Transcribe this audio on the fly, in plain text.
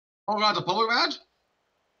Oh god, the public match?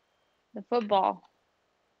 The football.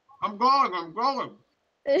 I'm going.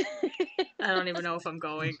 I don't even know if I'm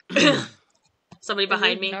going. Somebody Is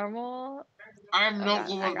behind this me. normal? I have no God,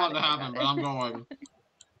 clue I what's got about to it, I happen, got but it. I'm going.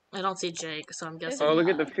 I don't see Jake, so I'm guessing. Oh, look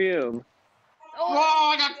at the field. Whoa,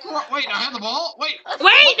 I got wait, I had the ball? Wait! What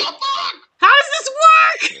Wait! the fuck? How does this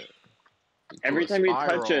work? Every time you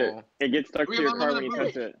touch it, it gets stuck We to have your car when you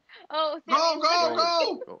unlimited touch it. Oh,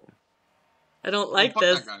 Go! I don't Oh, like fuck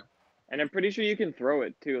this. that guy. And I'm pretty sure you can throw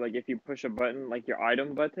it too. Like if you push a button, like your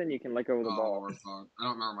item button, you can let go of the Oh, ball. Lord, fuck. I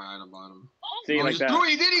don't remember my item bottom. See, Oh, like he just that. threw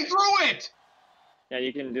it! He threw it! Yeah,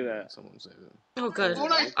 you can do that. Someone say that. Oh, good. Oh,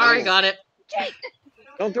 nice. I already got it.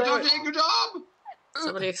 Don't Good throw job, it. Jake, good job!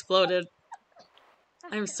 Somebody exploded.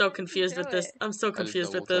 I'm so confused with this. I'm so I just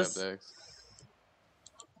confused with double this. tapped X.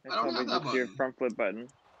 That's I don't probably have that just your button. front flip button.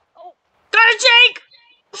 Got it, Jake!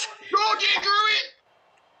 Go, Jake, threw it!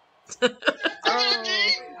 Oh.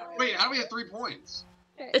 Jake! Wait, how do we have 3 points?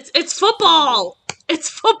 It's football! It's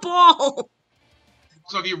football!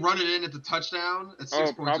 So if you run it in at the touchdown, it's 6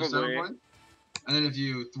 Oh, points or 7 probably. points? And then if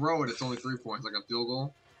you throw it, it's only 3 points, like a field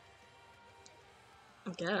goal.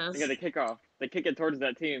 I guess. You got the kickoff. They kick it towards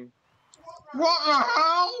that team. What the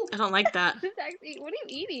hell? I don't like that. This is actually, what are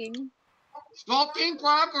you eating? Saltine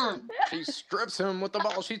cracker! She strips him with the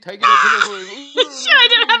ball. She's taking it to the Shit, I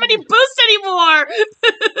didn't have any boost anymore!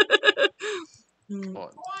 Oh,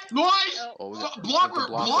 Nice! oh, we Block, have to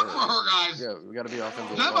block for her, guys! Yeah, we gotta be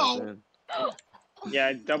offensive. Demo!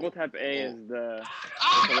 Yeah, double tap A is the.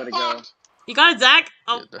 Ah, to let get it go. fucked! You got it, Zach?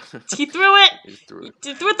 Oh, Yeah, he threw it! he threw it.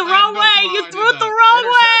 You threw it the I have wrong no way! clue You how I threw did it the that. wrong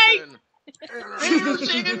way!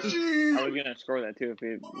 Interception. I was gonna score that too if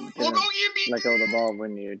you Oh, didn't go Yippee! let go of the ball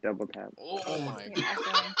when you double tap. Oh my Okay,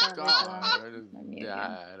 after god! I just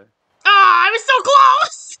died. Ah, I was so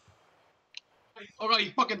close! Oh god, he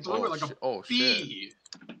fucking threw Oh, it like a oh shit! bee.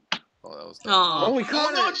 Oh, that was. Oh, Oh, we Oh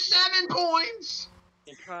caught no, it! it's 7 points!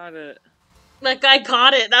 He caught it. that guy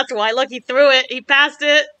caught it. That's why. Look, he threw it. He passed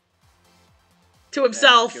it to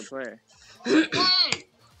himself. Yeah, good play. Wait!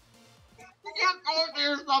 You can't go if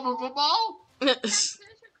there's stuff in football?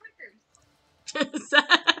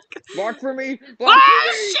 Zach. Block for me! Block Ah,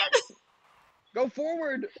 for me! shit! Go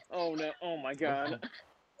forward! Oh no! Oh my god!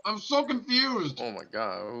 I'm so confused. Oh my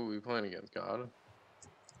god! Who are we playing against? God.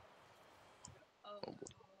 Oh,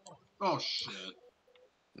 Oh shit.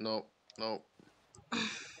 nope. Nope.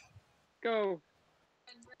 Go!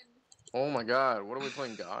 Oh my god! What are we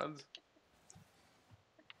playing? Gods?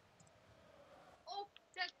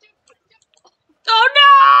 Oh no!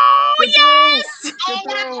 Good throw! Yes! Good Oh,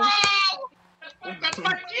 what a throw! throw! That's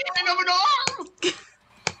my cannon of an arm!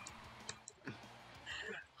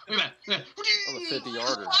 Look at that. That was a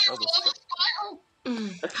 50-yarder. That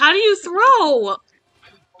was How do you throw?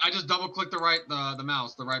 I just double click the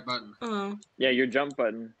mouse, the right button. Oh. Yeah, your jump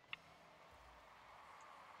button.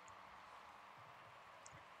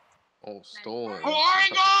 oh, stolen. Oh, all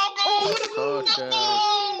right, go!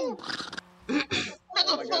 Touchdown. That's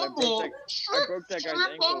Oh a my god, fumble! I broke that guy's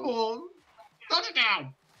Strip ankle. fumble!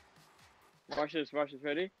 Touchdown! Watch this,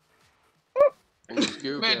 ready? Ooh,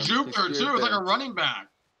 scooped Man, him. Jupiter He too, scooped it's like a him. running back.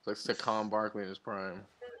 It's like Saquon Barkley in his prime.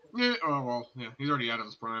 Yeah, oh well, yeah, he's already out of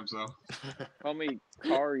his prime, so. Call me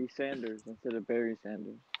Kari Sanders instead of Barry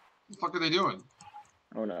Sanders. What the fuck are they doing?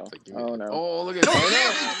 Oh no. It's like, give me Oh that. no. Oh, look at Oh,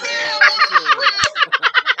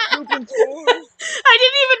 Scoop and score! I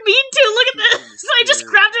didn't even mean to. Look at this. I just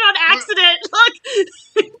grabbed it on accident. Look.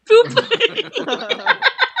 Boop.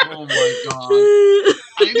 Oh my god.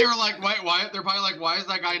 I think they were like, why? They're probably like, why is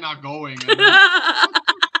that guy not going?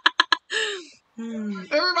 And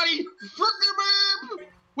everybody, burp!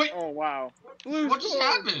 Wait, Oh wow. Blue what just score.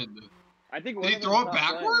 happened? I think Did one he of throw them's it not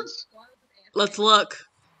playing. backwards? Let's look.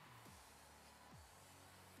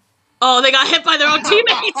 Oh, they got hit by their own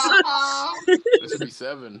teammates. This should be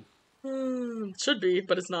 7. Should be,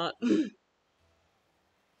 but it's not.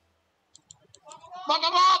 Bop,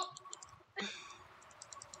 bop, bop.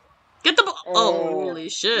 Get the ball. Oh, Holy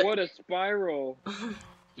shit. What a spiral.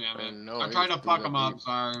 Damn it. No, I'm he trying to was fuck doing him that up, deep.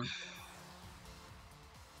 sorry.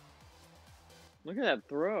 Look at that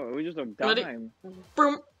throw. It was just a Ready? dime.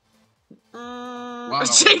 Boom. Wow, that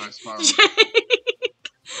was a Jake, nice spiral. Jake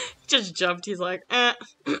just jumped. He's like, eh.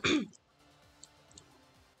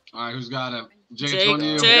 Alright, who's got it? Jake, Jake, it's on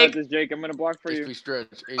you. Jake. I got this, Jake. I'm gonna block for you. HP stretch.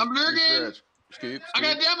 I'm HP lurking. stretch. Scoop. I got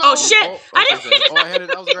a scoop. demo! Oh shit! Oh, I okay, didn't Zach. mean to. Oh, I had it.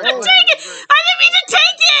 That was a great Oh, play. Dang That it! was great. I didn't mean to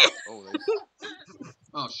take it. Oh, they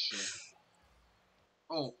Oh shit.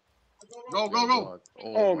 Oh. Go, go, go! blocked.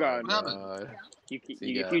 Oh, my God. What happened? God. If See,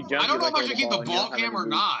 you guys. jump, I don't know if you I let should go keep of the and you ball don't have cam any or boost.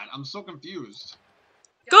 not. I'm so confused.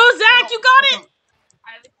 Go, Zach! You got it.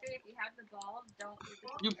 I would say if you have the ball, don't.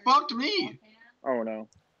 You fucked me. Oh no.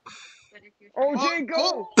 But if you're Oh, Oh, Jake,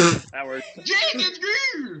 oh. go! That works. Jake, it's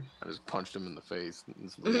good. I just punched him in the face.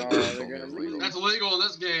 It's Oh, legal. they're Told me gonna it's leave. legal. That's illegal in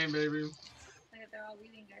this game, baby. they're all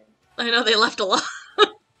leaving, guys. I know they left a lot.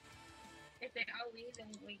 If they all leave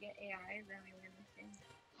and we get AI, then we win this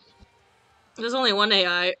game. There's only one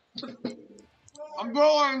AI. I'm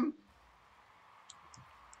going.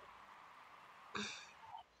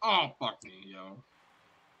 Oh, fuck me, yo.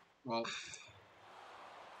 Well,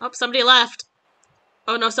 Oh, somebody left.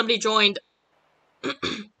 Oh no, somebody joined.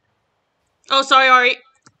 Oh, sorry, Ari.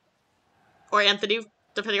 Or Anthony,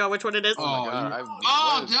 depending on which one it is. Oh my Oh, god, you- I've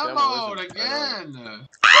oh, demoed demoed again.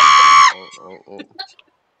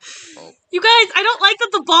 Oh. You guys, I don't like that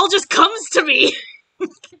the ball just comes to me.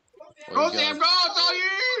 Go, Sam, go. It's all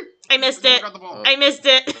you. I missed Oh, it. got the ball. I missed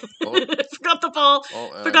it. Oh. Forgot the ball.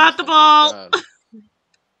 Oh, and Forgot I the missed it. ball. God.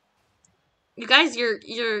 You guys,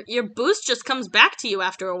 your boost just comes back to you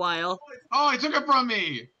after a while. Oh, he took it from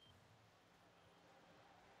me.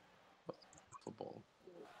 Football.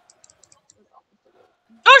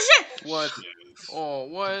 Oh shit! What? Oh,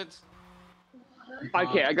 what?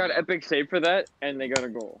 Okay, I got an epic save for that, and they got a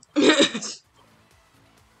goal.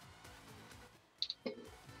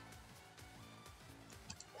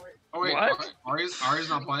 Oh wait, What? Ari's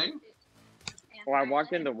not playing. Oh, I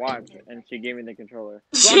walked in to watch, and she gave me the controller.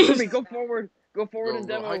 Block for me, go forward! Go forward and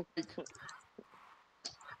demo! hike.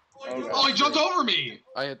 Oh, he jumped over me.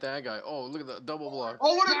 I hit that guy. Oh, look at the double block.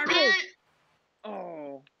 Oh, what a Marco. bait!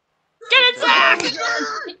 Oh. Get it, Zach!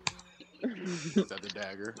 Is that the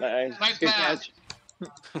dagger? Nice Good pass.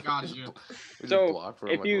 catch. Got you. We just So, blocked for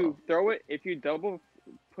If him, you like, throw it, if you double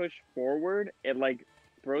push forward, it like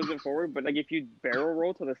throws it forward. But like if you barrel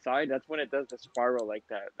roll to the side, that's when it does the spiral like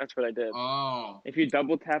that. That's what I did. Oh. If you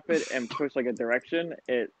double tap it and push like a direction,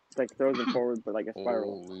 it like throws it forward, but like a wow.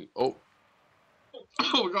 spiral.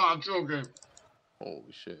 Oh god, I'm joking.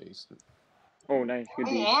 Holy shit. He's, Oh, nice, good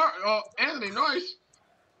Oh, D. Anthony, nice.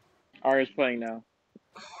 Ari's playing now.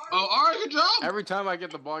 Oh, Ari, good job. every time I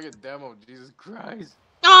get the ball, I get demoed. Jesus Christ.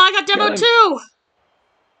 Oh, I got demo Got him. too!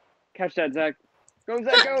 Catch that, Zach. Go,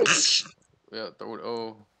 Zach, go! Yeah, throw it.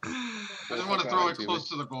 Oh. I just want to Okay. throw it close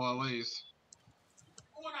to the goal at least.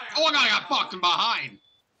 Oh my god, I got fucked from behind.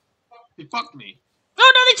 He fucked me.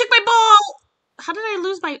 Oh no, they took my ball! How did I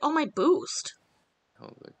lose my boost?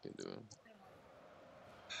 How's that kid doing?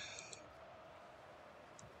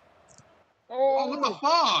 Oh, what the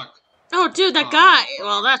fuck? Oh, dude, that Oh, guy. fuck.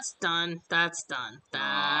 Well, that's done. That's done.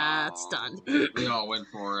 That's done. We all went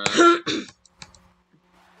for it.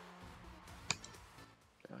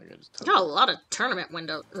 I just Got a lot of tournament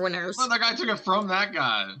winners. Well, that guy took it from that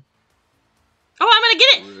guy. Oh, I'm gonna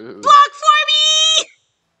get it! Rude. Block for me!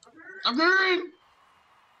 I'm green.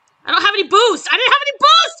 I don't have any boost! I didn't have any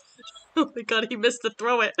boost! Oh my god, he missed to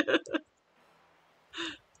throw it.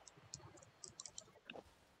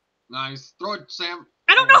 Nice. Throw it, Sam.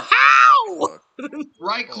 I don't know how! Fuck.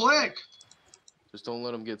 Right click. Just don't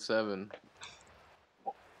let him get 7.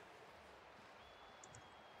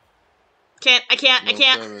 I can't. No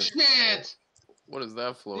 7. Shit. What is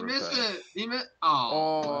that He floater missed pass? it. He missed. Oh.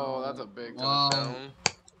 Oh, that's a big Wow. touchdown.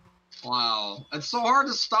 Wow. It's so hard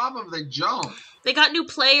to stop if they jump. They got new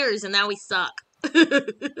players and now we suck.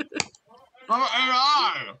 That Oh,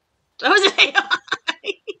 AI. was an AI.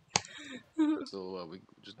 So we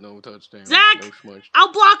just no touchdown. Zach! No schmuck.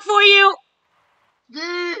 I'll block for you!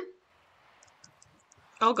 Gee.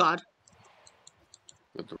 Oh god.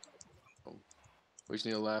 Good throw. Oh. We just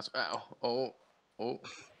need a last. Ow. Oh. Oh.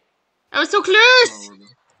 I was so close!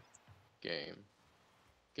 Game.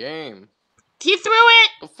 Game. He threw it!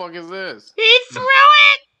 The fuck is this? He threw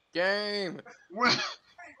it! Game. Wait,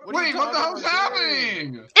 What are you wait, what the talking hell's about,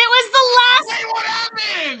 happening? It was the last. Wait, what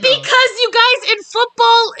happened? Because you guys in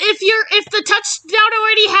football, if the touchdown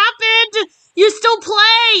already happened, you still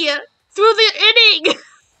play through the inning.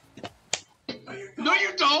 No, you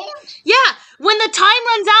don't. Yeah, when the time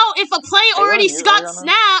runs out, if a play already you got are on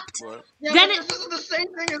snapped, What? Yeah, Then but it- this isn't the same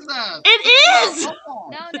thing as that. it is. No,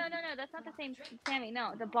 that's not the same, Sammy.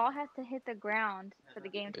 No, the ball has to hit the ground for the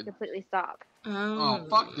game to completely stop. Oh,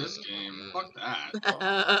 fuck this game. Fuck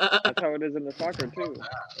that. That's how it is in the soccer too.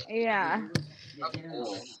 Yeah. That's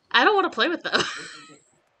cool. I don't want to play with them.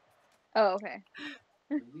 Oh, okay.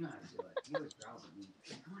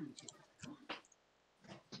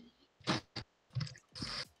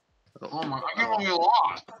 Oh my! I can't believe we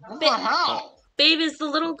lost. What the hell? Babe, is the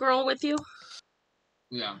little girl with you?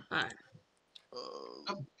 Yeah. Alright.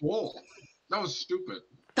 That's bull. That was stupid.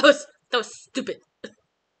 That was stupid.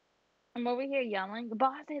 I'm over here yelling, the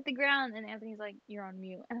ball has to hit the ground, and Anthony's like, you're on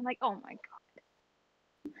mute. And I'm like, oh my god.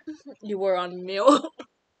 You were on mute.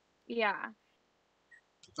 Yeah.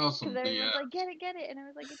 That was some Because everyone's BS. like, get it. And I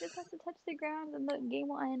was like, it just has to touch the ground and the game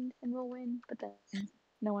will end and we'll win. But then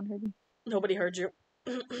no one heard me. Nobody heard you.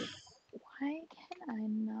 Why can I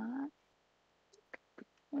not?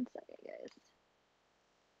 1 second, guys.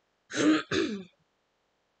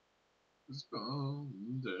 It's gone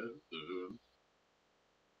dead.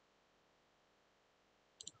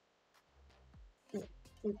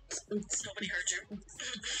 Nobody heard you.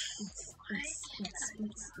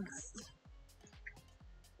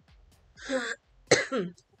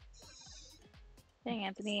 Dang,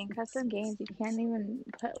 Anthony, in custom games, you can't even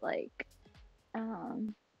put, like,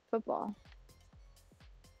 football.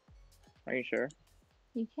 Are you sure?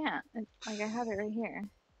 You can't. It's, like, I have it right here.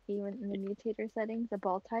 Even in the mutator settings, the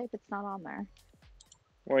ball type, it's not on there.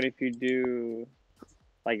 What if you do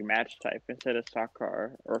like match type instead of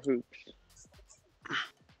soccer or hoops?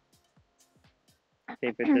 See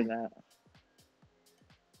if it's in that.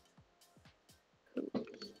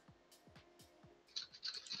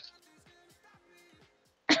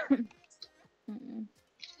 Mm-mm.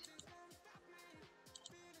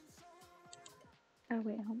 Oh,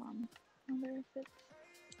 wait, hold on. I wonder if it's...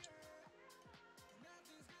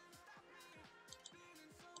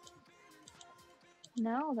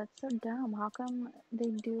 No, that's so dumb. How come they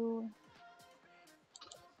do...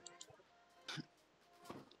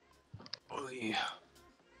 Oh, yeah.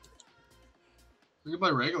 We can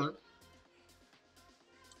play regular.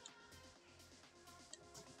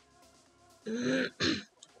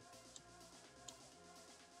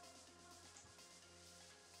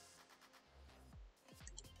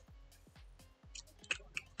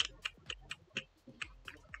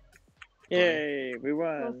 Yay, we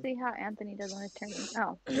We'll won. see how Anthony does on his turn.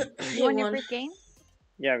 Oh, He you won your won. first game?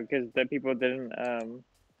 Yeah, because the people didn't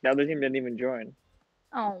the other team didn't even join.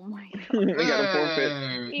 Oh my god. We got a forfeit.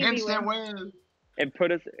 Hey, Easy instant win. It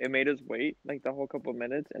made us wait like the whole couple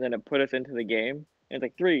minutes, and then it put us into the game. And it's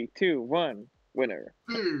like 3, 2, 1, winner.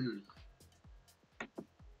 I'll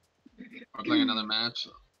play another match.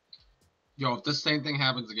 Yo, if this same thing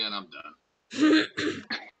happens again, I'm done.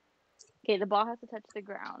 Okay, the ball has to touch the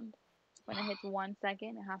ground. When it hits 1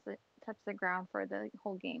 second, it has to touch the ground for the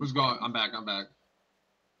whole game. Who's going? I'm back.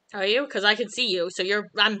 Are you? Because I can see you, so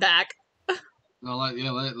I'm back. No, let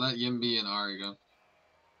Yimby and Ari go.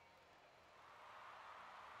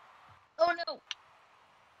 Oh no!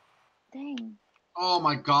 Dang. Oh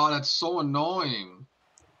my god, that's so annoying.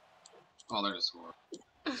 Oh, they're gonna score.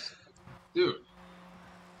 Dude.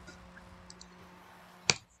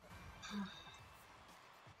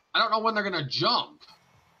 I don't know when they're gonna jump.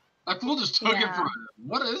 That fool just took it Yeah. from him.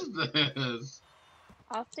 What is this?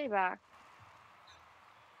 I'll stay back.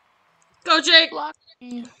 Go, Jake! Block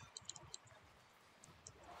me.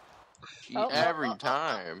 Oh, Every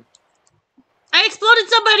time. I exploded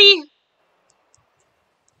somebody!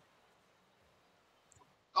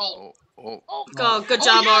 Oh, Oh, Go, good Oh,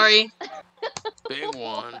 job, yes! Ari. big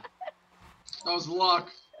one. that was luck.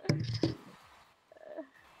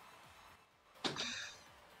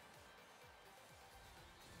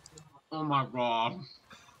 Oh my god.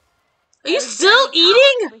 Are you I was still getting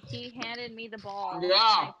eating? out, but he handed me the ball. And Yeah.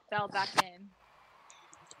 I fell back in.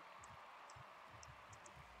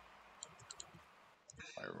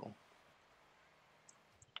 Viral.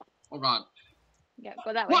 Oh god. Yeah,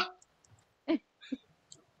 go that way. What?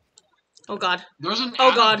 Oh god. There's an Oh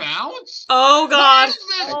out god. of bounds? Oh god. What is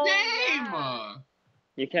this Oh, game? yeah.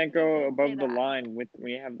 You can't go above Say the that. line when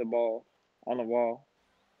you have the ball on the wall.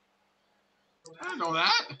 I didn't know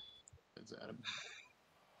that. It's Adam.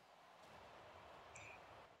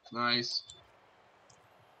 Nice.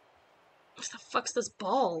 What the fuck's this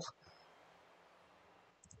ball?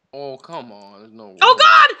 Oh, come on. There's no way. Oh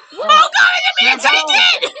god! Oh god, I didn't mean to Sam,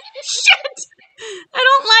 take it! Shit! I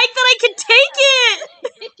don't like that I can take it!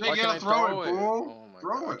 Jake, Why you can't I gotta throw it, fool. Oh my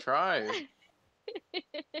Throw god. it. Try. I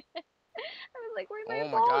was like, where'd my Oh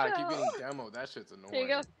my ball god, go? I keep getting demo. That shit's annoying. There you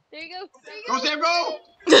go. There you go. There you Go, go. Sam, go!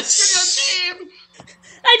 Get your team!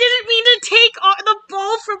 I didn't mean to take the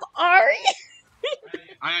ball from Ari.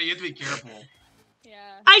 I know, you have to be careful.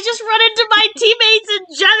 Yeah. I just run into my teammates in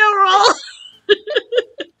general.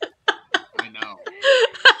 I know.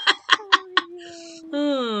 Oh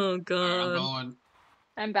Alright, I'm god. going.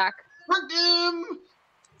 I'm back. Frick him!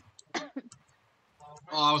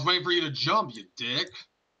 Oh, I was waiting for you to jump, you dick.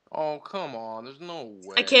 Oh, come on. There's no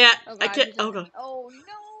way. I can't. Oh, I God, can't. he's Oh up. god. Oh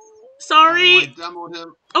no. Oh, I Sorry. demoed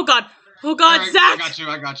him. Oh god. Oh god, Alright, Zach.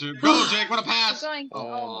 I got you. Go, Jake, what a Keep pass! going. Oh my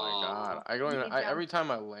god. I don't even. Good job. Every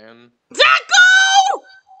time I land. Zach, go!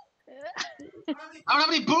 I don't have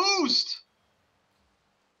any boost!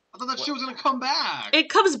 I thought that shit was gonna come back. It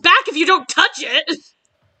comes back if you don't touch it.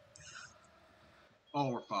 Oh,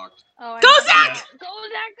 we're fucked. Oh, I Go, know. Zach! Go,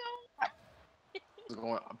 Zach,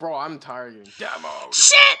 go! Bro, I'm tired of getting demoed.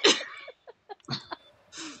 Shit!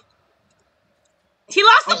 He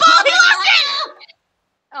lost the ball! He lost it!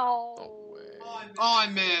 Oh. No way. Oh, I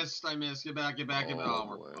missed. Get back. Get back. Oh,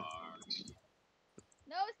 we're boy. fucked.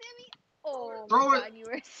 No, Sammy. Oh, Throw my it. God, you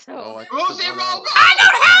were so. Oh, I Go, took Sam, one go, out. go! I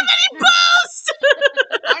don't have any boost!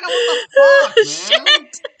 I know what the fuck, man.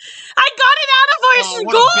 Shit! I got it out of our Oh,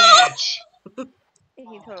 what goal! a bitch.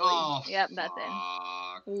 He totally. Oh, Yep, that's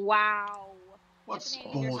fuck. in. Wow. What's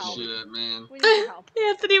Anthony, I need your help. bullshit, man? We need your help.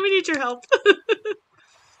 Anthony, we need your help.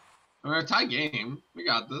 Alright, tie game. We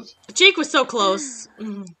got this. Jake was so close.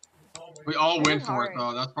 We all That went was for it, hard.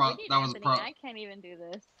 though. That's We need that was Anthony. pro. I can't even do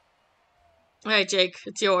this. Alright, Jake,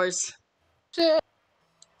 it's yours. God,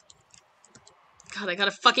 I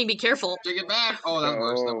gotta fucking be careful. Take it back. Oh, that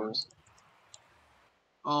works. That Oh. works.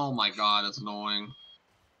 Oh my god, it's annoying.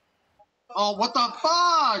 Oh, what the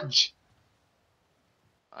fudge?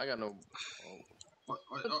 I got no. What,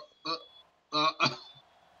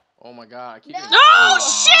 Oh my god, I keep No! getting. Oh,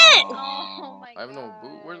 shit! Oh my God. I have no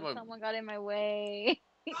boot. Where's my- Someone got in my way.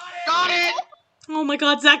 Got it! Oh my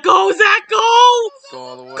god, Zach, go! Zach, go! Go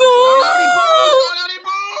all the way. Go!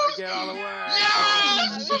 Get all the way.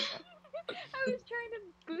 Yes! I was trying to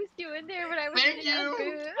boost you in there, but I was Thank gonna you.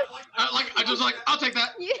 boost. I just I'll take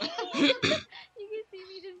that. You can see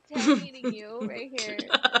me just tagging you right here. And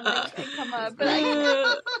like, I come up, but I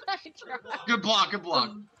try. Good block, good block.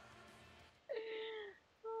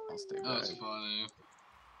 Oh I'll stay my back. That's funny.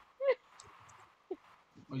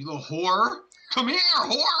 Oh, you little whore. Come here,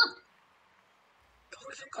 whore.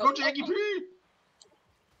 Go, Jakey P.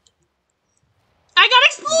 I got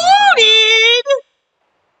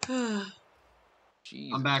exploded!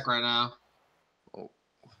 Jesus. I'm back right now. Oh,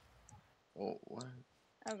 what?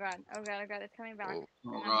 Oh god, oh god, oh god, it's coming back. Oh.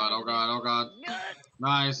 Oh god, oh god, oh god. Good.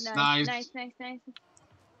 Nice, nice.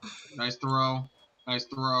 Nice. Throw. Nice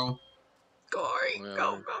throw. Gory, Well,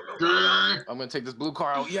 go. Grr. I'm gonna take this blue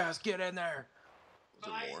car out. Yes, get in there. Is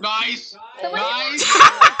it more? Nice. Somebody- Nice.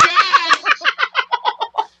 Yes.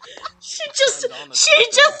 She just Turned on the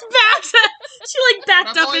backed. She like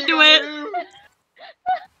backed That's up all you into gotta it. do.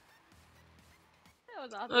 That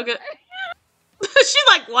was awesome. Okay. She's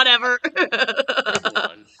like, whatever.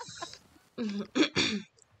 One. Oh god,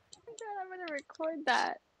 I'm gonna record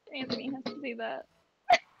that. Anthony has to see that.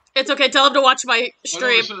 It's okay. Tell him to watch my I know we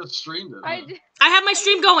stream. should have streamed it. I huh? did. I have my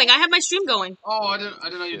stream going. Oh, I didn't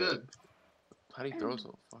know you Yeah. did. How do you throw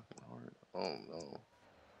so fucking hard? Oh no.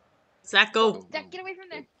 Zach, go. Zach, get away from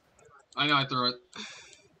there. I know I threw it.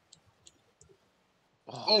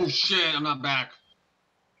 Oh shit, I'm not back.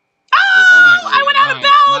 Oh, I went out of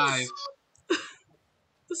Nice, bounds.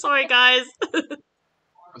 nice. Sorry, guys.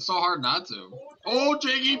 It's so hard not to. Oh,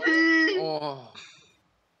 Jakey P. Oh.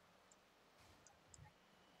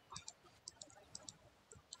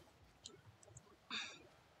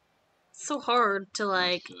 It's so hard to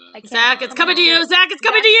like. I can't. Zach, it's coming Come to on. you. Zach, it's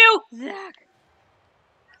coming to you. Zach.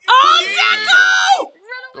 Oh, Zach, go!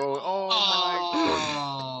 Run away. Oh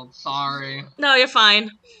my. Oh, sorry. No, you're fine.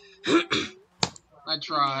 I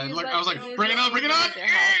tried. Use Look, that- I was like, use bring it that- on, bring it on. use your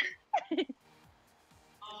help.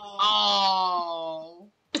 Oh.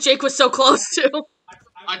 Jake was so close too.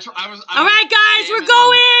 I was. All right, guys, we're jamming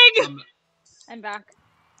going. I'm back.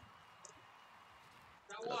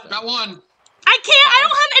 Got one. I can't. I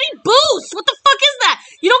don't have any boost. What the fuck is that?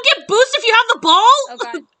 You don't get boost if you have the ball. Oh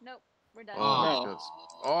god, nope. We're done. Oh, No. shit.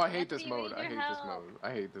 Oh, I hate this Anthony, mode. we I need hate your this help. mode.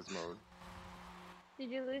 I hate this mode.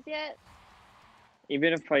 Did you lose yet?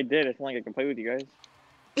 Even if I did, it's not like I can play with you guys.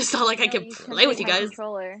 It's not like I No, can you play with you my guys.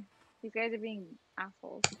 Controller. These guys are being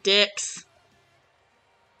assholes. Dicks.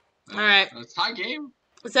 All right. It's tie game.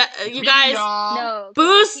 Is that you guys? No. 'cause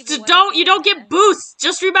Boost. people wanna Don't. You play don't get this. boost.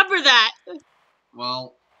 Just remember that.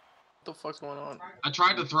 Well, What the fuck's going on? I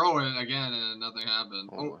tried to throw it again and nothing happened.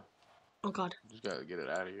 Oh, Oh, Oh god. just gotta get it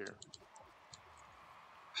out of here.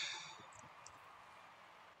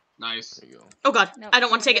 nice. There you go. Oh god. Nope, I don't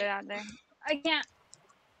want to take get it. out there. I can't.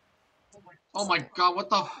 Oh my god, what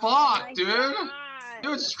the Oh fuck, my dude? God.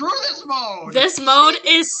 Dude, screw this mode. This mode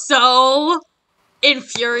is so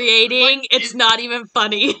infuriating. Like, It's it- not even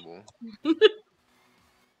funny. Horrible.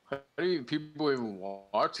 How do you people even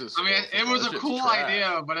watch this? I mean, stuff? it was That a shit's cool trash.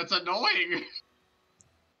 idea, but it's annoying.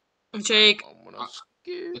 Jake. I'm gonna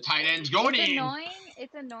skip. The tight end's going It's in. annoying.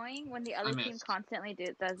 It's annoying when the other team missed. constantly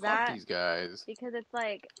does Fuck that these guys. because it's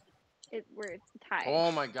like we're tied.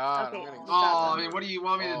 Oh my god. Okay. I'm gonna Oh, I mean, what do you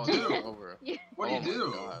want me Oh, to it's do? over. What Oh do you my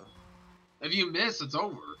do? God. If you miss, it's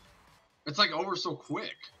over. It's like over so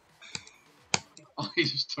quick. Oh, he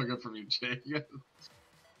just took it from you, Jake.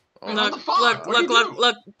 Oh, Look, Look, fuck? look, What'd look, he look, do?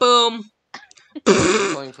 look, boom. I've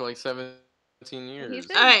been playing for like 17 years. He's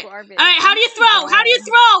Alright, garbage. alright, how do you throw? How do you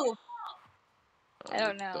throw? I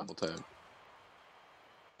don't know. Double tap.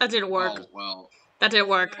 That didn't work. Oh, well. That didn't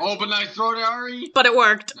work. Oh, but nice throw to Ari. But it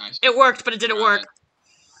worked. Nice. It worked, but it didn't work.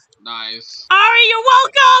 Nice. Ari, you're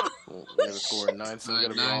welcome! Well, we gotta score in 9 seconds. We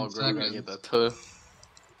gotta be all 9 great. We gotta get seconds. that tuh.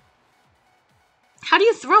 How do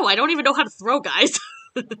you throw? I don't even know how to throw, guys.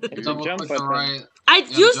 It's a Double jump click the button. right. I Yeah,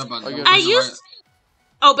 the used... jump button. I Double got- click I the used... right.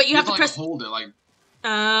 Oh, but you have to like, press... hold it, like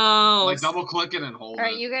Oh. double click it and hold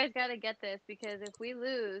Alright, it. you guys gotta get this because if we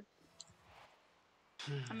lose,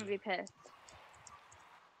 I'm gonna be pissed.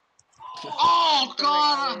 Oh So we're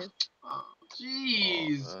gonna god! lose. Oh,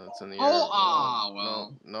 jeez. It's in the air. Oh, ah,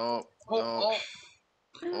 well. No. Oh, No. oh.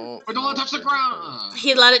 Oh. But don't let it touch the ground.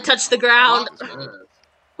 He let it touch the ground. Fuck this.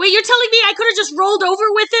 Wait, you're telling me I could have just rolled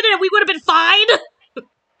over with it and we would have been fine?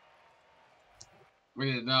 We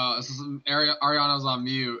didn't know. This is Ariana's on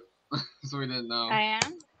mute, so we didn't know. I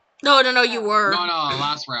am? No, you were. No,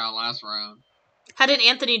 last round. How did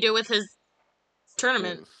Anthony do with his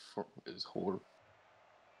tournament? Is horrible.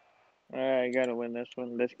 Alright, I gotta win this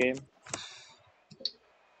game.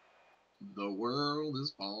 The world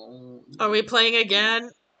is falling. Are we playing again?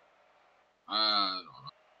 I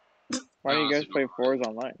don't know. Why don't you guys Honestly, play don't fours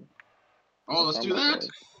online? Oh, let's do that.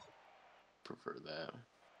 Prefer that.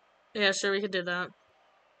 Yeah, sure, we could do that.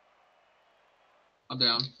 I'm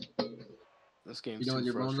down. This game's You know what too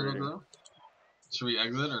you're bone, little frustrating. girl? Should we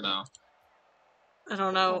exit or no? I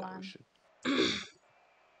don't know. Hold on.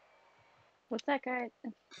 What's that guy?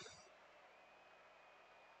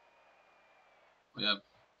 We have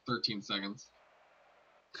 13 seconds.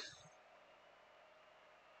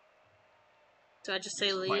 Do I just say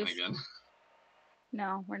Just playing leave? again.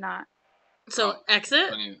 No, we're not. So, Oh.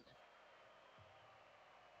 exit?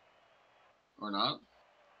 Or not?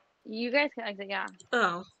 You guys can exit, yeah.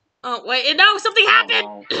 Oh. Oh, wait, no, something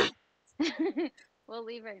happened! Oh, We'll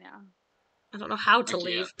leave right now. I don't know how to I can't.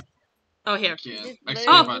 leave. Oh, here. You can't. just I literally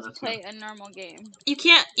can't just button play a normal game. You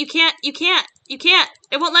can't.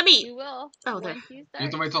 It won't let me. You will. Oh, there. Once you You start.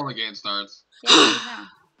 have to wait till the game starts. Yeah, leave now.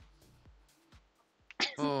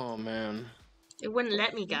 Oh man, It wouldn't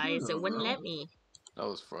let me, guys. It wouldn't let me. that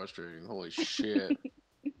was frustrating. Holy shit.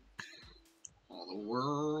 Oh, the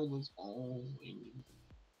world is falling.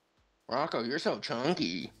 Rocco, you're so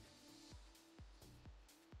chunky.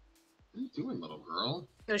 What are you doing, little girl?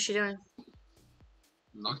 What is she doing?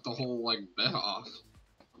 Knock the whole, like, bed off.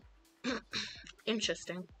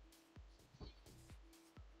 Interesting.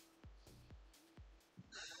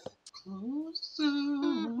 Closer.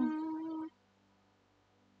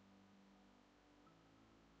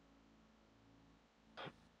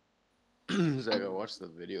 Zach, I watched the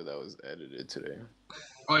video that was edited today.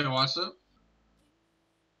 Oh, you watched it?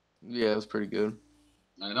 Yeah, it was pretty good.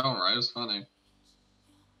 I know, right? It was funny.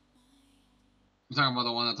 You talking about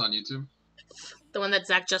the one that's on YouTube? The one that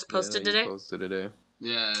Zach just posted today? Posted today.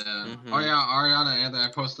 Yeah. Mhm. Oh yeah, Ariana and Anthony.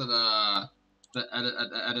 I posted the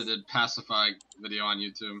edited Pacify video on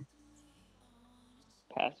YouTube.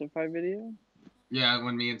 Pacify video? Yeah,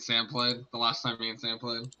 when me and Sam played. The last time me and Sam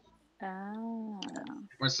played. Oh.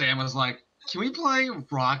 Where Sam was like, "Can we play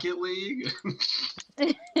Rocket League?"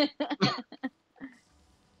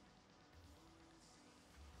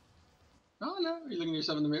 Oh no, are you looking at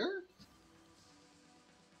yourself in the mirror?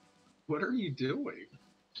 What are you doing?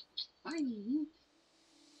 Hi.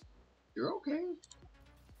 You're okay.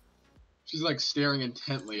 She's like staring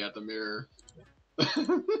intently at the mirror.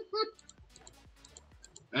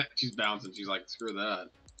 She's bouncing. She's like, screw that.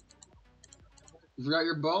 You forgot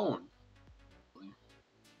your bone.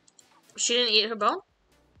 She didn't eat her bone?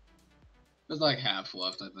 There's like half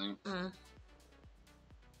left, I think. Mm.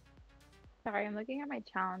 Sorry, I'm looking at my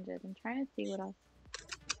challenges. I'm trying to see what else.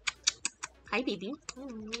 Hi, baby.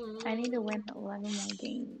 I need to win 11 more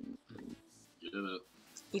games. You did it.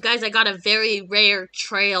 You guys, I got a very rare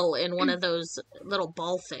trail in one of those little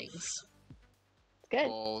ball things. It's good.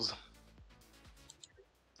 Balls.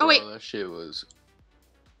 Oh, wait. That shit was.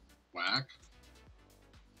 Whack.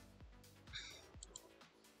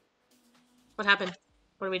 What happened?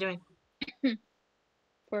 What are we doing?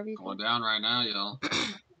 4v4. Going down right now, y'all.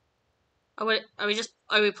 Oh, what, are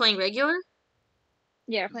we playing regular?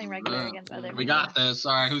 Yeah, we're playing regular against other people. We got this.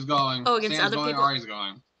 All right, who's going? Oh, against Sam's other going, people? Ari's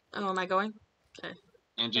going. Oh, am I going?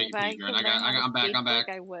 And Jake If I Peter. And could I learn how to I'm back. speak I'm back.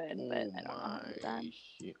 Like I would, but I don't know how to do that.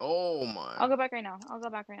 Shit. Oh my. I'll go back right now. I'll go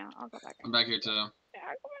back right now. I'm back here too. Yeah,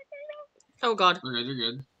 I'll go back right Oh, God. You're good.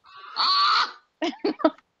 You're good. Ah!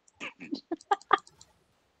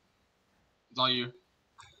 It's all you.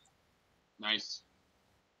 Nice.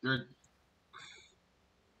 You're.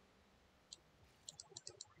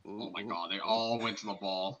 Oh my god, they all went to the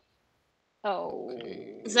ball. Oh.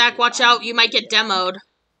 Okay. Zach, watch out. You might get demoed.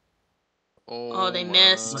 Oh, they my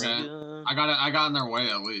missed. Okay. God. I got in their way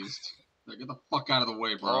at least. Like, get the fuck out of the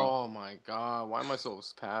way, bro. Oh my god. Why am I so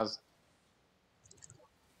spaz?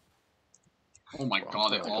 Oh my Well, god,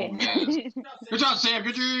 they I'm all playing missed. Good job, Sam.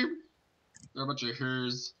 Good job. They're a bunch of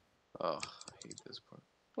hers. Oh, I hate this part.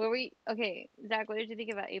 Okay, Zach, what did you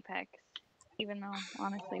think about Apex? Even though,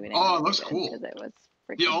 honestly, we didn't Oh, it really looks do good cool. because it was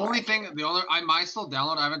freaking The only hard. thing, I might still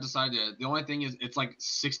download. I haven't decided yet. The only thing is, it's like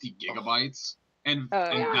 60 gigabytes, and Oh,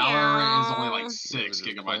 and yeah. Valorant is only Yeah. like You guys 6 are just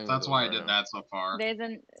gigabytes. playing That's with why I those did right that so far.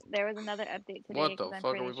 There was another update today What the because I'm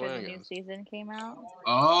fuck are we pretty sure the playing new against? season came out.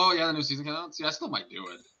 Oh yeah, the new season came out. See, I still might do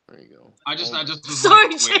it. There you go. I just Oh was Sorry,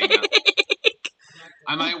 like waiting. Jake.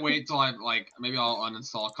 I might wait till I maybe I'll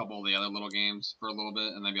uninstall a couple of the other little games for a little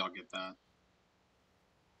bit, and maybe I'll get that.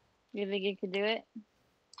 You think you could do it?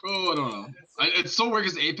 Oh, I don't know. It's so weird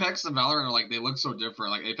because Apex and Valorant are like, they look so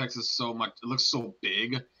different. Like Apex is so much, it looks so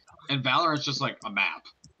big, and Valorant's just like a map.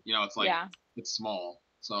 You know, it's like Yeah. it's small.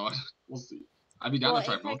 So we'll see. I'd be down Well, to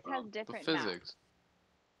try Apex both has though. The different maps. physics.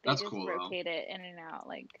 They That's just cool, though. rotate it in and out,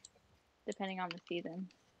 like depending on the season.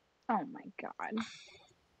 Oh my god.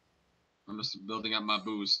 I'm just building up my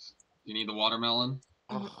boost. You need the watermelon?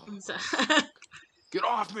 Oh, get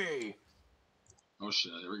off me! Oh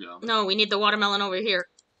shit! Here we go. No, we need the watermelon over here.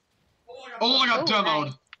 Oh, I got Oh, demoed.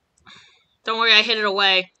 nice. Don't worry, I hid it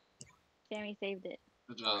away. Sammy saved it.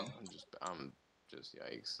 Good job. I'm just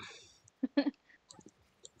yikes.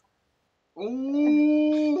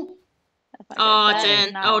 Oh. That's not Oh, good. it's That is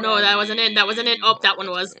in. not Oh no, good. that wasn't in. That wasn't in. Oh, that one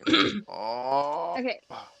that's was. game. Oh. Okay.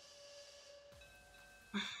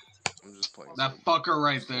 I'm just playing. That some fucker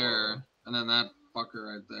right Sora. there, and then that fucker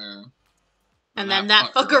right there. And then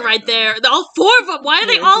that fucker right there. All 4 of them. Why are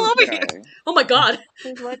they Who's all this over here? guy? Oh my god.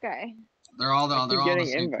 Who's what guy? They're all I they're keep all on the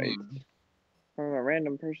getting same invites team. from a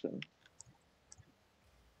random person.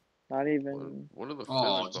 Not even. What are the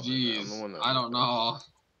Oh physics behind that? I'm jeez, the one that I don't know. Oh,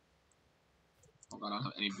 I don't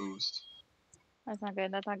have any boost. That's not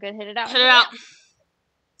good. That's not good. Hit it out. Hit it out.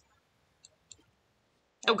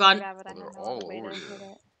 That Oh was god. bad, but I They're had no all other way over to here. hit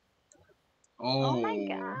it. Oh. Oh my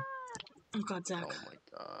god. Oh god, Zach. Oh my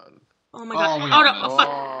god. Oh my Oh, god. we Oh got no. missed. Oh, fuck.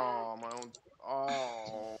 Oh, my own.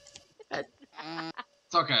 Oh.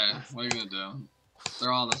 It's okay. What are you gonna do?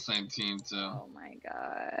 They're all on the same team too. Oh my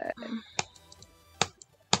god.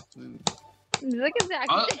 Mm. Look at Zach.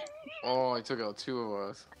 Oh, I took out 2 of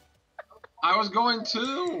us. I was going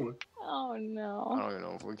too. Oh I no. don't even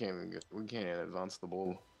know if we can't even advance the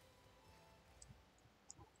ball.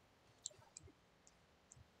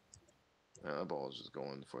 Yeah, that ball is just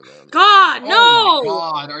going for them. God, no! Oh my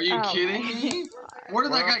god, are you Oh kidding my me? God. Where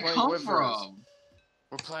did We're that not guy playing come whippers. from?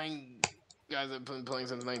 We're playing guys that have been playing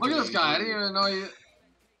since Look at this guy. I 1982. didn't even know he.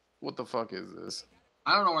 What the fuck is this?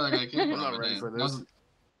 I don't know where that guy came I'm from. not ready for That this.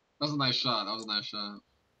 was a nice shot. That was a nice shot.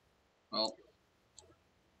 Well,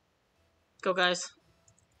 Go, guys.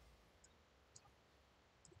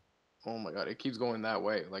 Oh my god, it keeps going that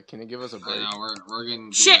way. Like, can it give us a I break? know we're getting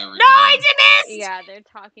beat Shit. every No, I time. missed! Yeah, they're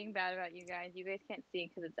talking bad about you guys. You guys can't see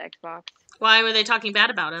because it's Xbox. Why were they talking bad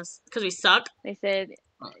about us? Because we suck? They said,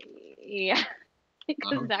 Uh, yeah,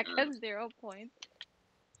 because who Zach cares? has 0 points.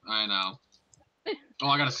 I know. Oh,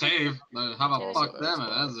 I gotta save. How about Also fuck them?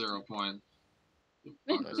 Xbox. And that's 0 point. You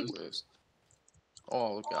Nice fuckers. twist.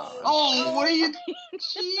 Oh god. Oh, what are you?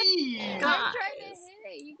 Jeez. God. I'm trying to hit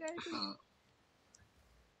it. You guys are...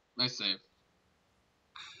 Nice save.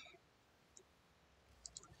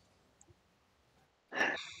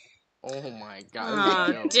 Oh my god. this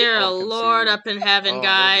is a Oh, joke. dear Oh, Lord conceded. up in heaven, Oh,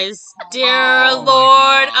 guys. Dear Oh my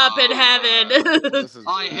Lord God. up in heaven. This is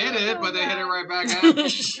I hit it, but they hit it right back at me.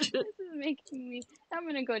 This is making me... I'm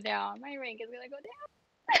gonna go down. My rank is gonna go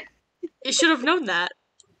down. You should have known that.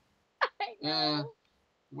 I know. Yeah.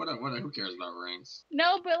 What? Who cares about ranks?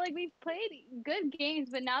 No, but like we've played good games,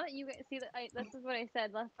 but now that you guys see that, this is what I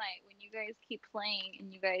said last night. When you guys keep playing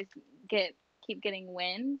and you guys keep getting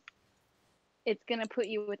wins, it's gonna put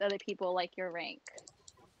you with other people like your rank,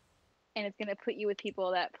 and it's gonna put you with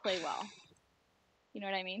people that play well. You know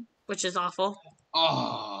what I mean? Which is awful.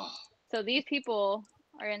 Oh. So these people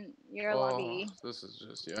are in your lobby This is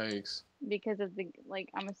just yikes. because of the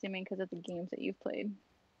I'm assuming because of the games that you've played.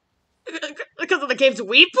 Because of the games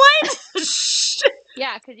we played? Shit.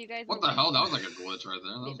 Yeah, because you guys. What were the hell? That winning. was like a glitch right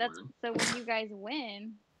there. That was That's weird. so when you guys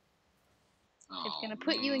win, it's Oh, gonna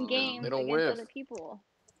put you in man. games They don't against whiff. other people.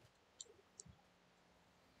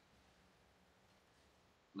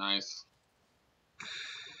 Nice.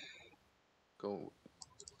 Go.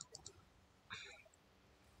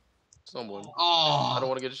 Someone. I Oh. don't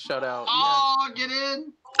want to get shut out. Oh, get in. Oh,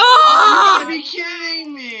 you Oh! gotta be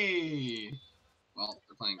kidding me. Well,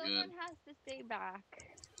 they're playing good. Someone has to stay back.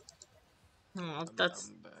 Oh, Yes. that's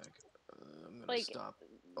I'm back. I'm gonna Like- stop.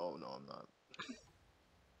 Oh no, I'm not.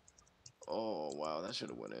 Oh wow, that should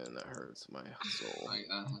have went in. That hurts my soul.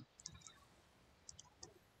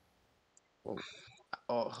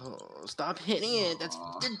 Oh, stop hitting it. That's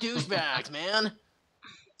the douchebags, man.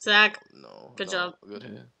 Zach. No. Good no, job. Good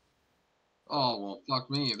hit. Oh, well, fuck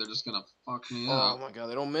me. They're just gonna fuck me Oh up. my god,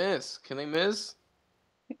 they don't miss. Can they miss?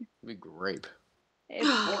 It'd be grape. It's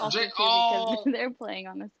also Jake- too oh. because they're playing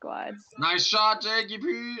on the squad. Nice shot,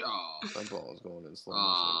 JKP. Oh. My ball is going in slow Aw.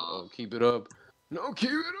 motion. Oh, keep it up. No, keep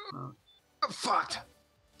it up. Oh, fucked.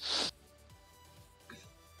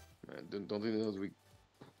 Man, don't think that was weak.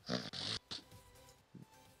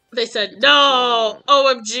 They said no.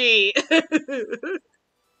 OMG.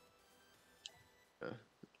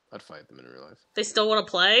 I'd fight them in real life. They still want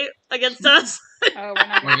to play against us. Oh, we're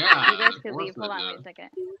not Well, gonna. yeah, You guys of could course leave. they Hold on, do. wait a second.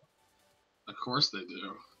 Of course they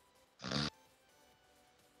do.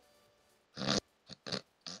 What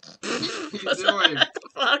are you doing? What the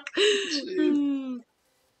fuck? Jeez.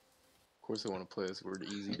 Of course they want to play us. We're the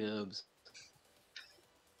easy dubs.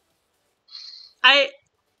 I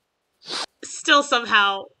still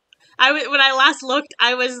somehow. When I last looked,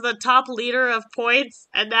 I was the top leader of points,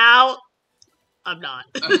 and now I'm not.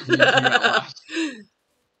 You got last.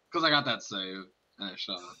 Because I got that save and I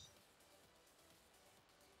shot.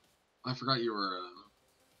 I forgot you were.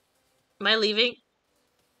 Am I leaving?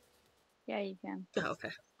 Yeah, you can. Oh, okay.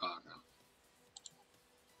 Oh, no.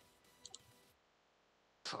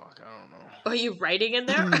 Fuck, I don't know. Are you writing in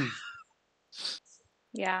there?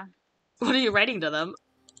 Yeah, What are you writing to them?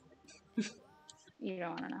 you don't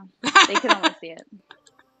want to know. They can only see it.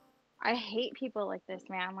 I hate people like this,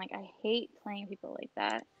 man. Like, I hate playing people like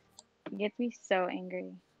that. It gets me so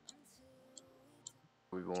angry.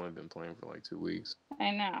 We've only been playing for like 2 weeks.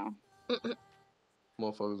 I know.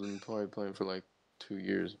 Motherfuckers been probably playing for like 2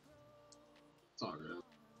 years. It's all good.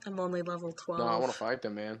 I'm only level 12. No, I want to fight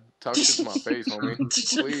them, man. Talk shit to my face, homie.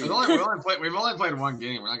 Please. We've only played one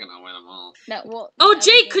game. We're not gonna win them all. No, well. Oh, the other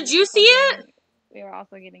Jake, game could we you were see it? getting- We were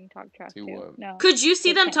also getting talk trash See too. what? No. Could you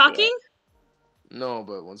see They them can't see talking? No,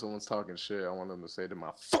 but when someone's talking shit, I want them to say to my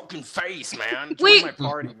fucking face, man. Wait, Join my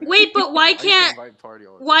party, man. Wait, but why I used to can't invite party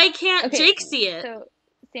all the why time. can't Okay, Jake see it? So,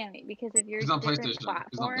 Sammy, because if you're He's on different PlayStation. He's on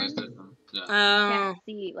platforms, PlayStation. Yeah. you Oh. can't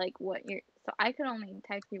see like what you're. So I could only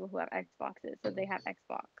text people who have Xboxes, so they have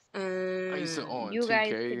Xbox. I used to own You 2K.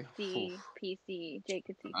 guys could see PC. Jake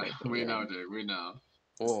could see PlayStation. We know, dude. We know.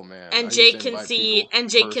 Oh man. I And used Jake to can invite see people and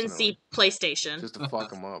Jake can personally, see PlayStation. just to fuck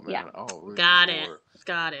them up, man. Yeah. Oh, good Got it. lord.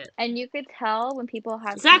 Got it. And you could tell when people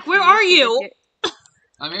have. Zach, where PCs, are 'cause if you? you're-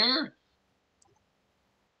 I'm here.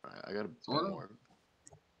 Alright, I gotta bet Sorta. more.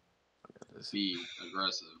 I got this. Be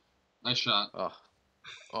aggressive. Nice shot. Oh,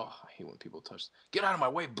 I hate when people touch. Get out of my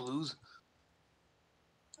way, Blues.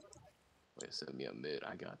 Wait, send me a mid.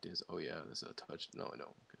 I got this. Oh yeah, this is a touch. No, I don't.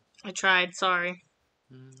 Okay. I tried, sorry.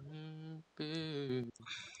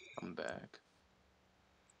 I'm back.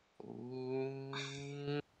 Ooh.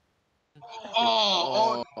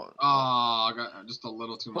 Oh, I got just a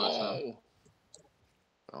little too much. Huh? Oh.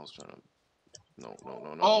 I was trying to. No.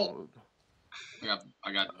 Oh.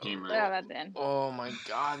 I got game Yeah, ready. that's in. Oh my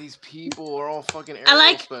god, these people are all fucking I aerial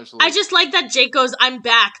like- specialists. I just like that Jake goes, I'm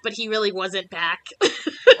back, but he really wasn't back. Oh,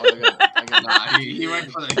 I got Nah, he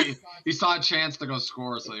went for he saw a chance to go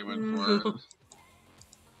score, so he went for it.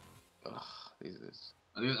 Ugh, these.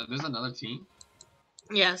 There's another team.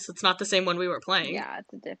 Yes, it's not the same one we were playing. Yeah,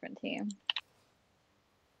 it's a different team.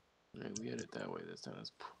 Man, we had it that way this time.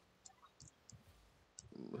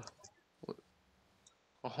 What?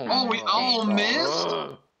 Oh, we all God. missed?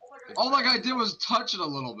 Ugh. All that guy did was touch it a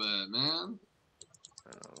little bit, man.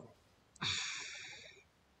 I know. I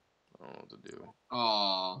don't know what to do.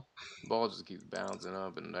 Oh, Ball just keeps bouncing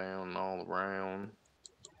up and down and all around.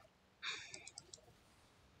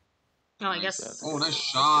 Oh, I guess. That's- oh, nice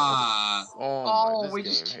shot. Oh, my, we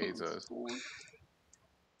this just game hates us.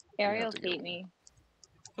 Aerials to get hate one. me.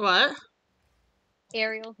 What?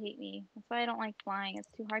 Aerials hate me. That's why I don't like flying. It's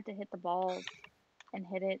too hard to hit the balls and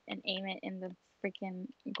hit it and aim it in the freaking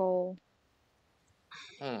goal.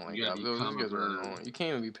 Oh my You god, gotta those become a guys are bird. annoying. You can't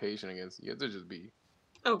even be patient against. You have to just be.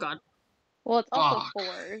 Oh, God. Well, it's also Fuck.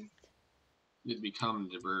 fours. You become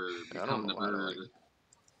the bird. I don't Become know the why I bird. like it.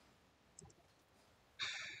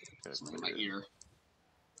 Gotta It's in quit my it. ear.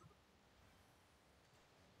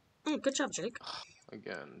 Oh, good job, Jake.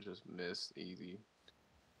 Again, just miss easy.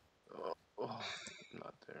 Oh,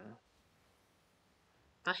 not there.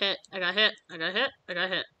 Got hit. I got hit. I got hit. I got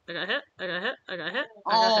hit. I got hit. I got hit. I got hit.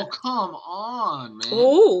 I got Oh, hit. come on, man.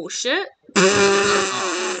 Oh shit!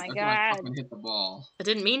 Oh my That's when I god. fucking hit the ball. I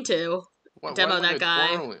didn't mean to. Why Demo am I that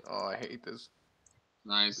guy. twirling? Oh, I hate this.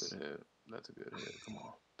 Nice. Good hit. That's a good hit. Come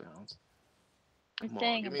on, bounce. I'm Come on,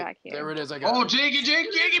 staying give him me. back here. There it is. I got Oh, it. Jakey,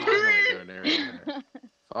 Finally, good. There it is. There.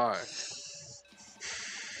 5.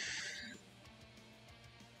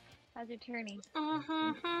 How's your tourney?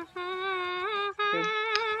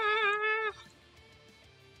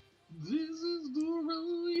 This is the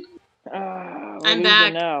road. We're I'm losing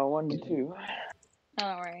back. now, 1-2. Oh,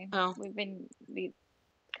 don't worry. Oh. These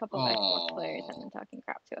couple of Xbox players have been talking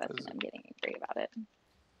crap to us, and I'm getting angry about it.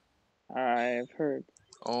 I've heard.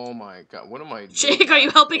 Oh my god, what am I doing? Jake, are you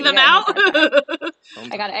helping You them got out?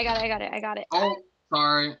 I got it. Oh,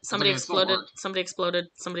 sorry. Somebody It's okay, it still exploded. worked. Somebody exploded.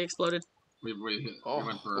 Somebody exploded. We hit. Oh, We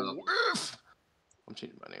went for the the. whiff. I'm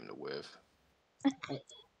changing my name to Whiff.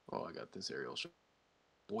 Oh, I got this aerial shot.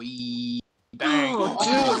 Boy. Bang.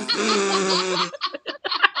 Oh,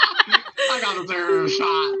 I got the aerial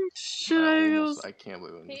shot. I can't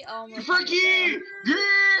believe it. He almost. Frankie! Grr!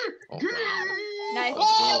 Oh, Grr! Nice. Let's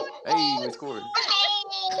Oh! go. Hey, we scored. Let's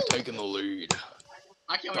go! Taking the lead.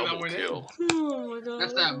 I can't believe that Double went in. kill. Oh my god.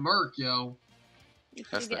 That's that Merc, yo. You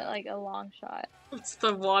That's should get that. like a long shot. It's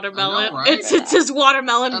the watermelon. I know, right? It's his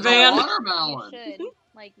watermelon That's van. a You watermelon. should.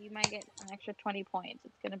 Like, you might get an extra 20 points.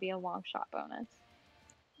 It's gonna be a long shot bonus.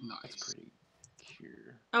 That's Nice. pretty cute.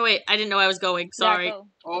 Oh wait, I didn't know I was going. Sorry. Yeah, go.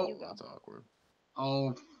 Oh. You go. That's awkward.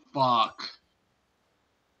 Oh, fuck.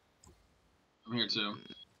 I'm here too.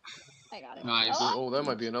 I got it. Nice. Oh, that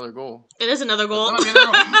might be another goal. It is another goal. That might be another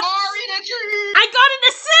one. Oh, read it, I got an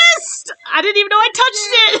assist! I didn't even know I touched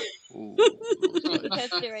it! Ooh, You little touch.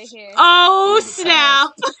 touched it right here. Oh, Ooh, the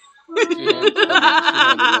snap! She handed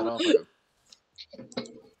that off like a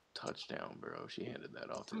touchdown, bro. She handed that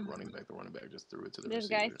off to the running back. The running back just threw it to the This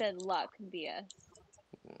receiver. guy said luck, BS.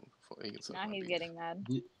 He can suck Now my he's beef. getting mad.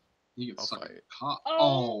 You can I'll suck fight. a cock.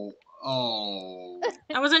 Oh. Oh.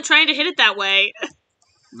 I wasn't trying to hit it that way.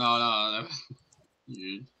 No, that was...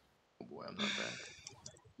 Dude. Oh boy, I'm not back.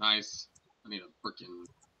 Nice. I need a freaking...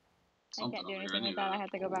 I can't do anything with that. I have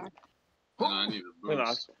to go back. I need a We boost.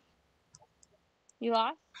 lost. You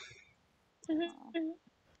lost?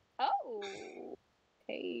 Oh.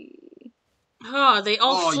 Okay. Oh, they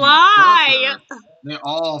all Oh, you fly! burger. They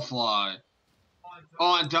all fly.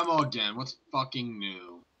 Oh, and demo again. What's fucking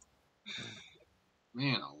new?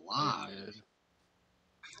 Man alive. Good.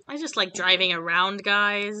 I just like driving around,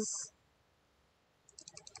 guys.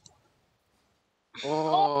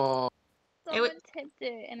 Oh. Someone tipped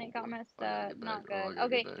it and it got messed I gotta up. get Not back. Oh, I good. gotta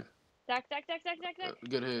Okay. get back. Zach.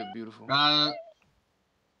 Good hit, beautiful. Got it.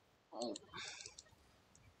 Oh,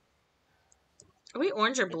 Are we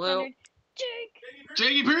orange or It's blue? under- Jake!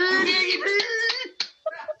 Jakey P! Jakey P!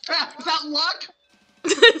 Ah, is that luck?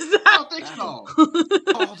 Is I that- don't think so.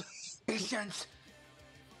 Called patience.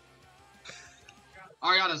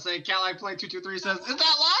 I gotta say, Cali Play 223 says, is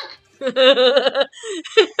that luck?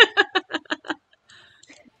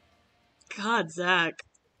 God, Zach.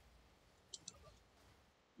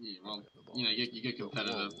 Yeah, well, you know, you get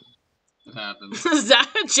competitive. It happens. Zach,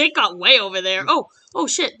 Jake got way over there. Oh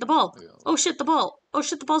shit, the ball. Oh shit, the ball. Oh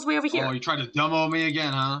shit, the ball's way over here. Oh, you tried to demo me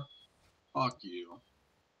again, huh? Fuck you.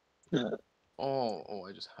 Oh,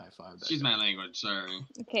 I just high-fived that. She's guy. my language, sorry.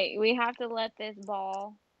 Okay, we have to let this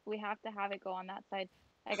ball. We have to have it go on that side.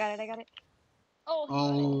 I got it. Oh,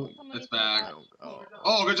 Oh, somebody it's said back. that.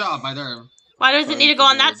 Oh, good job, by there. Why does it need to go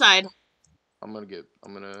on that side? No, I'm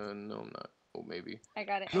not. Oh, maybe. I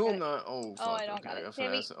got it. No, I'm not. Oh, fuck. Oh, I don't okay, got it. got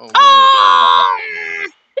Sammy. fast. Oh, Oh!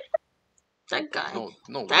 That guy.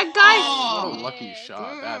 no. That guy. What a Oh. lucky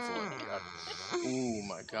shot. That's lucky. Oh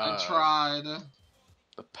my god. I tried.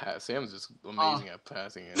 The pass. Sam's just amazing at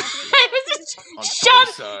passing it. On Shut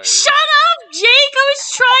both sides. Shut up, Jake! I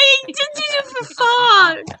was trying to do it for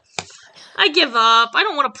fun. I give up. I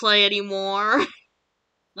don't want to play anymore.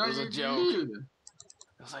 No, It was a you joke. did.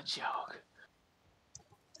 It was a joke.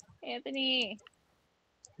 Anthony,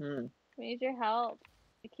 we need your help.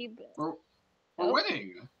 To keep. We're Oh.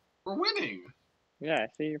 winning. We're winning. Yeah,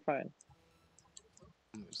 see, you're fine.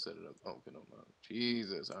 I'm gonna set it up. Oh, okay, no, no.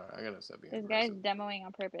 Jesus. Alright, I gotta stop being This guy's aggressive. demoing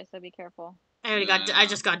on purpose, so be careful. I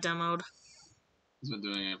just got demoed. He's been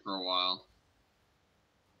doing it for a while.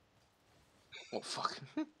 Oh, fuck.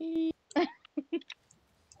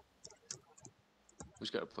 We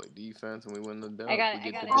just gotta play defense and we win the dub. I got it, We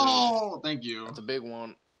I get got the it. dub. Oh, thank you. That's a big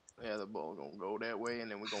one. Yeah, the ball gonna go that way,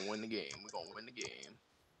 and then we're gonna win the game. We're gonna win the game.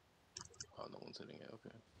 Oh, no one's hitting it.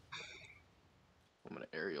 Okay. I'm gonna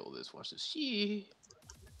aerial this. Watch this. Shee.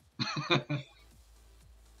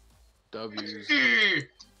 W's.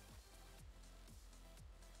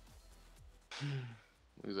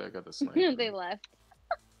 Who's that got the sniper? They left.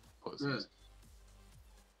 Pussies. Good.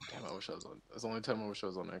 Damn, I wish I was on. That's the only time I wish I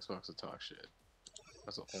was on Xbox to talk shit.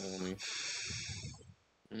 That's the only.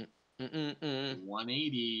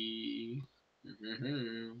 180.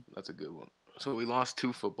 That's a good one. So we lost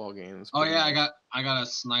 2 football games. Oh pretty yeah, much. I got a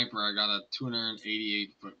sniper. I got a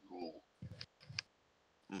 288-foot goal.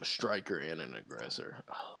 I'm a striker and an aggressor.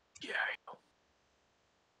 Oh, yeah.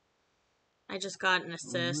 I just got an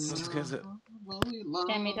assist. That's because it.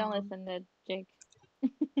 Sammy, don't listen to Jake.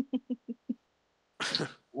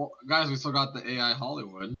 Well, guys, we still got the AI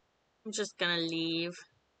Hollywood. I'm just gonna leave.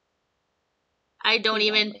 I don't Please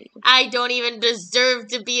even leave. I don't even deserve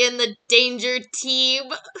to be in the danger team.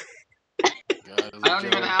 God, I don't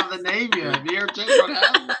even have the name yet. Me or Jake don't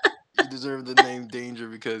have. You deserve the name Danger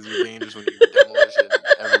because you're dangerous when you demolition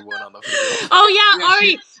everyone on the field. Oh yeah, Yeah,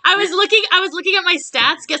 Ari, I was looking at my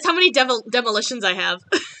stats. Guess how many demolitions I have?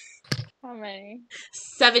 How many?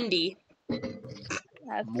 70.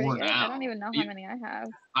 That's More pretty good. I now. don't even know how many I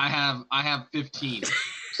have. I have 15. So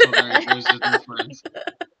there's a difference.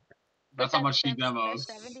 That's how But much she that demos.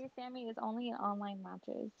 70, Sammy, is only in online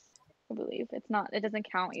matches. I believe it's not. It doesn't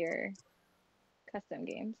count your custom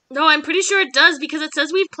games. No, I'm pretty sure it does because it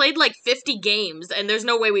says we've played like 50 games and there's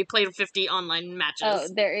no way we played 50 online matches. Oh,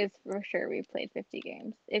 there is for sure. We've played 50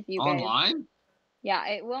 games. If you guys, Online? yeah,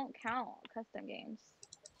 it won't count custom games.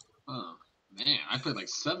 Oh man, I played like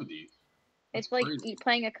 70. That's It's like crazy.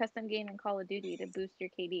 playing a custom game in Call of Duty to boost your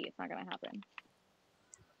KD. It's not gonna happen.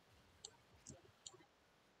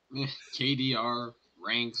 KDR,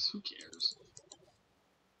 ranks, who cares?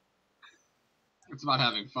 It's about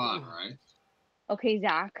having fun, right? Okay,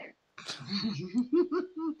 Zach.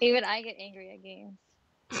 Even I get angry at games.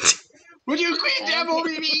 Would you quit I demo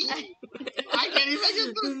don't me? care. I can't even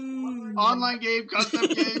get the online game, custom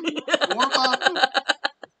game, warm up.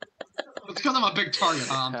 It's because I'm a big target,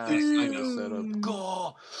 huh? I'm thick, I know. Set up.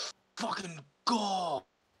 Go! Fucking go!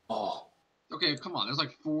 Oh. Okay, come on. There's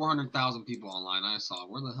like 400,000 people online. I saw.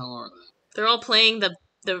 Where the hell are they? They're all playing the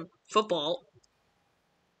football.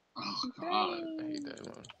 Oh That's god. I hate that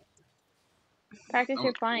one. Practice That your was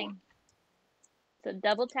cool. flying. So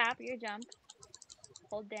double tap your jump.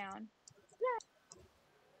 Hold down.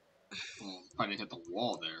 Well, if I didn't hit the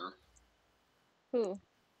wall there. Who?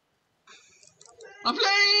 I'm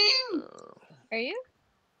playing. Are you?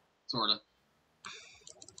 Sorta.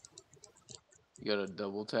 You gotta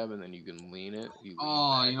double tap and then you can lean it. You lean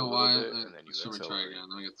Oh, back you know a little why? bit, and then you Should we try accelerate. again?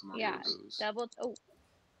 Let me get some more Yeah. views. Double. Oh,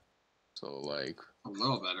 So like A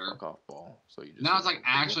little better. fuck off ball. So you just Now it's like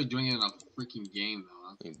actually doing it in a freaking game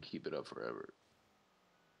though. you can keep it up forever.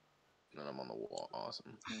 And then I'm on the wall.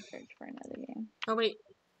 Awesome. let me search for another game.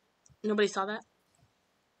 Nobody saw that?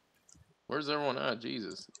 Where's everyone at?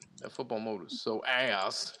 Jesus. That football mode is so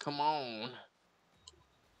ass. Come on.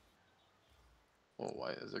 Oh,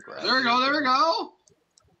 why is it grabbing? There we go. There we go.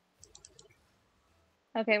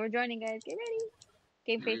 Okay, we're joining, guys. Get ready.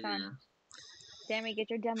 Game face Here. on. Sammy, get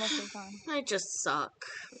your demo face on. I just suck.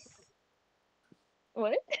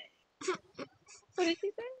 What? What did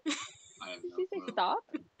she say? I have Did no she say clue. stop?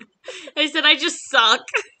 I said I just suck.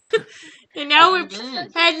 and now we're Dang.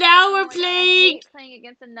 and now Oh we're my God, I playing hate playing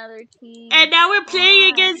against another team. and now we're playing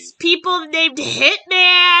God. against people named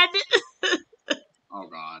Hitman. Oh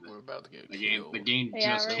god. We're about to get The killed. game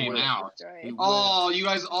Yeah, just we're came gonna get out. destroyed. He Oh, whipped. you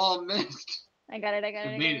guys all missed. I got it.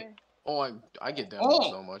 You made it. Oh, I get demoed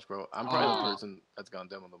Oh. so much, bro. I'm probably the Oh. person that's gone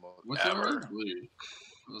demo the most What team are you? ever. Blue.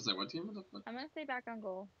 I was like, what team? What the fuck? I'm gonna stay back on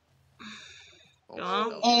goal. Oh, Oh. that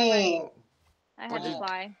was- Oh. I What had to did-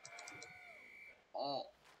 fly. Oh,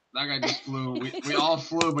 that guy just flew. We all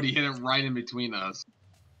flew, but he hit it right in between us.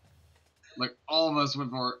 Like all of us went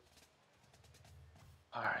for.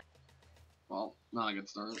 All right. Well, not a good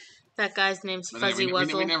start. That guy's name's But Fuzzy anyway,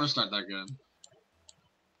 we Wuzzle. never start that good.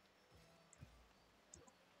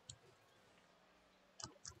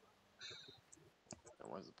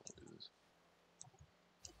 Why is the ball do this?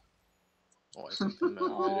 Oh, I see them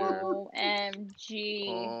out there.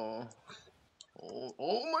 OMG.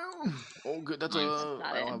 Oh my! Oh, good. That's Nice. a.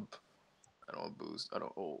 Not I in. don't have boost. I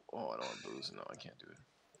don't. Oh, I don't have boost. No, I can't do it.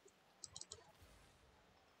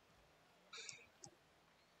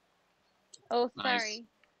 Oh, Nice. sorry.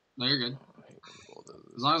 No, you're good. Oh, I hate when the ball does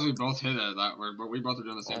this. As long as we both hit it, but we both are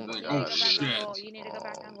doing the same Oh my thing. God, Oh Go back shit! on goal. You need to go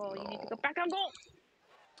back on goal. You need to go back on goal.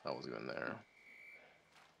 I was going there.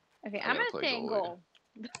 Okay, I I'm gotta gonna play stay in goalie. goal.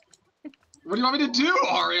 What do you want me to do,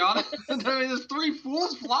 Ariana? There's 3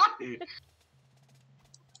 fools flying.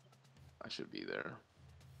 I should be there.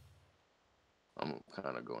 I'm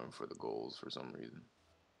kind of going for the goals for some reason.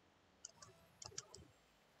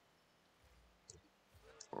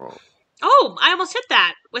 Bro. Oh, I almost hit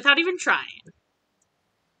that without even trying. It's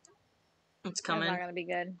That's coming. not gonna be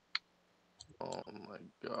good. Oh my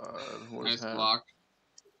god. What Nice is happening? block.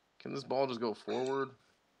 Can this ball just go forward?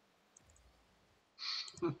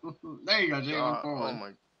 There you go, Jay. Went Oh forward.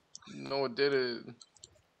 my. No, it did it.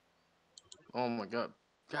 Oh my god.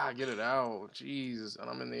 God, get it out. Jeez. And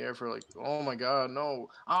I'm in the air for like, oh my god, no.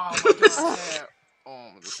 Oh my god, yeah.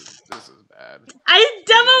 Oh, this is bad. I'm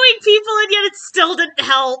demoing people and yet it still didn't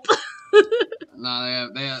help. No,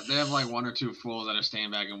 they have like one or two fools that are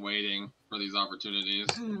staying back and waiting for these opportunities.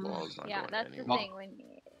 The ball's not Yeah, going that's the anywhere. thing when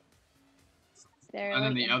they're And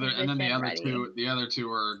then like the in other position, ready. the other two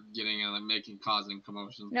are getting like causing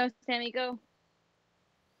commotion. No, Sammy, go.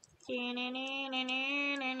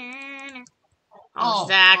 Oh,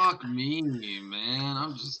 Zach. Fuck me, man.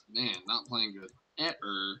 I'm just not playing good. I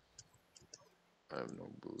have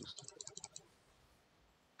no boost.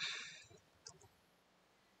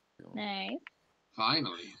 Nice.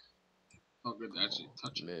 Finally. Oh, good to actually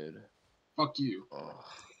touch it. Mid. Fuck you. Oh,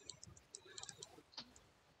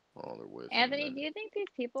 they're whiffing. Anthony, mid. do you think these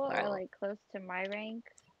people are Oh. like close to my rank?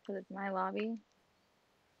 Because it's my lobby.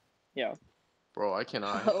 Yeah. Bro, I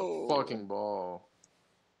cannot hit Oh. the fucking ball.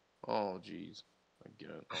 Oh, jeez. I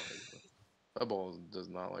get it. Oh, that ball does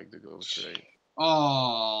not like to go straight.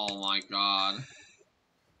 Oh my god.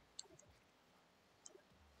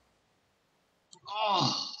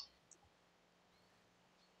 Oh.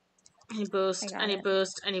 I need boost, I got I need it.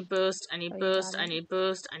 boost, I need boost, I need Oh, you boost, got I it? need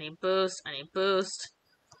boost, I need boost, I need boost.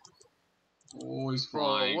 Oh, he's Bro,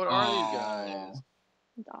 flying. what are these Oh. guys?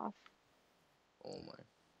 It's off. Oh my.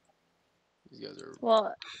 These guys are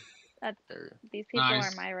Well, area. these people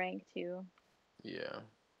Nice. are my rank too. Yeah.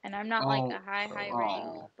 And I'm not like Oh. a high Oh.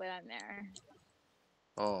 rank, but I'm there.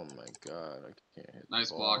 Oh my god, I can't hit the Nice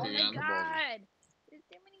ball. block Oh again. my The ball's- god! There's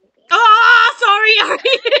too many people. Oh, sorry,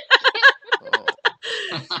 Ari. Oh,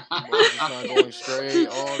 it's not going straight.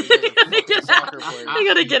 Oh, these guys are fucking soccer players. I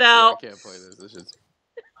gotta get Yeah, out. I can't play this. This is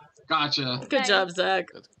Gotcha. Good Nice. job, Zach.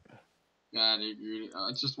 God, it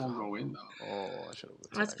just won't go in though. Oh, I should have.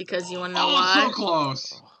 That's because you wanna know Oh, why? so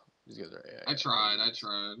close. Oh, these guys are AI. I tried.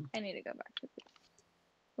 I need to go back to this.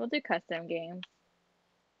 We'll do custom games.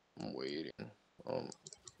 I'm waiting.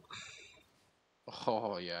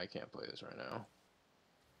 Oh yeah, I can't play this right now.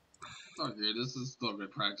 Okay, this is still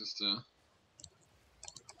good practice too.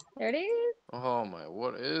 There it is. Oh my,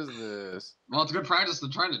 what is this? Well, it's good practice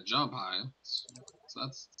than trying to jump high. So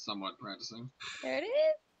that's somewhat practicing. There it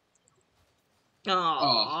is.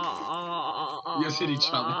 Oh, You guys hit each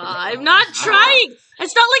other. I'm not trying.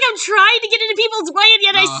 It's not like I'm trying to get into people's way, and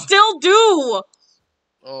yet I Nah. still do.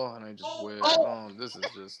 Oh, and I just whiffed. Oh, this is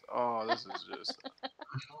just. Oh, this is just.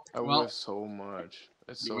 I Well, whiff so much.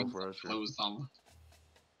 It's so frustrating. Lose some.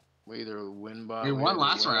 We either win by. We won either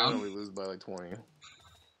last win round. Or we lose by like 20.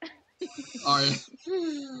 Oh yeah.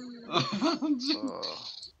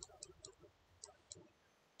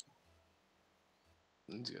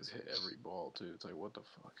 These guys hit every ball too. It's like, what the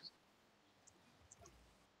fuck?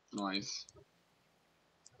 Nice.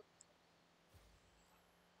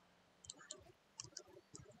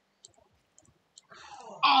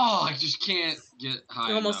 Oh, I just can't get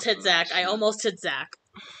high. I almost enough hit for that Zach. I shit. almost hit Zach.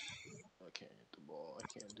 I can't hit the ball. I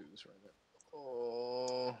can't do this right now.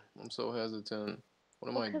 Oh, I'm so hesitant.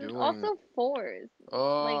 What am I Because doing? it's also fours.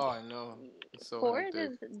 Oh, like, I know. It's so fours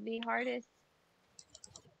hectic. is the hardest.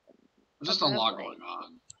 There's just a lot Like, going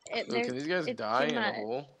on. Look, can these guys it's die too in a much.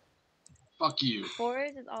 hole? Fuck you.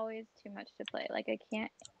 Fours is always too much to play. Like I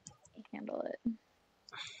can't handle it.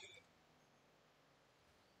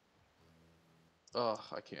 Oh,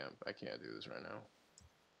 I can't do this right now.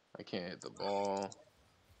 I can't hit the ball.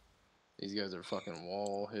 These guys are fucking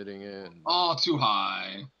wall hitting it. And Oh, too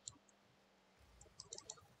high.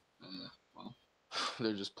 Well,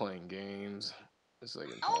 they're just playing games. It's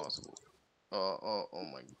like impossible. Oh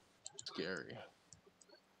my, scary.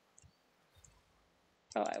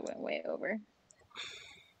 Oh, I went way over.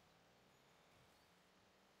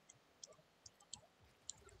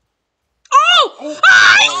 Oh! Oh,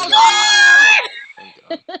 Ah! Thank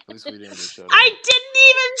God. At least we didn't get shut I out. didn't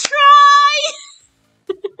even try.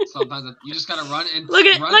 sometimes you just gotta run and Look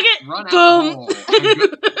at run, look at run out boom. the hole,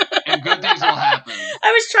 and good things will happen.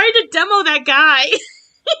 I was trying to demo that guy.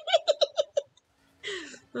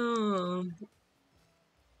 Oh.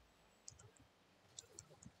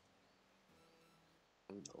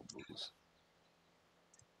 No boost.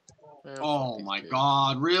 Man, Oh fuck these my kids.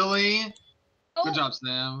 God, really? Oh, Good job,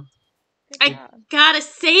 Sam. good I- job. Gotta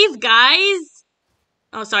save, guys.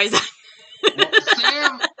 Oh, sorry, Zach. Well,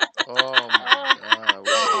 Sam. Oh my God. What are you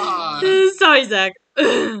God. doing? Sorry, Zach.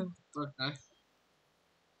 Okay.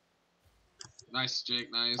 Nice,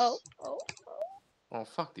 Jake. Nice. Oh. Oh,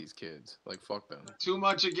 fuck these kids. Like, fuck them. Too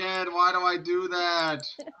much again. Why do I do that?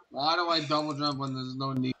 Why do I double jump when there's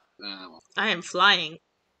no need? I am flying.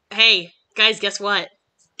 Hey, guys, guess what?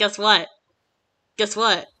 Guess what? Guess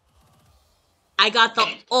what? I got the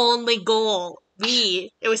only goal.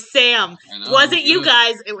 Me. It was Sam. I know, It wasn't you good.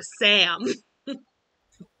 guys. It was Sam. It's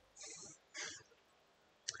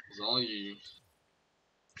all you.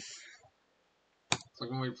 It's like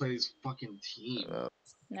when we play these fucking teams.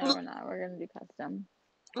 No, we're not. We're gonna do custom.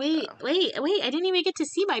 Wait. I didn't even get to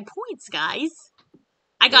see my points, guys.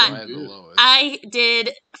 I Well, I got. had the lowest. I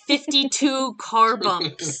did 52 car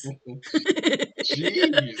bumps.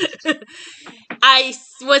 Jeez. I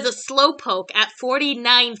was a slowpoke at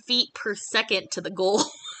 49 feet per second to the goal.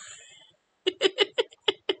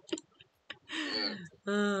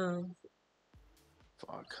 Oh.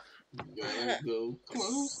 Fuck. Go. Come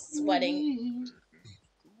on. Sweating.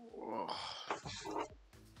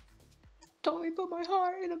 Told me put my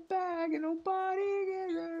heart in a bag and nobody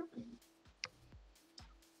gets it.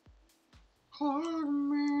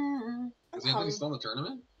 Is Anthony still in the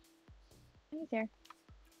tournament? He's here.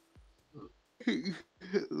 He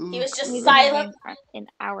was just He's silent. in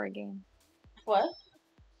our game. What?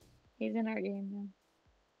 He's in our game now.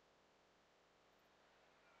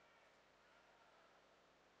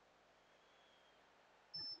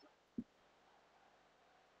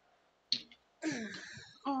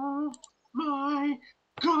 Oh my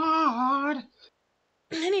god!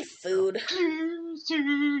 I need food.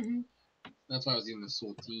 That's why I was eating the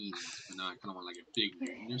saltines, but now I kind of want like a fig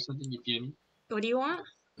Newton or something. You feel me? What do you want?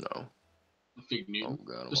 No. A fig Oh Newton.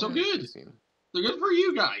 god. They're so good. They're good for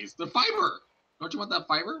you guys. The fiber. Don't you want that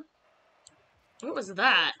fiber? What was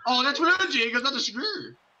that? Oh, that's what Jake. It's not the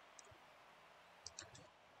sugar.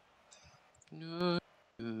 No.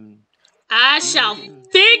 I shall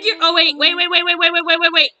figure. Oh wait.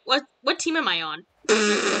 What team am I on?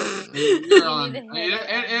 You're on. need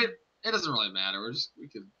to It doesn't really matter. We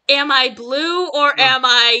could Am I blue or am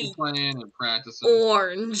I playing and practicing.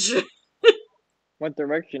 orange? What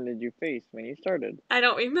direction did you face when you started? I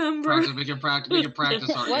don't remember. Practice. We can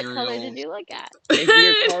practice our What aerials. color did you look at? Is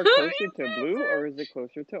your car closer to blue or is it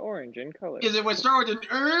closer to orange in color? Is it what start with an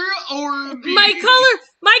or a B? My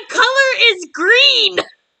color is green.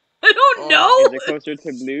 I don't know. Is it closer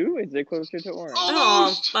to blue? Is it closer to orange?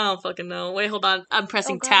 Oh, I don't fucking know. Wait, hold on. I'm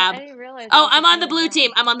pressing God, tab. I didn't realize Oh, I I'm was on the blue doing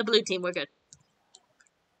team. that. I'm on the blue team. We're good.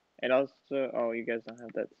 And also, oh, you guys don't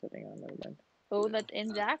have that setting on there then. Oh, that's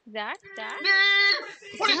in Zach.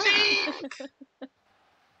 What is he?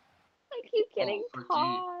 I keep getting Fricky.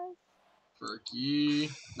 paused.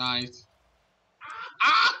 Fricky. Nice.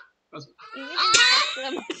 Ah! That's, Even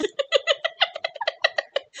ah!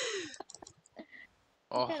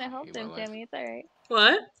 Oh, You kind of helped hate my him, life. Sammy. It's alright.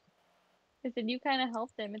 What? I said you kind of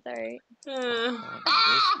helped him. It's alright.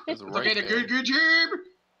 Ah! This is It's right okay. there. Good job.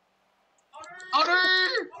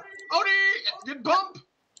 Odie! Good bump.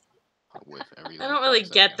 I whiff every, I like, don't really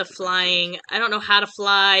 5 get the seconds. flying. I don't know how to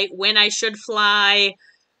fly, when I should fly,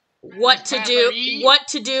 what to do, Patrick. what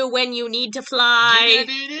to do when you need to fly.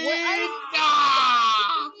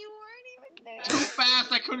 Ah! You weren't even there. Too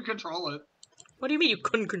fast. I couldn't control it. What do you mean you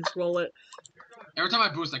couldn't control it? Every time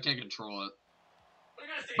I boost, I can't control it.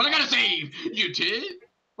 But I gotta save. You did?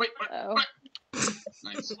 Wait. Oh.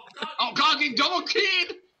 Nice. Oh, God, getting double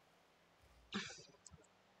keyed.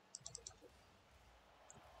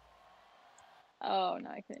 Oh no,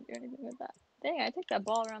 I couldn't do anything with that. Dang, I took that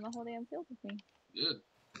ball around the whole damn field with me. Good.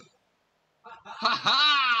 Ha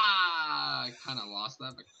ha! I kind of lost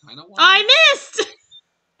that, but kind of won. I missed!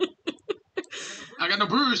 I got no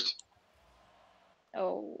boost.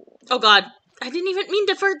 Oh. Oh god. I didn't even mean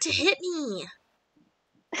for it to hit me.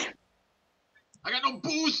 I got no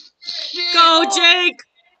boost. Shit. Go, Jake!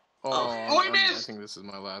 Oh, he I missed. think this is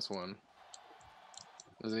my last one.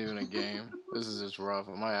 This isn't even a game. This is just rough.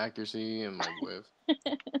 My accuracy and my whiff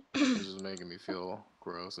is just making me feel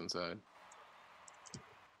gross inside.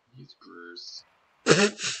 He's gross.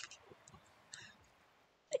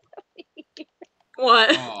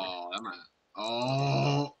 What? Oh, I'm not.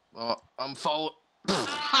 Oh. Oh, I'm following. Ha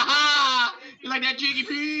ha! You like that, Jiggy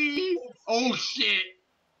P? Oh shit!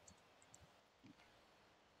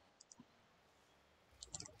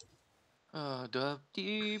 Dive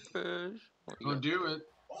deeper. Don't do it.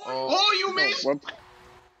 Oh, Oh, you missed! Whoops.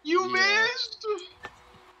 You Yeah. missed!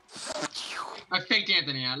 I faked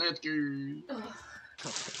Anthony out. Let's go. You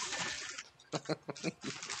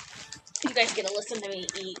guys gonna listen to me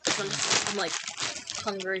eat. I'm like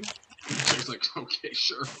hungry. Jay's like, okay,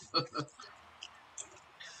 sure.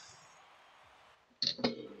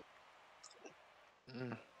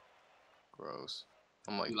 gross.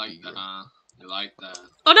 I'm like, You like eager. that, huh? You like that.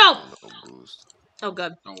 Oh no! No boost. Oh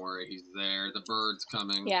good. Don't worry, he's there. The bird's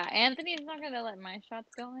coming. Yeah, Anthony's not gonna let my shots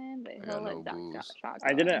go in, but I he'll got let no Zach's boost. shot go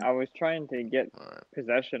I didn't. in. I was trying to get Alright.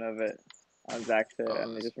 possession of it on Zach's hit, Oh,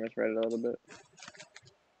 and they that's- just misread it a little bit.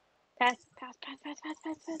 Pass, pass, pass, pass, pass,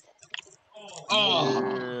 pass, pass. Oh!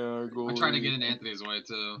 Yeah, I'm trying to goalie. get in Anthony's way,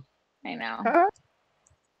 too. I know.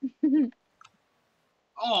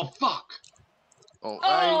 Oh, fuck! Oh, Oh!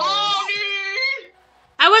 Oh,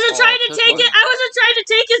 I wasn't Oh, trying to took take one. it. I wasn't trying to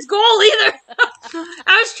take his goal either.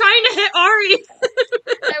 I was trying to hit Ari.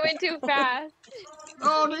 I went too fast.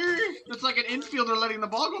 Oh, dude! It's like an infielder letting the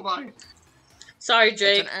ball go by. Sorry, It's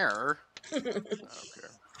Jake. an error. I don't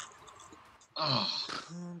care. Oh.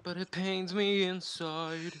 But it pains me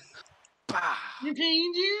inside. Bah! You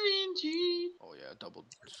pained you into. Oh yeah, double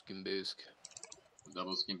skin bisque.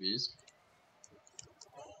 Double skin piece.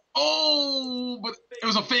 Oh, but it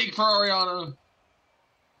was a fake for Ariana.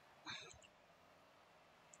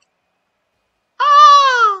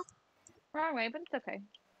 Oh! Wrong way, but it's okay.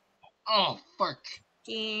 Oh, fuck.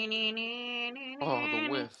 Oh, the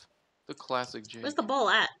whiff. The classic Jake. Where's the ball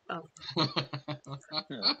at? Oh.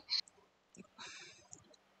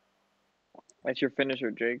 That's your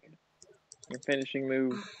finisher, Jake. Your finishing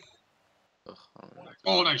move. Ugh, I don't know.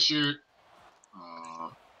 Oh, nice shoot.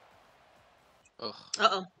 Ugh.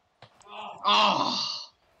 Uh-oh. Oh.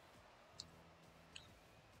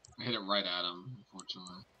 I hit it right at him,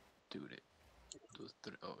 unfortunately. Dude, it. Those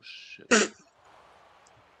three. Oh shit.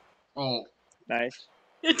 Oh. Nice.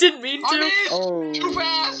 It didn't mean I to. missed! Oh. Too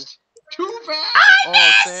fast! Too fast!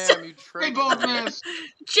 Oh, Sam, you They tricked both me. missed!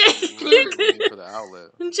 Jake, Literally waiting for the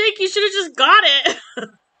outlet. Jake, you should have just got it.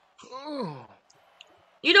 Ooh.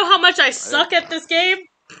 You know how much I suck at this game?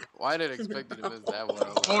 Why did I expect you to miss that one? I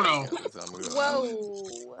was like, Oh, no. I can't miss that. I'm gonna go outlet.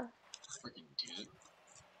 Whoa. Freaking idiot.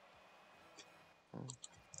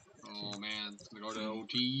 Oh man, it's gonna go to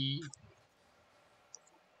OT.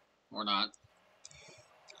 Or not.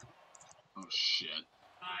 Oh shit.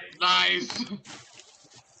 Nice!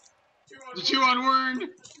 It's a 2 on Wern!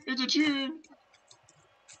 It's a 2!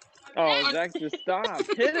 Oh, Zach, just stop.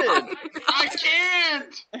 Hit it. I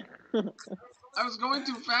can't! I was going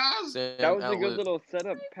too fast! Sam, That was a good outlet. little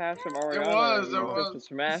setup pass from Ariana. was, and it you was. just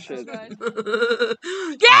to smash Oh, it. God.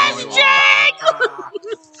 Yes, Oh,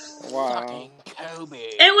 Jake! Wow. Fucking Kobe.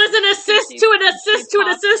 It was an assist to an assist to an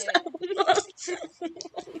popped assist.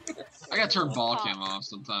 I gotta turn ball cam off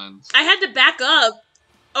sometimes. I had to back up,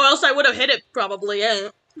 or else I would have hit it probably. Yeah.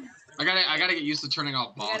 I gotta get used to turning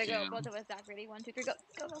off We ball gotta go. cam. Both of us, Zach. Ready? 1, 2, 3, go.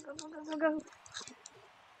 Go, go, go, go, go, go, go.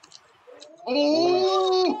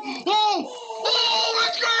 Oh! Oh! Oh!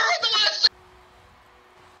 Let's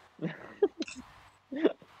go!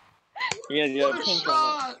 Yeah, you What got a a pinch on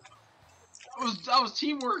shot! That was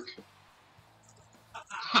teamwork.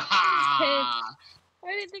 I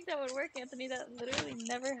didn't think that would work, Anthony. That literally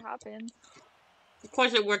never happens. Of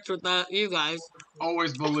course, it works with you guys.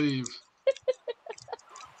 Always believe.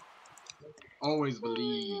 Always Oh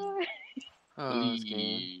believe. my Oh, this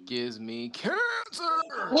game gives me cancer.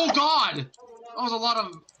 Oh God! That was a lot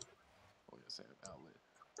of. Oh, yes, Sam, outlet.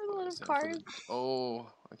 God. A lot of Sam for cars. the- Oh,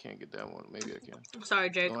 I can't get that one. Maybe I can. I'm sorry,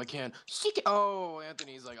 Jake. No, I can. Oh,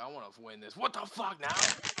 Anthony's like, I want to win this. What the fuck now?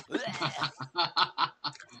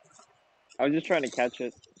 I was just trying to catch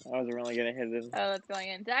it. I wasn't really gonna hit it. Oh, it's going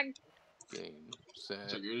in. Zach. Game, set.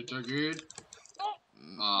 Check it, check it.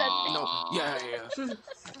 No, Aw. yeah.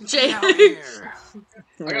 Jake. Get out here.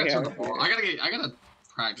 I gotta Yeah. turn the ball. I gotta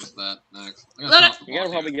practice that next. I Let turn it- off the You gotta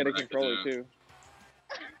ball probably cam get a for what I can controller do. too.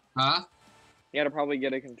 Huh? You gotta probably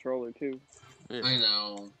get a controller too. I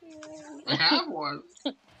know. I have one.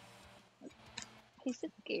 He's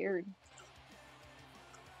just scared.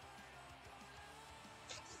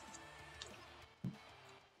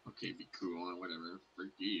 Okay, be cool. Whatever.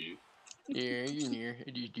 Freak you. Yeah, you near.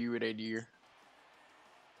 I just do what I do.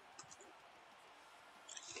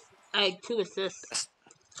 I had 2 assists.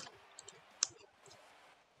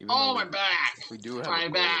 Even though Oh, we- my back! We do have My a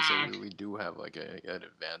goalie, back. so we do have like an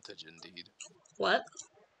advantage indeed. What?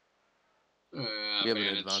 We have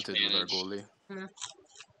an advantage with our goalie.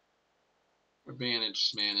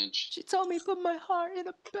 Advantage, manage. She told me put my heart in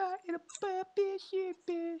a bitch.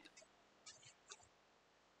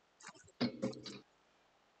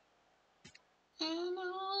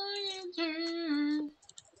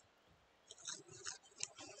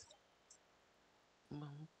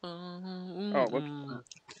 Oh, whoops.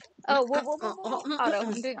 Oh, whoa. Auto.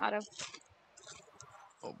 I'm doing auto.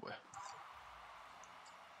 Oh boy.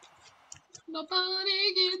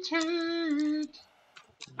 Nobody gets hurt.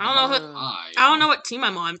 I don't know. I I don't know what team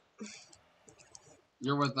I'm on.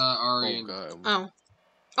 You're with Ari Oh and god. Oh.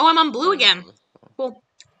 Oh, I'm on blue I didn't again. know Cool.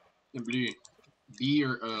 Blue. B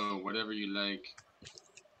or O, whatever you like.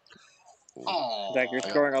 that. Oh, Zach, you're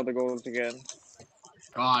scoring all the goals again.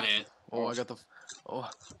 got it. Oh, I got the.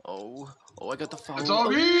 I got the foul. It's all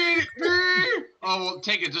me. Oh, well,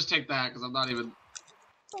 take it. Just take that, because I'm not even.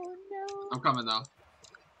 Oh no. I'm coming now.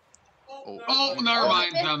 Oh, Oh, never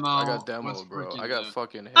mind, demo. I got What's demoed, bro. I freaking got it?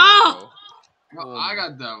 fucking hit, Oh! bro. Well, I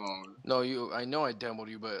got demoed. No, you. I know I demoed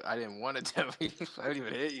you, but I didn't want to demo you. I didn't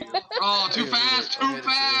even hit you. Oh, too Yeah, fast, I too hit it,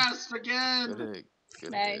 fast Good again. hit.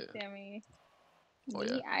 Good Nice, hit. Sammy. Oh,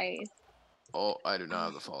 Knee ice. Oh, I do not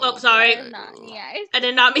have the follow. Oh, sorry. Not knee ice. I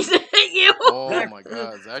did not mean to hit you. Oh my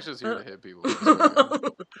god, Zach's just here to hit people. I swear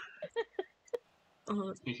to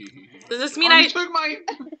God. Does this mean Oh, I? you took my.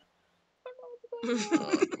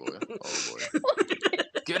 Oh boy. Oh boy.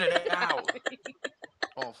 Get it out.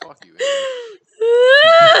 Oh fuck you.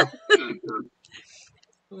 Andy.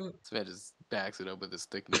 This man just backs it up with his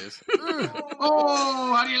thickness.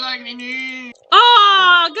 Oh, how do you like me?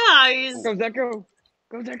 Oh, guys. Go, Zach, go.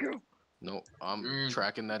 Go, Zach, go. No, I'm Green.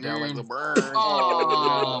 tracking that down like Green. the burn.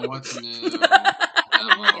 Oh, what's new?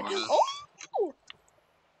 Demoed.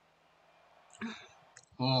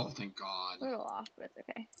 Oh, thank God. A little off, but it's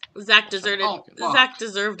okay. Zach deserted. Oh, fuck. Zach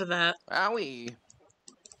deserved that. Owie.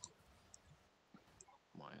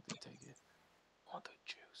 Come on, Anthony, take it. Want the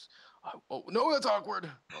juice. Oh, no, that's awkward.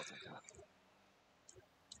 Oh, thank God.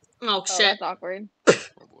 Oh Oh, shit. that's awkward. Oh,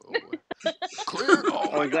 boy. Oh, boy. Clear.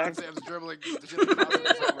 Oh, my Oh, God. Zach. Sam's dribbling. The shit across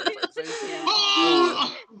the face.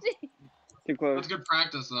 Oh! Too close. That's good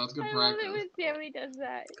practice, though. That's good I love practice. it when Sammy does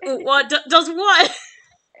that. What does what?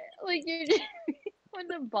 Like you're just when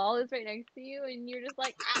the ball is right next to you and you're just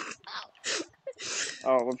like, ow, ow.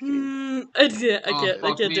 Oh, whoopsie. I can't. I Oh, can't. I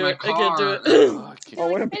fuck can't me, do my it. I can't do car. it. Oh, Oh,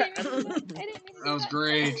 what a I pass. didn't mean to do that. I didn't mean to do That was that.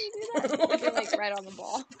 great. I didn't mean to do that. Like you're like right on the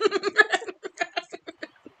ball.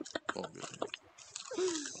 Oh, good.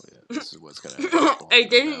 Oh, yeah. This is what's going to happen. I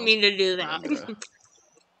didn't mean to do that.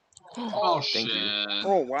 Oh, Thank shit. you.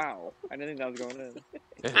 Oh, wow. I didn't think that was going in.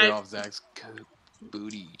 It hit off Zach's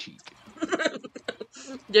booty cheek.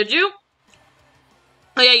 Did you?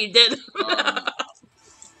 Oh yeah, you did. I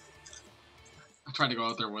tried to go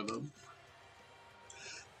out there with him.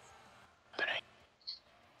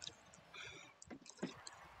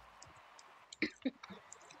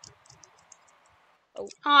 Oh,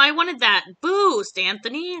 I wanted that boost,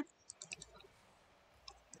 Anthony.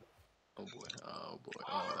 Oh boy. Oh boy.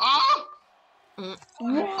 Oh, Oh! Mm.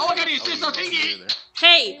 Oh, I got you. Stay so tingy.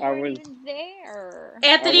 Hey, We I weren't was- even there.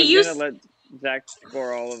 Anthony, I was you. gonna let Zach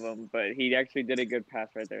score all of them, but he actually did a good pass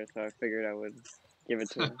right there, so I figured I would give it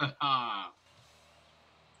to him.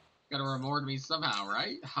 Gotta reward me somehow,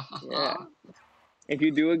 right? Yeah. If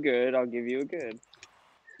you do a good, I'll give you a good.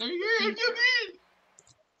 There you go. You good.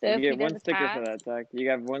 So You if he get one does a sticker pass, for that, Zach. You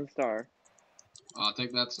got 1 star. I'll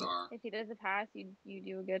take that star. if he does a pass, you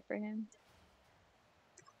do a good for him.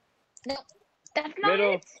 No, that's not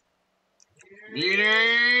Middle. it. Needy.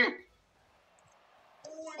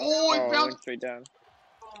 Oh, Oh, it it bounced. went straight down.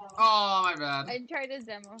 Oh, my bad. I tried to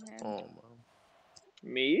demo him. Oh, man.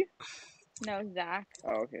 Me? No, Zach.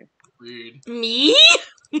 Oh, okay. Reed. Me?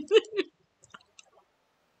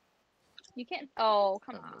 You can't. Oh,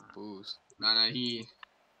 come Have on. no boost. Nah, he.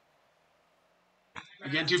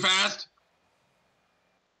 Again, too fast.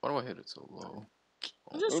 Why do I hit it so low?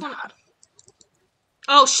 I just Oh, want- God.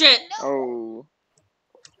 Oh shit. Oh.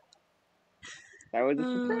 That was a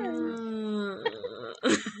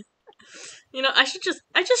surprise. You know, I should just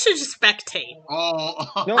spectate.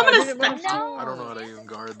 Oh. No, I'm I gonna didn't want to No. score. I don't know how to even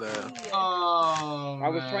guard that. Oh. I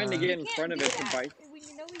was trying to man. get in You front of can't it do to that bite. when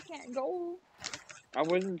you know we can't go. I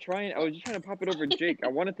wasn't trying. I was just trying to pop it over Jake. I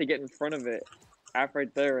wanted to get in front of it, half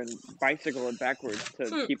right there, and bicycle it backwards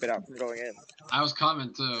to keep it out from going in. I was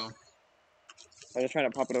coming too. I was trying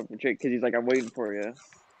to pop it over Jake because he's like, "I'm waiting for you."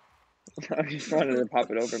 I just wanted to pop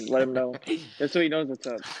it over and let him know, just so he knows what's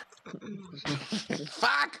up.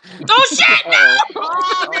 Fuck! Oh shit! Uh-oh. Oh,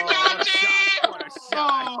 Oh, what a shot! What a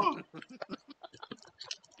shot!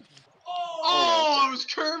 Oh, I was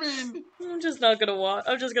curving. I'm just not gonna watch.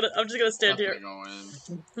 I'm just gonna stand That's here. gonna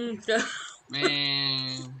go in.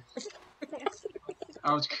 Man.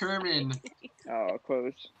 I was curving. Oh,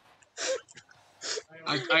 close.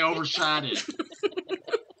 I overshot it.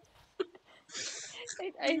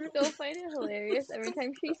 I still find it hilarious. Every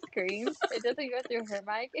time she screams, it doesn't go through her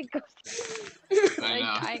mic. It goes I like know.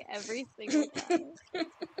 I every single time. I'm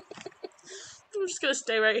just gonna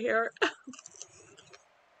stay right here.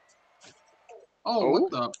 Oh, what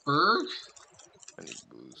the berg? I need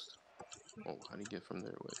boost. Oh, how do you get from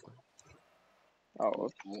there? Wait. Oh,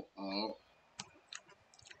 Oh, oh.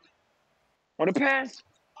 What a pass!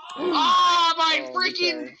 Ah, my Oh,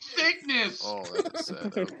 freaking okay. thickness! Oh, that is set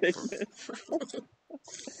up. Thickness.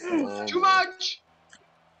 Oh, Too boy. much!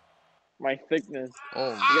 My thickness. Oh,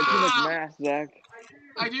 You got too much Ah! mass, Zach.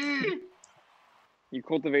 I do! You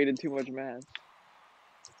cultivated too much mass.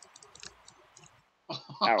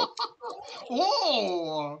 Ow.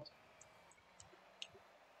 Oh!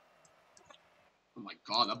 Oh my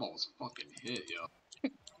god, that ball was fucking hit, yo.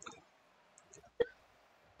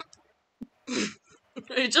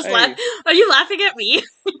 Are you just Hey. Are you laughing at me?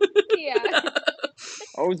 Yeah.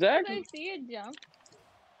 Oh, Zach? I see it jump.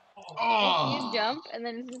 I see Oh! it jump, and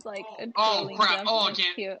then it's just like a Oh, trolling crap. jump. Oh, and I it's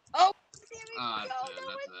can't- cute. Oh, damn it. Ah, no, that's it, no,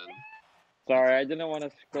 that's it's it. Sorry, I didn't want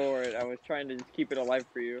to score it. I was trying to just keep it alive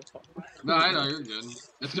for you. No, I know, you're good.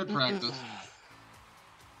 It's good practice.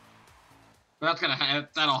 But that's gonna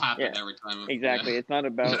that'll happen Yeah, every time. Exactly. It's not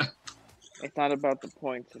about. It's not about the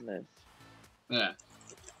points in this. Yeah.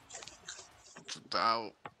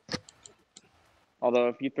 Ow. Although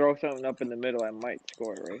if you throw something up in the middle, I might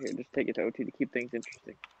score it right here. Just take it to OT to keep things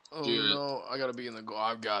interesting. Oh Dude. no, I gotta be in the goal.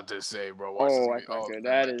 I've got this save, bro. Watch Oh, this. that's not good. and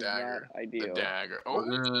That the is dagger. not ideal. The dagger. We're Oh, good,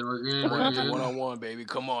 we're good, I'm we're gonna have to good. one-on-one, baby.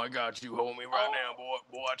 Come on, I got you. Hold me right now, boy.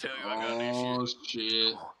 Boy, I tell you, I got this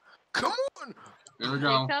shit. Oh, shit. Come on. Here we It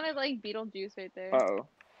go. sounded like Beetlejuice right there. Uh-oh.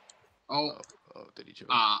 Oh, Oh, did he choke?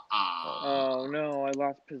 Oh, no. I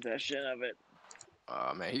lost possession of it.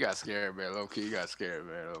 Man, he got scared, man. Low key, he got scared,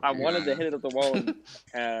 man. Low-key. I wanted to hit it at the wall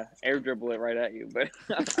and air dribble it right at you, but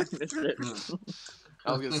I missed it.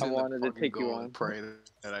 I was gonna sit in the wanted to fucking take you goal on. and pray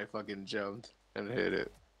that I fucking jumped and hit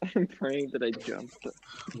it. I'm praying that I jumped.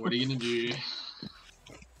 what are you gonna do?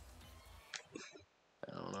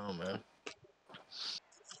 I don't know, man.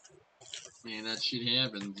 Man, that shit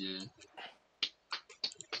happens, yeah.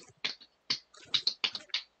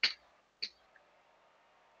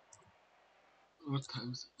 What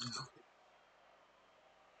time is it now?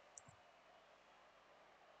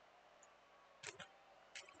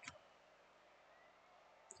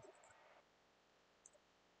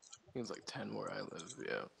 It was like 10 where I live,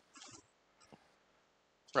 yeah.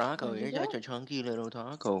 Rocco, you're such a chunky little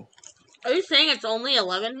taco. Are you saying it's only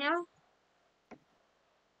 11 here?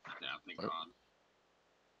 Yeah, thank God.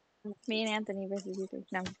 Me and Anthony versus you three.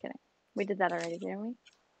 No, I'm just kidding. We did that already, didn't we?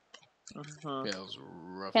 Uh-huh. Yeah, it was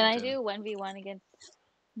rough. Can and I 10. do 1v1 against...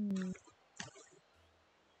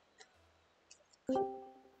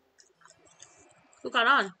 Who got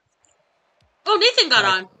on? Oh, Nathan got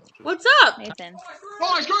on. What's up? Nathan?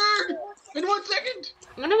 Oh, I scored! In 1 second!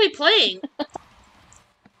 When are we playing?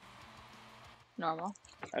 Normal.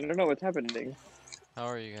 I don't know what's happening. How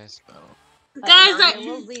are you guys? Guys, Okay,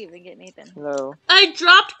 we'll leave and get Nathan. Hello. I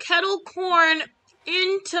dropped kettle corn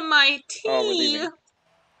into my tea. Oh, we're leaving.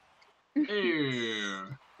 Ew.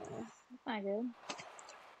 That's not good.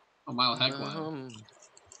 Oh, Mile Heckland.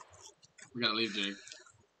 We gotta leave, Jake.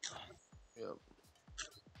 Yep.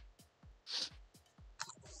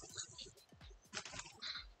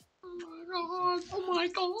 Oh my god! Oh my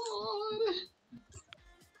god!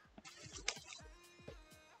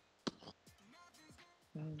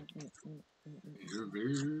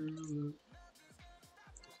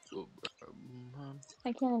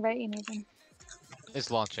 I can't invite you, Nathan. It's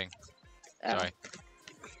launching. Oh. Sorry.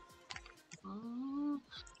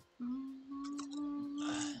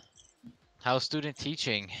 How's student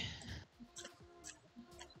teaching?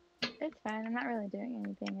 It's fine. I'm not really doing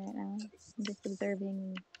anything right now. I'm just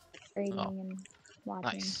observing, reading, and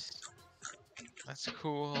watching. Nice. That's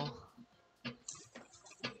cool.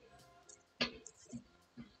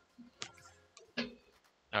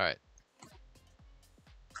 Alright.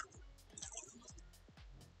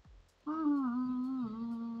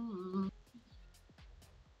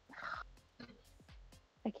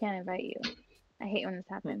 I can't invite you. I hate when this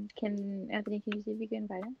happens. Can Anthony? Can you see if you can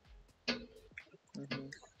invite him?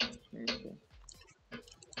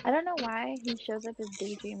 I don't know why he shows up as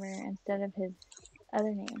Daydreamer instead of his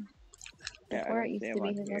other name. Yeah, Before I it don't used see to him be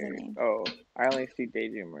on his here. other name. Oh, I only see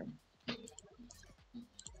Daydreamer.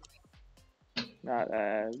 Not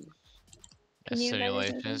as. Can you invite us,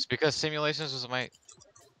 Nathan? Simulations. Because simulations was my.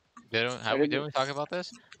 Didn't we talk about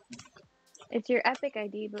this? It's your Epic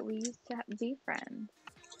ID, but we used to be friends.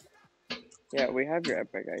 Yeah, we have your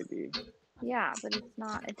Epic ID. Yeah, but it's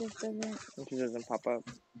not. It just doesn't. It just doesn't pop up.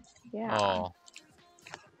 Yeah. Oh.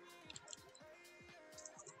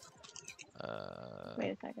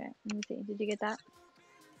 Wait a second. Let me see. Did you get that?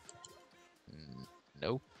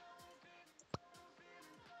 Nope.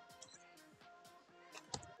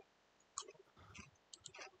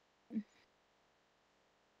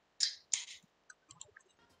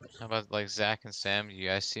 How about like Zach and Sam? Do you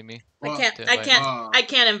guys see me? Well, I invite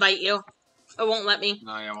can't invite you. It won't let me.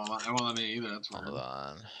 No, yeah, it won't let me either. That's weird. Hold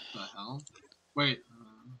on. What the hell? Wait.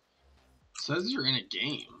 Says you're in a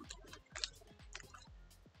game.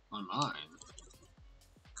 On mine.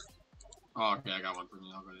 Oh, okay, I got one from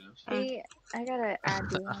you. I'll go to yours. See, I gotta add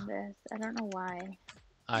you on this. I don't know why.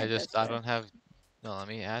 I That's don't have. No, let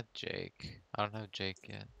me add Jake. I don't have Jake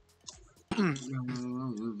yet.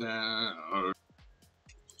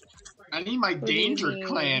 I need my What do you Danger need?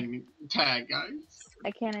 Clan tag, guys.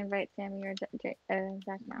 I can't invite Sammy or Zach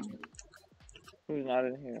now. Who's not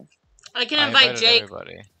in here? I can I invite invited Jake.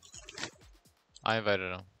 everybody. I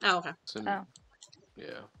invited him. Oh, okay. Oh. Yeah.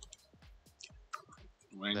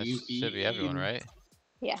 When That you should be everyone, feed- right?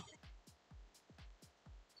 Yeah.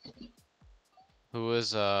 Who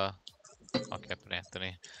was Okay, put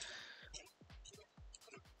Anthony.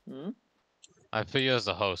 Hmm? I put you as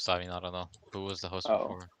the host. I mean, I don't know who was the host Oh.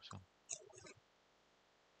 before. So.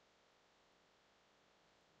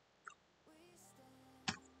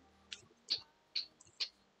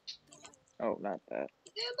 Oh, not that.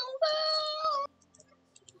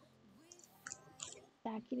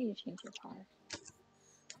 Zach, you need to change your car.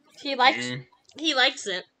 He likes Eh, he likes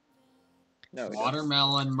it. No. it doesn't.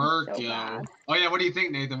 Watermelon So Merco. bad. Oh yeah, what do you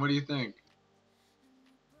think, Nathan? What do you think?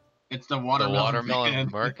 It's the watermelon. watermelon man.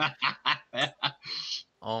 Merc?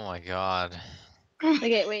 Oh my god.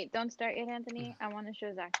 Okay, wait, don't start yet, Anthony. I want to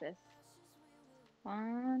show Zach this.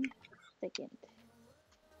 1 second.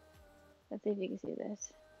 Let's see if you can see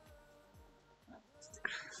this.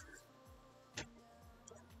 If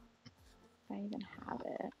I even have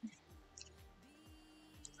it.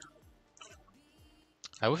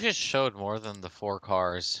 I wish it showed more than the 4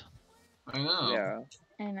 cars. I know. Yeah.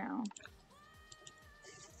 I know.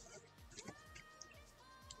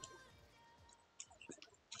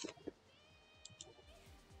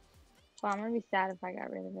 Well, I'm gonna be sad if I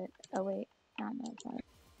got rid of it. Oh wait, no, it's not.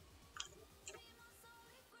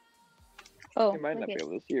 Oh, You might not look be it.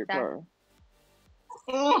 able to see your That- car.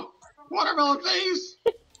 Oh, watermelon face.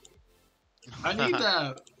 I need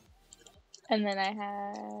that. And then I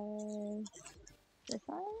have this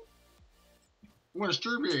one. What a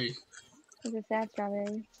strawberry. It's a sad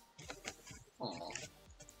strawberry. Oh,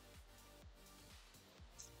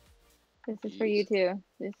 This is for you too.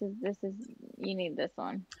 This is you need this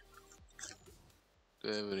one.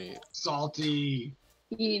 Definitely. salty.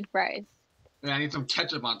 You need fries. Yeah, I need some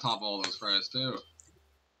ketchup on top of all those fries too.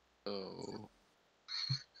 Oh.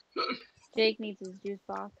 Jake needs his juice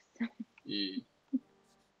box. Yeah.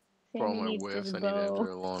 For all Sammy my needs whiffs, his I need to bow.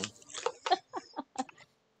 enter along.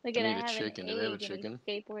 Look I at I need a have chicken. an Do they have a egg and chicken?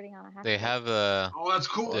 he's skateboarding on a half. They have the Oh, that's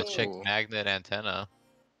cool. chick Oh. magnet antenna.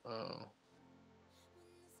 Oh.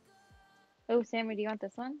 Oh, Sammy, do you want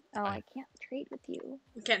this one? Oh, I- I can't trade with you.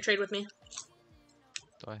 You can't trade with me.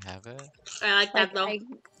 Do I have it? I like that though.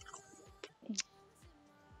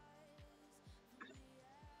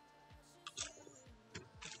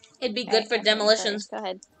 It'd be good for Alright, demolitions. Go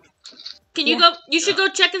ahead. Can you Yeah. go? You should go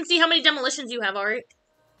check and see how many demolitions you have. All right.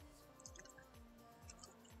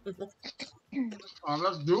 Oh,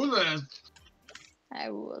 let's do this. I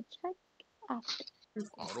will check after.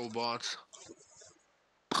 Autobots.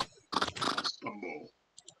 Assemble.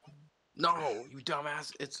 No, you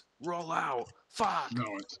dumbass. It's roll out. Fuck. No,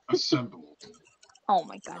 it's assemble. Oh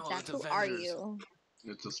my god, No, Zach, it's who are Avengers. you?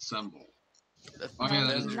 It's assemble. That's Oh, No, yeah,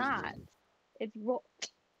 that it's is not. It's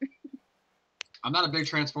I'm not a big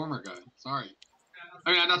Transformer guy. Sorry.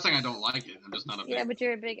 I mean, I'm not saying I don't like it. I'm just not a big. yeah, but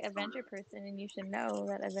you're a big Avenger person, and you should know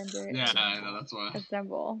that Avenger Yeah, is I know. That's why.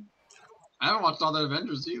 assemble. I haven't watched all the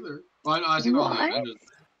Avengers either. Well, I know I've seen all the What? Avengers.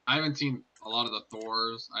 I haven't seen a lot of the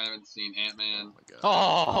Thors. I haven't seen Ant Oh Man. my god.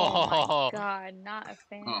 Oh, Oh my god, not a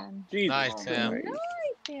fan. Jesus Nice, Christ. Sam. Nice,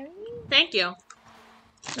 Sammy. Thank you.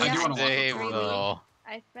 I Yeah, do want to watch the Dave, Thor. though.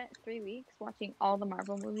 I spent 3 weeks watching all the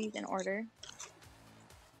Marvel movies in order.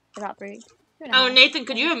 About 3 weeks. 2.5. Oh, Nathan,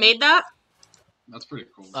 could you have made that? That's pretty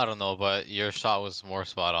cool. I don't know, but your shot was more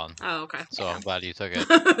spot on. Oh, okay. So I'm glad you took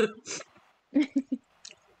it.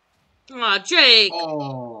 Aw, Jake.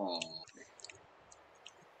 Oh.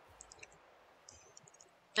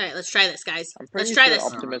 All right, let's try this, guys. I'm Let's pretty try sure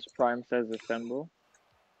this. Optimus Prime says assemble.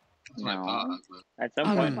 That's what I No. thought. But At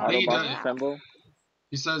some point, I think he Autobots does. assemble.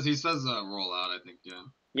 he says roll out. I think yeah.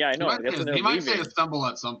 Yeah, I know. He might, That's when say, they're he might say leaving. assemble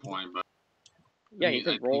at some point, but Yeah, I he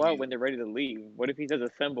think says roll he- out when they're ready to leave. What if he says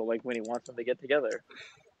assemble, like when he wants them to get together?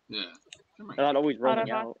 yeah. They're not always rolling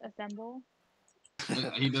Autobots out. assemble.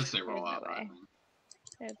 He does say roll There's out. no Right? way.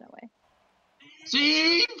 There's no way.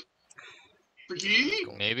 Steve. Freaky.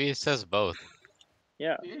 Maybe it says both.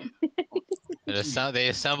 Yeah. Yeah. They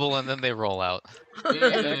assemble and then they roll out.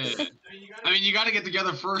 Yeah. I mean, you got to get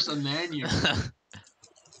together first, and then you.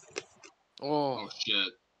 Oh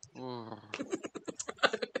shit. Oh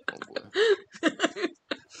boy.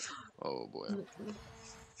 Oh boy.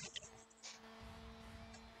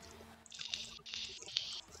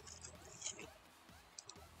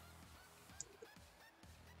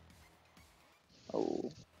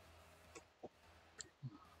 Oh.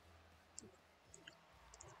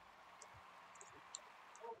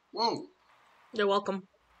 Whoa. You're welcome.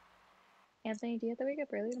 Anthony, do you have to wake up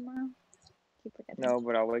early tomorrow? Keep forgetting. No,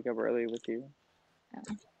 but I'll wake up early with you.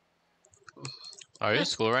 Are you in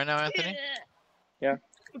school right now, Anthony? Oh,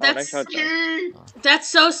 That's nice shot, Zach. Yee. that's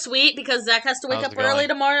so sweet because Zach has to wake How's up it going? early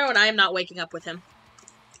tomorrow, and I am not waking up with him.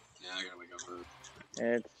 Yeah, I gotta wake up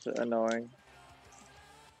early. It's annoying.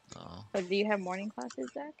 Oh. Oh, do you have morning classes,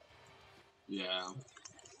 Zach? Yeah.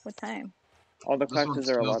 What time? All the This one classes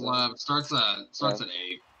are a lot. skills lab starts at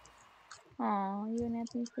 8. Aw, you and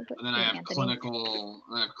Anthony could go. And then you I and have Anthony clinical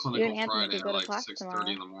You and Anthony Friday could go at to like class 6:30 tomorrow.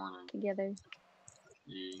 in the morning. together.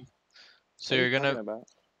 Yeah. So What are you're you talking gonna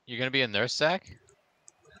about? be a nurse, Zach?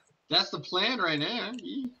 That's the plan right now.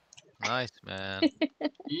 Yeah. Nice, man.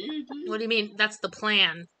 Yeah, What do you mean? That's the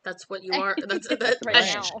plan. That's what you are. That's Right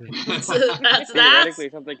that's, now. that's Theoretically,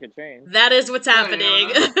 something could change. that is what's Yeah, happening.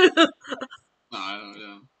 No, I don't,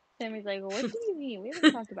 yeah. Sammy's like, well, what do you mean? We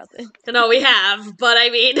haven't talked about this. No, we have, but I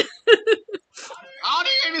mean, Oh,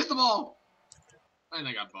 I missed the ball. And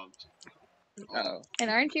I got bumped. Oh. And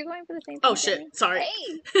aren't you going for the same thing? oh shit, Sammy? sorry.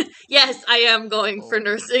 Hey! Yes, I am going for Oh.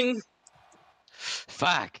 nursing.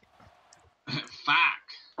 Fuck. Fuck.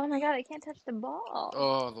 Oh my god, I can't touch the ball.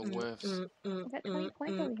 Oh, the whiffs. I got 20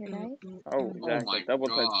 points over here, guys. Oh, Oh Zach, my the double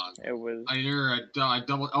God. touch. It was. I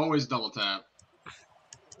always double tap.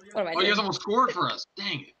 What am I Oh, you doing? guys almost scored for us.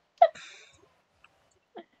 Dang it.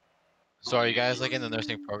 So are you guys like in the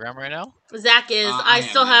nursing program right now? Zach is. I am,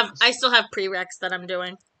 yes. I still have prereqs that I'm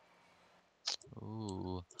doing.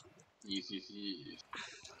 Ooh. Easy.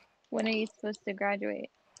 When are you supposed to graduate?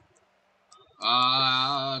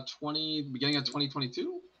 Beginning of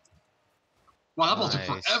 2022. Wow, that ball took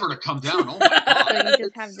Nice. forever to come down. Oh my So god. you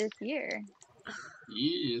just have this year.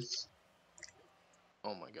 Yes.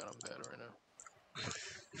 Oh my god, I'm bad right now.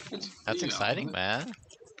 That's You know, exciting, man.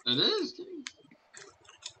 It is.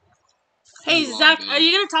 Hey Long Zach, day. are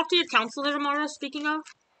you gonna talk to your counselor tomorrow? Speaking of.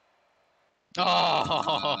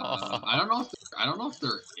 Oh. I don't know if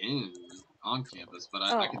they're on campus, but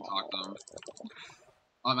I can talk to them.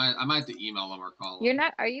 I might have to email them or call them. You're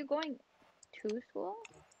not. Are you going to school?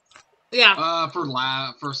 Yeah.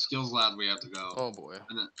 For skills lab we have to go. Oh boy.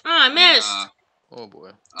 And then, Oh, I missed. Oh boy.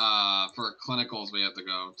 for clinicals we have to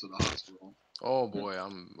go to the hospital. Oh boy.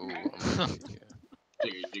 I'm yeah.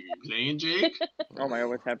 Jiggy playing Jake. Oh my god,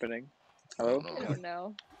 what's happening? Hello? No, I no. don't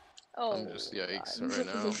know. Oh. I'm just yikes God. right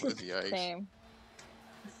now. With yikes. Same.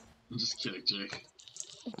 I'm just kidding, Jake.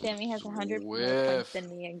 Sammy has 100 more points Whiff. than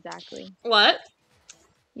me exactly. What?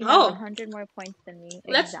 You Oh. have 100 more points than me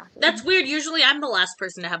That's exactly. that's weird. Usually I'm the last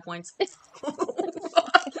person to have points.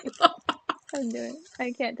 I'm doing.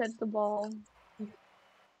 I can't touch the ball. I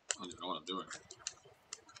don't even know what I'm doing.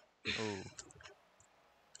 Ooh.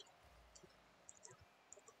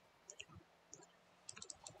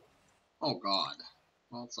 Oh god.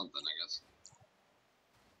 Well, it's something, I guess.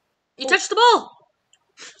 You touched the ball.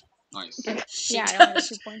 Nice. She Yeah, I only got touched.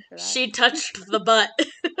 2 points for that. She touched the butt.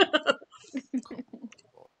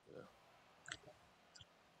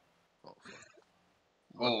 Oh, fuck.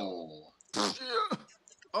 Oh.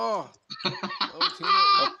 Oh. Oh,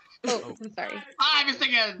 Tina. Oh, I'm sorry. I missed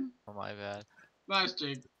again. Oh my bad. Nice,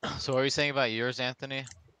 Jake. So what were you saying about yours, Anthony?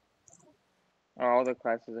 All the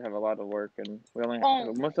classes have a lot of work, and we only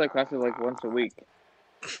Oh. most of the classes are like once a week.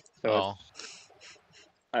 So Oh.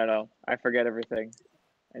 I don't know. I forget everything,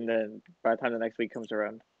 and then by the time the next week comes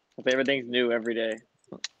around, if everything's new every day.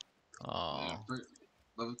 Oh. Yeah,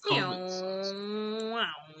 the COVID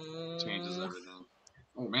sucks. Changes everything.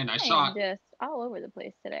 Oh man, nice I shot. am just all over the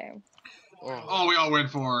place today. Oh. Oh, we all went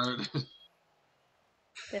for it.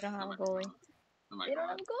 They don't have a goalie. Oh my They don't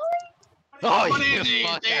have god. a goalie. Oh, What you is he?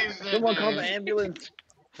 fuck. Someone call the ambulance.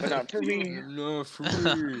 But not for me. No, for me.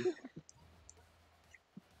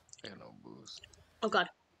 I got no boost. Oh god.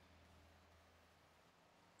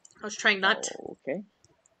 I was trying not. Okay.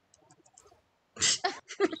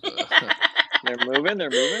 They're moving. They're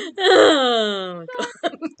moving. Oh god.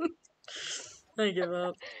 I give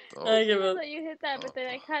up. Oh, I give up. So you hit that, but then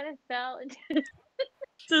I kind of fell.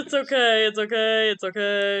 It's okay. It's okay. It's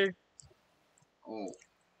okay. Oh.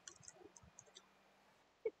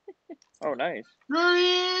 Oh, nice.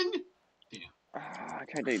 Ryan! Ah, I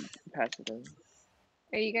tried to pass it in.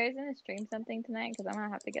 Are you guys gonna stream something tonight? Because I'm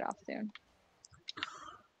gonna have to get off soon.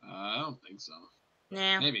 I don't think so.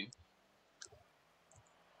 Nah. Maybe.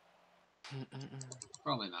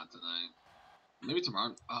 Probably not tonight. Maybe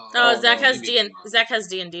tomorrow. Oh, Oh, Zach no, has maybe Zach has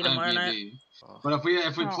D&D tomorrow. tomorrow night. IMDb. But if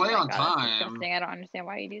we Oh play my on God, that's time, disgusting. I don't understand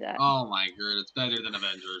why you do that. oh my god, it's better than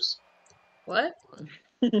Avengers. What?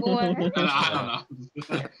 What? And I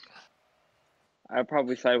don't know. I'd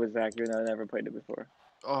probably side with Zach, even though I never played it before.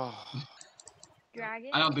 Oh, Dragon?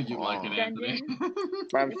 I don't think you'd like it, Oh. Anthony.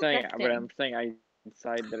 But I'm saying, Disgusting. I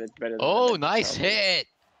side that it's better than. Oh, Avengers, nice probably. hit.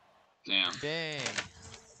 Damn, Dang.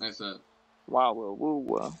 nice hit. Wow, woo,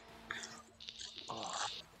 woo. oh.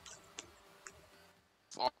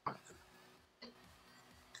 Fuck.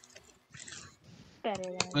 Better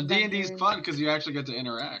than But D&D's Avengers. fun because you actually get to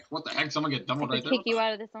interact. What the heck? Someone get I doubled could right there? kick you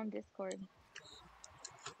out of this on Discord.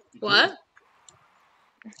 What?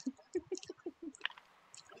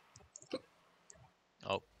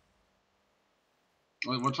 Oh.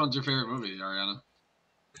 Which one's your favorite movie, Ariana?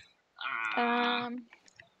 Ah.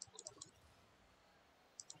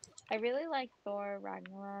 I really like Thor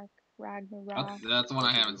Ragnarok. That's the one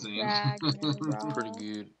I haven't seen. Ragnarok. Pretty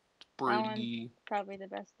good. That one's Pretty. probably the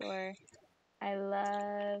best Thor. I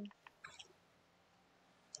love.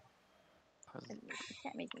 You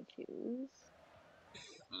can't make me choose.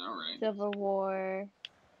 I know, right? Civil War.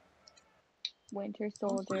 Winter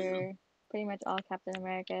Sounds pretty good. Soldier. Pretty much all Captain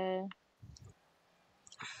America.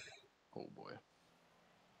 Oh boy.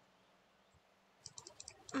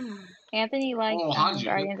 Anthony likes Oh, how'd you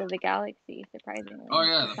get Guardians of the Galaxy, surprisingly. Oh,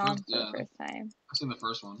 yeah, He the saw first- him for yeah. the first time. I've seen the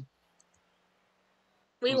first one.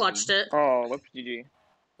 We That was watched it. Oh, whoops, GG.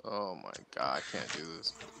 Oh my god, I can't do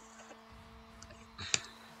this.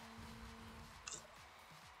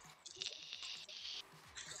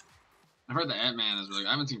 I've heard the Ant-Man is really.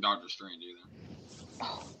 I haven't seen Doctor Strange either.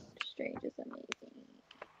 Oh, Strange is amazing.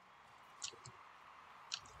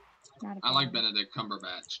 Not a I like fan. Benedict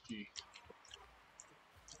Cumberbatch. Gee.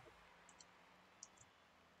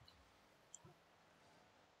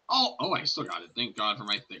 Oh, I still got it. Thank God for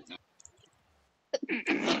my thickness.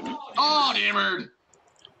 Oh, damn it!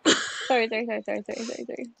 Sorry.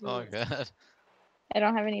 Oh, God. I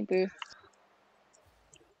don't have any boosts.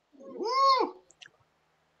 Woo!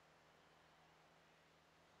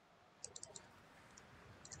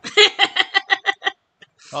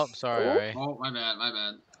 Oh, sorry, Ari. Oh, my bad.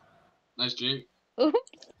 Nice, Jake. Oops.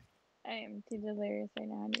 I am too delirious right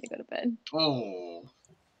now. I need to go to bed. Oh.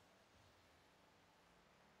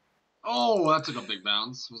 Oh, that took a big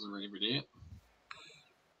bounce. Wasn't ready for that.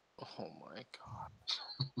 Oh my god.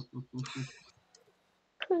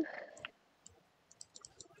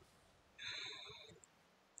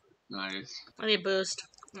 Nice. I need a boost.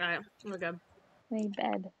 Alright, we're good. I need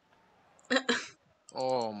bed.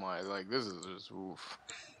 Oh my, like this is just oof.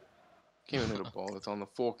 Can't even hit a ball that's on the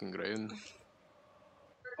fucking ground.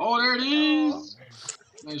 Oh, there it is.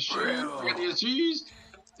 Nice shot. I got the assist.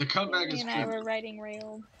 The comeback is Anthony and I true. were riding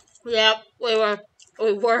rails. Yep, we were.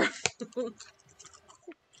 We were.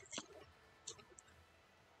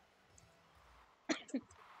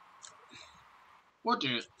 Watch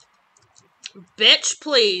it. Bitch,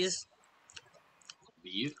 please.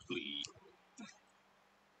 Please, please.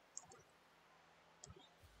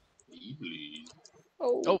 Please.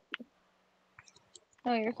 Oh. Oh.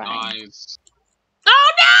 No, you're fine. Nice.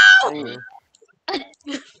 Oh no!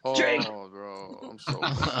 Oh, bro, I'm so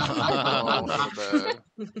oh, so bad.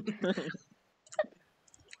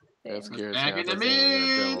 That scares Back me. in the I thought someone was gonna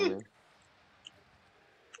tell mid. me.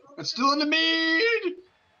 It's still in the mid.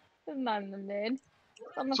 It's not in the mid.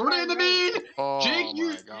 It's on the Sort of far in the right. mid. Oh Jake, you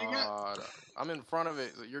my got. god. I'm in front of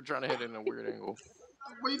it. So you're trying to hit it in a weird angle.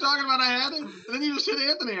 What are you talking about? I had it. And then you just hit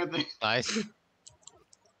Anthony, I think. Nice.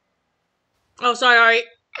 Oh, sorry, Ari.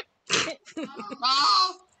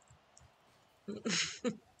 Ah!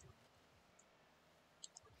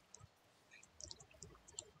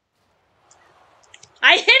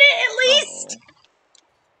 I hit it at least!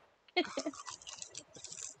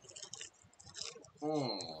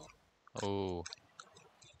 Oh. Oh.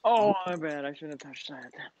 Oh, my bad. I shouldn't have touched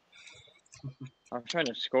that. I'm trying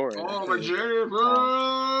to score it. Oh, I my should've-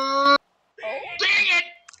 Jennifer. Dang it!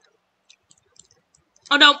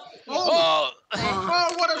 Oh no! Oh, Oh!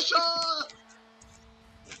 oh, what a shot!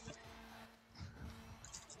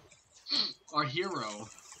 Our hero.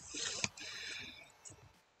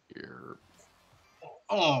 Here.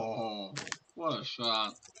 Oh, what a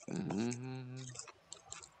shot. Mm-hmm.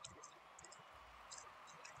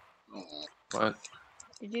 Oh. What?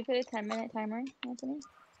 Did you put a 10-minute timer, Anthony?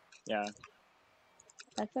 Yeah.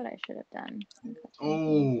 That's what I should have done.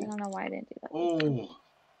 Oh. I don't know why I didn't do that. Oh.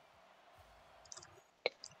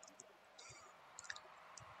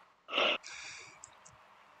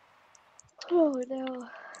 Oh no.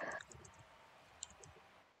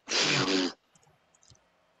 Damn.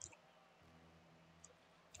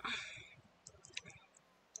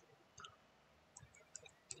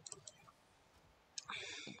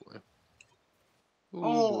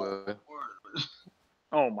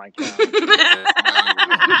 Oh my god.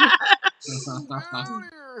 Down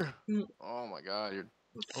here. Oh my god, you're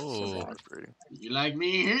so Ooh. frustrating. You like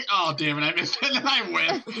me? Oh, damn it, I missed it and I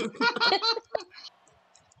whiffed.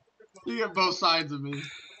 You get both sides of me.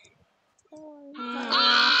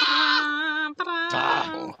 Ah.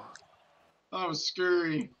 Oh. That was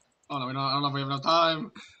scary. Oh no, I don't know if we have enough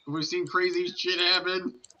time. We've seen crazy shit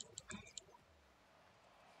happen.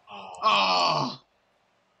 Oh!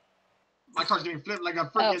 My car's getting flipped like a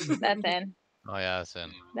Oh, freaking. that's in. Oh yeah, that's in.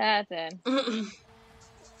 That's in.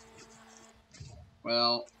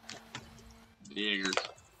 Well, diggers.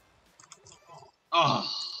 Oh.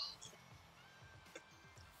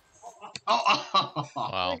 Oh.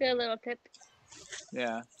 Wow. Like a little tip.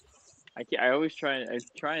 Yeah. I always try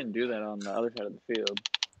and do that on the other side of the field.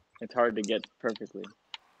 It's hard to get perfectly.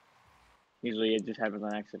 Usually it just happens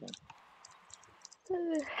on accident.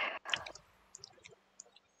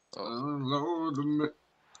 Unload me.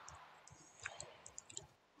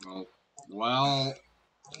 Oh, well.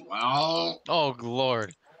 Oh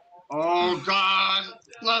lord. Oh God!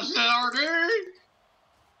 Bless it,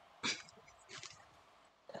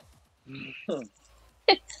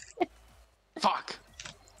 RD! Fuck.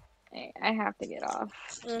 I have to get off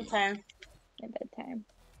Okay. at bedtime.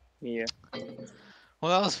 Yeah.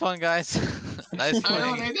 Well, that was fun, guys. Nice I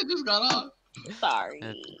know, playing. Nathan just got up. Sorry.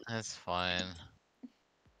 That's fine.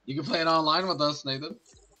 You can play it online with us, Nathan.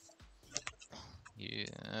 Yeah,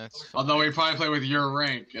 that's fine. Although we probably play with your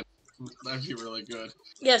rank. It's actually really good.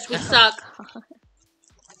 Yes, we suck.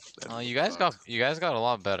 Oh, you guys got a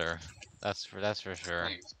lot better. That's for sure.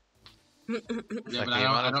 Thanks. Like Yeah, but the I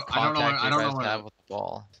amount of don't know. contact I you don't guys know have what. with the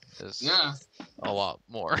ball is Yeah. a lot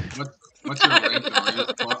more. What's your rank?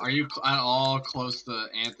 Though? Are you at all close to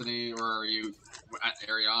Anthony, or are you at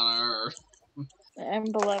Ariana? Or I'm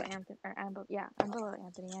below Anthony. I'm below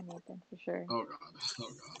Anthony and Nathan for sure. oh God.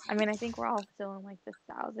 I mean, I think we're all still in like the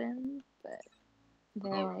thousands, but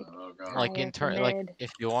they're like Oh God. Like higher in to turn, like mid.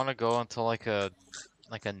 if you want to go into like a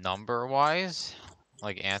number wise,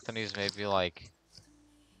 like Anthony's maybe like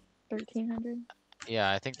 1,300.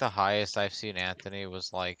 yeah, I think the highest I've seen Anthony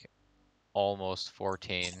was like almost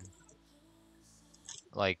 14.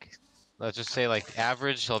 Like let's just say like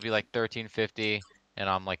average he'll be like 1350 and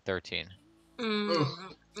I'm like 13.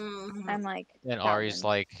 I'm like And Ari's 1,000.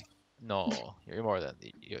 like no, you're more than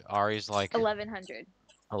Ari's like 1,100.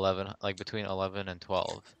 11, like between 11 and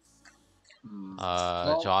 12.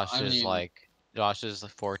 Well, Josh I is mean- like Josh is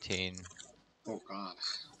 14, Oh God.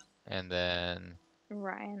 and then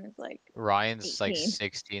Ryan is like Ryan's like 18.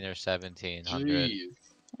 16 or 1700, Jeez.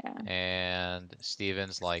 yeah. and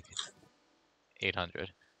Steven's like 800,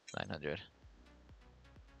 900.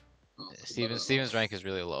 Oh, so Steven's rank is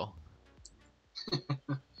really low.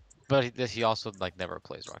 But he also like never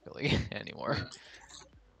plays Rocket League anymore.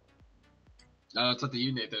 No, it's up to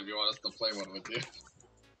you, Nathan, if you want us to play one with you.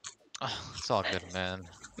 It's all good, man.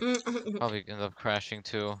 Probably end up crashing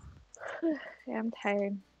too. Yeah, I'm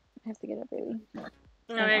tired. I have to get up early.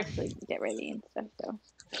 And Alright. actually get ready and stuff, so.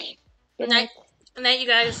 Good night. Good night, you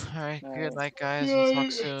guys. Alright, Alright. good night, guys. We'll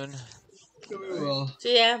talk soon. Well,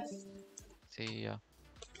 See ya. See ya.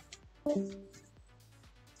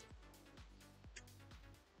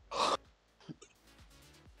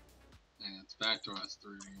 and it's back to us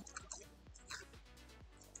three.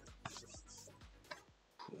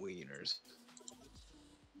 Wieners.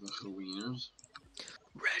 The wieners.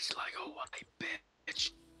 Rich like a white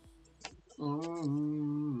bitch.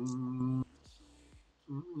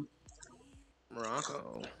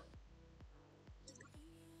 Morocco.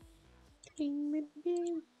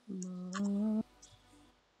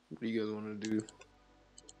 What do you guys want to do?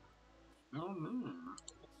 I don't know.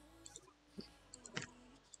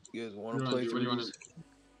 You guys want to What play do for you want these? to?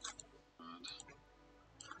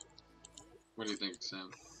 What do you think,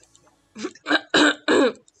 Sam?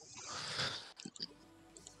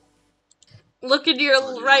 Look at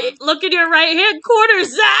your right. Look at your right hand corner,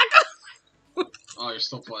 Zach. Oh, you're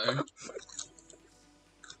still playing?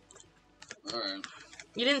 Alright.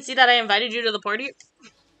 You didn't see that I invited you to the party?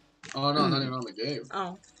 Oh no, not even on the game.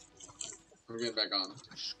 Oh. I'm getting back on.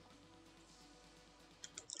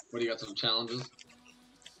 What do you got? Some challenges?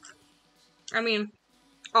 I mean,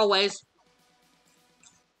 always.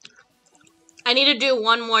 I need to do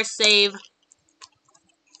one more save.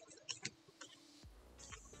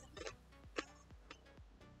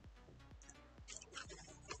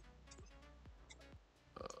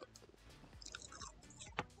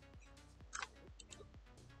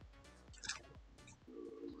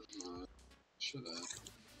 Should have.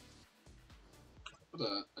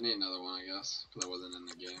 I need another one, I guess, because I wasn't in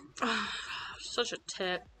the game. Such a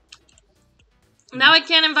tit. Now I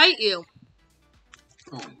can't invite you.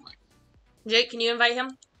 Oh my. Jake, can you invite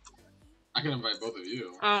him? I can invite both of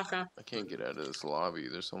you. Oh, okay. I can't get out of this lobby.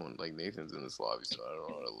 There's someone like Nathan's in this lobby, so I don't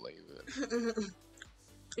know how to leave it.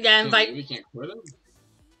 Yeah, invite. We can't quit him?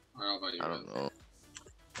 Or I'll invite you I guys. don't know.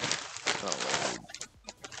 Oh,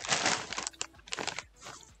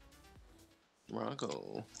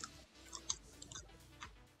 Rocco.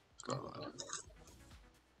 God.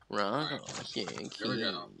 Rocco. Here we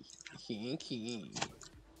go.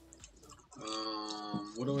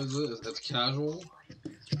 What is it? It's casual.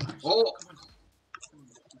 Oh!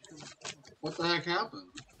 What the heck happened?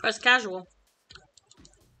 Press casual.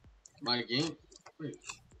 My game. Wait.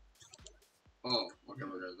 Oh, okay,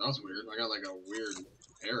 that was weird. I got like a weird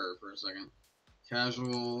error for a second.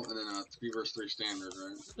 Casual, and then 3 vs 3 standard,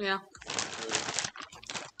 right? Yeah.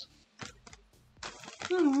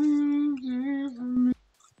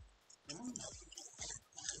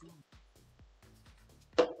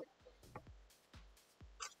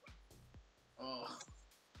 Oh.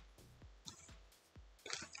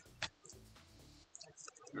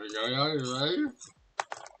 There you go, yeah, you ready?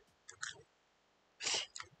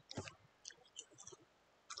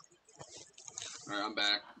 Alright, I'm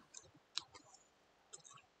back.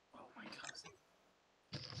 Oh my god.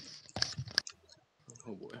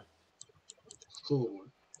 Oh boy. Cool.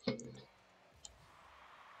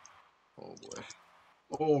 Oh boy.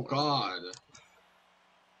 Oh god.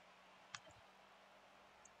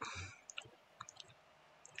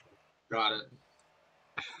 Got it.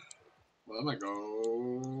 Well, I'm gonna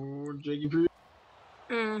go Jakey P.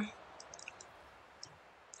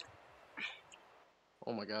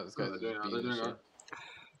 Oh my god, this Oh, guy's they're just doing beating shit.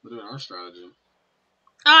 they're doing our strategy.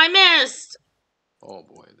 Oh, I missed. Oh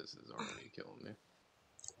boy, this is already killing me.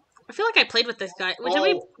 I feel like I played with this guy. Did we Oh,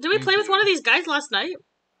 play thank with you. one of these guys last night?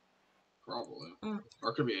 Probably. Mm. Or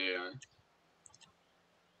it could be AI.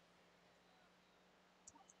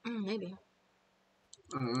 Maybe.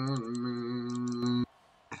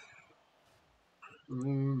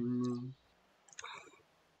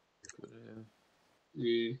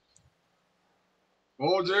 Yeah.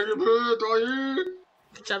 Oh, Jakey P, are you?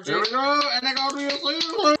 Good job, Here we Jake. go, and they got me a sleeve.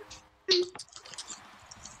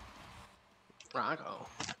 Rocco.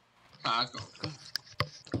 Taco.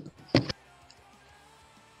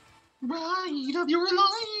 Ride of your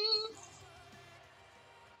life.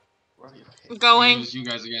 Where are you? Going. You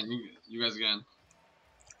guys again. You guys again.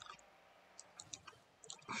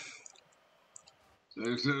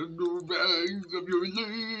 There's no rise of your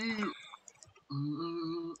life.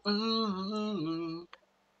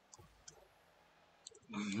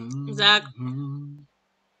 Zach.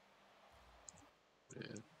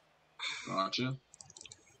 Yeah. Gotcha.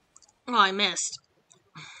 Oh, I missed.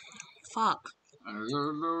 Fuck.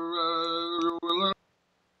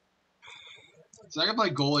 So I can play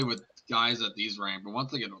goalie with guys at these rank, but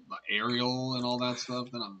once I get the aerial and all that stuff,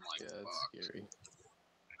 then I'm like, Yeah, it's fuck. scary.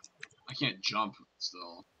 I can't jump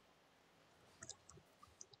still.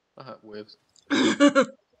 Whips.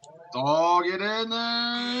 Dog, get in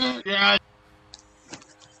there! Yeah!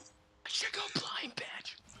 I should go blind,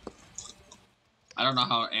 bitch. I don't know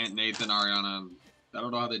how Aunt Nathan, Ariana, I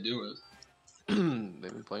don't know how they do it.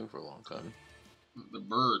 They've been playing for a long time. The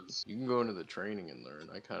birds. You can go into the training and learn.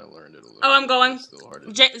 I kind of learned it a little. Oh, I'm bit, but going. it's still hard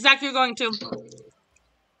to... Zach, you're going too.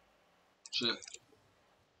 Shit.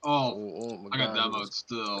 Oh, Oh my I got god, demoed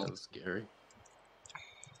still. that was scary.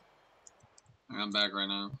 I'm back right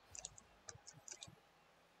now.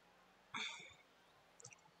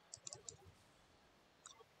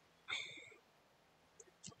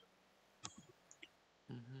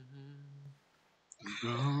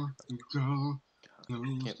 Go. God,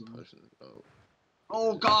 I can't push it. Oh.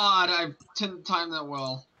 Oh god, I didn't time that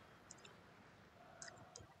well.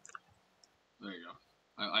 There you go.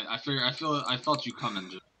 I figure I felt you coming.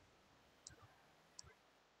 Just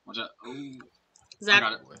watch out. Oh, Zach. I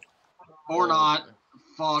got it. Boy. Or Oh, not. boy.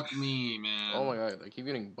 Fuck me, man. Oh my god, I keep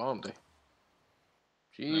getting bumped.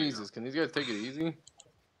 Jesus, can these guys take it easy?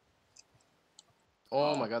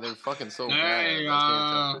 Oh my god, they're fucking so There bad. you I can't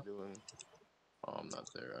tell go. what they're doing. Oh, I'm not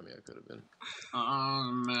there. I mean, I could have been.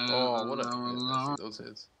 Man. Oh, what a hit. I see those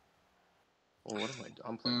hits. Oh, what am I?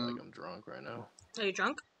 I'm playing like I'm drunk right now. Are you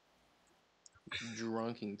drunk?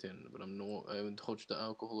 Drunkington, but I haven't touched the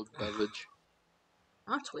alcoholic beverage.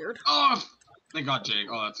 That's weird. Oh, thank God, Jake.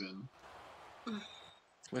 Oh, that's in.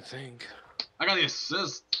 I think. I got the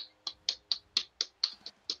assist.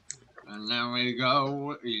 And now we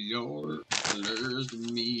go. Yours,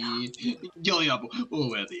 me. Gilly up.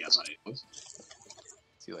 Oh, at the SI.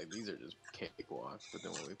 See, like, these are just cakewalks, but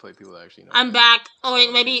then when we play people that actually know. I'm back. Oh,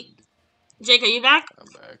 wait, maybe. Jake, are you back? I'm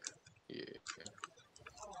back. Yeah.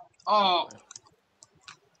 Oh.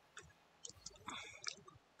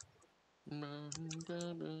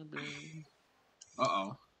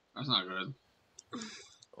 Uh-oh. That's not good.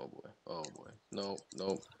 Oh boy. Oh boy. No.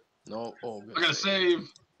 No. No. Oh, I gotta save.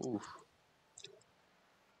 Oof.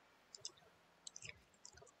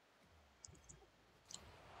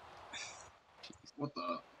 What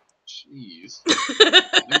the? Jeez.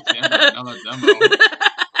 Thanks, Dan, for another demo.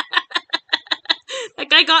 That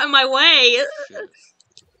guy got in my way. Shit.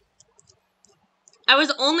 I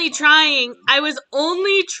was only trying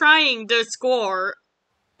to score.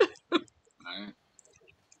 Alright.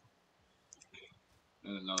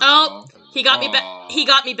 There's another Oh, ball. he got me back. He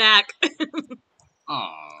got me back.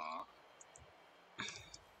 Aww.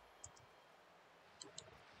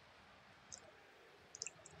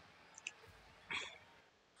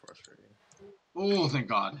 Frustrating. Oh, thank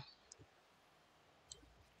God.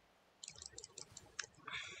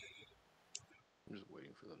 I'm just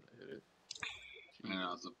waiting for them to hit it. Yeah,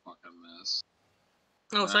 that's a fucking mess.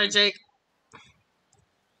 Oh, sorry, Nice. Jake.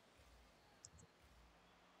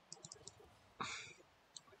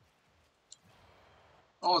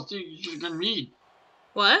 Oh, dude, you should've gone mid.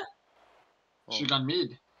 What? Oh, Should've gone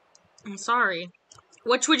mid. I'm sorry.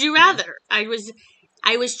 Which would you rather? I was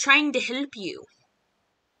trying to help you.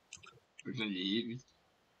 Should've gone mid.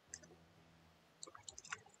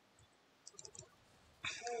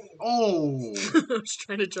 Oh! I was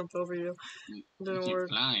trying to jump over you. You Didn't keep work.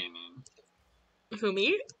 flying, man. Who,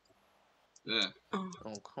 me? Yeah. Oh.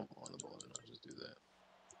 oh, come on. The ball did not just do that.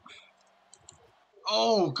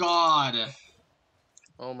 Oh, God!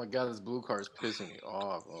 Oh my god, this blue car is pissing me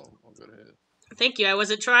off. Oh, I'll go ahead. Thank you. I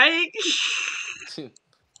wasn't trying.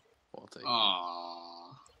 I'll take it.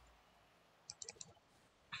 Aww.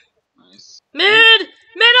 Nice. Middle!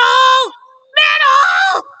 Middle!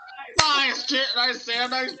 Nice, nice Sam,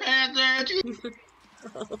 nice pass,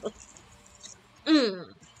 Mm.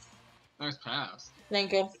 Nice pass.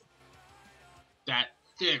 Thank you. That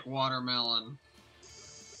thick watermelon.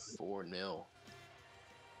 4-0.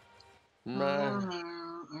 Meh.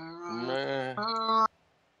 Meh.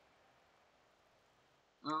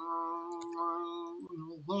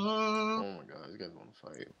 Oh my god, these guys want to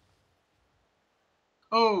fight.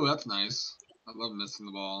 Oh, that's nice. I love missing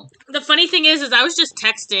the ball. The funny thing is I was just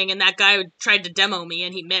texting and that guy tried to demo me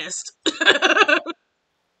and he missed.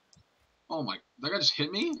 Oh my, that guy just hit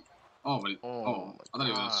me? Oh, but Oh I my thought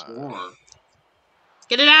he was god. gonna score.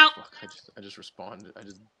 Get it out! Fuck, I just responded. I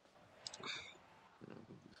just.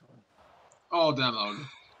 Oh, demo.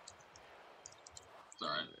 It's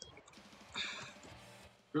alright.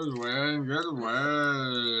 Good win, good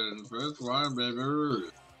win. First one, baby.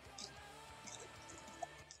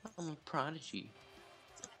 I'm a prodigy.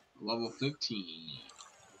 Level 15.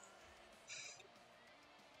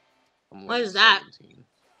 I'm What level is that? 17.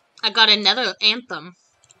 I got another anthem.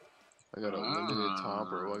 I got a limited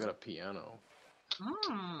topper. Oh, I got a piano.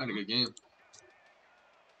 Had a good game.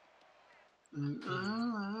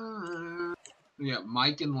 We got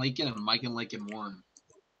Mike and Lakin and Mike and Lakin 1.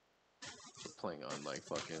 We're playing on like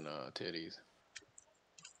fucking titties.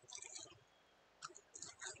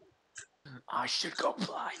 I should go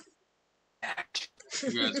play.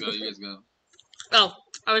 You guys go, you guys go. Oh,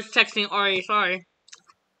 I was texting Ari, sorry.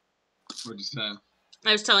 What'd you say?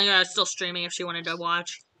 I was telling her I was still streaming if she wanted to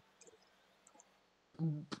watch.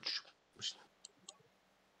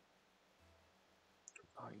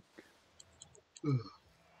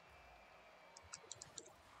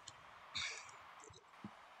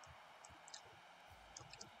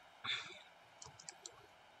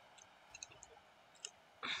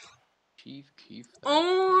 Keith.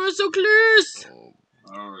 Oh, so close!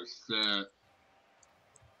 Oh, shit.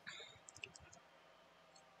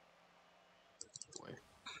 Boy.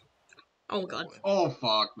 Oh god. Boy. Oh,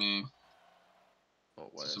 fuck me. Oh,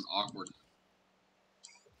 what? This is some awkward.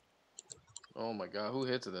 Oh my god, who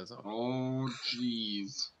hits it? That's all. Oh,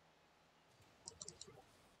 jeez.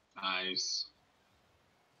 Nice.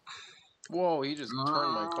 Whoa, he just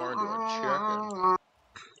turned my car into a chicken.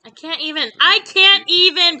 I can't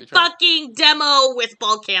even fucking demo with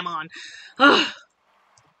ball cam on. Yeah,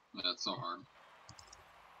 it's so hard.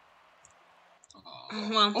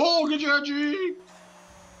 Well. Oh, good job, G!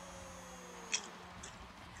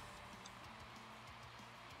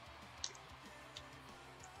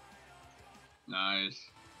 Nice.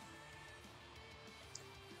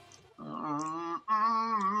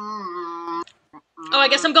 Oh, I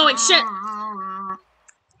guess I'm going. Shit!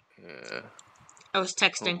 Yeah. I was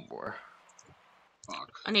texting. Oh, boy.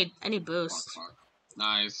 Fuck. I need boost. Fuck.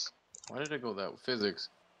 Nice. Why did I go that physics?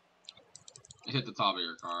 It hit the top of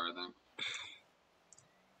your car, I think.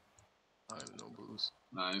 time, no boost.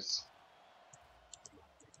 Nice.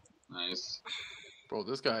 Nice. Bro,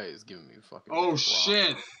 this guy is giving me fucking. Oh crop.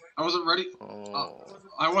 shit! I wasn't ready. Oh.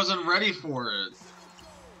 I wasn't ready for it.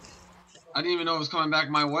 I didn't even know it was coming back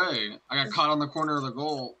my way. I got caught on the corner of the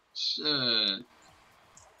goal. Shit.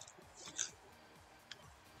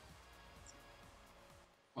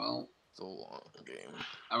 Well, It's a long game.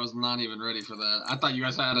 I was not even ready for that. I thought you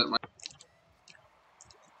guys had it.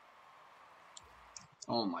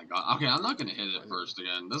 Oh my god. Okay, I'm not gonna hit it first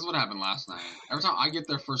again. This is what happened last night. Every time I get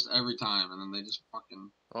there first every time, and then they just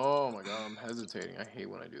fucking. Oh my god, I'm hesitating. I hate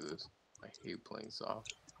when I do this. I hate playing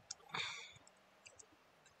soft.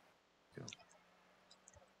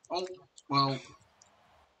 Oh, well.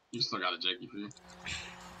 You still got a JKP.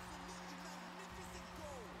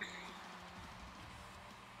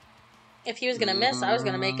 If he was gonna miss, I was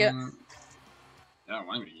gonna make it. Yeah,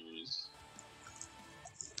 why me use?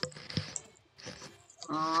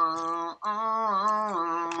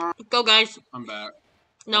 Go, guys. I'm back.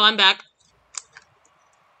 No, I'm back.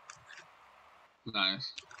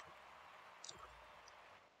 Nice.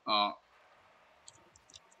 Oh,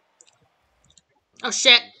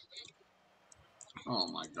 shit. Oh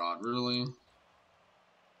my god, really?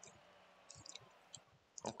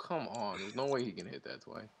 Oh, come on. There's no way he can hit that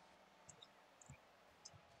twice.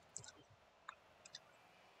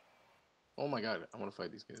 Oh my god, I want to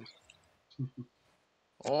fight these kids.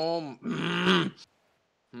 Oh,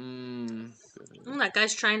 That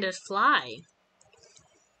guy's trying to fly.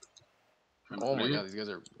 oh my god, these guys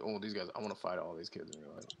are. Oh, these guys. I want to fight all these kids in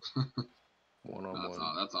real life. One on That's one.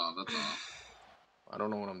 all. That's all. That's all. I don't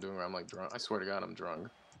know what I'm doing. I'm like drunk. I swear to God, I'm drunk.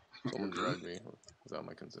 Someone drugged me without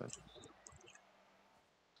my consent.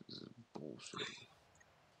 This is bullshit.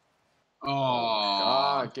 Oh,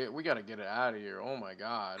 my god, we gotta get it out of here. Oh my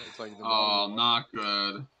god, it's like the oh, not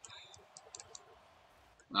good.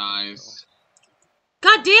 Nice.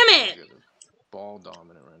 God damn it! Ball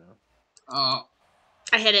dominant right now.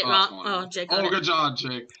 I hit it wrong. Oh, Oh, Jake got it. good job,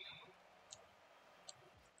 Jake.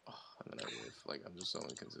 Oh, and then I whiff. Like, I'm just so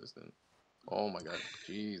inconsistent. Oh my god,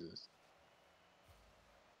 Jesus.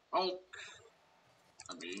 Oh.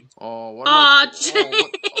 I mean. Oh, what? Aw,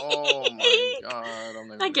 Jake. Oh my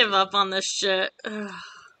god. I give up on this shit. Ugh.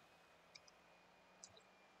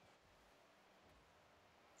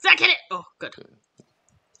 Zach, hit it! Oh, good.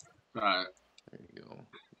 Alright. There you go.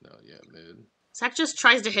 No, yeah, mid. Zach just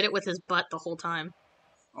tries to hit it with his butt the whole time.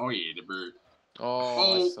 Oh, yeah, the bird.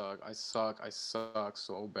 Oh, I suck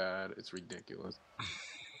so bad. It's ridiculous.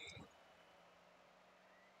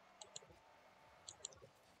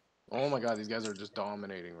 Oh my god, these guys are just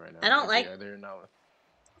dominating right now. I don't like. Yeah, they're now.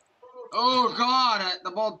 Oh god,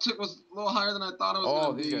 the ball tip was a little higher than I thought it was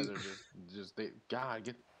gonna be. These guys are just they. God,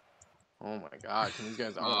 get. Oh my god, can these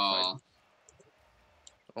guys? I want to fight.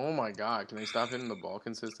 Oh my god, can they stop hitting the ball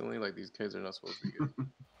consistently? Like, these kids are not supposed to be good.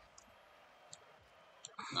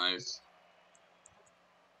 Nice.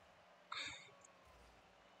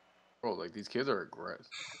 Bro, like, these kids are aggressive.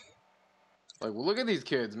 Like, well, look at these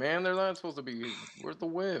kids, man. They're not supposed to be. Where's the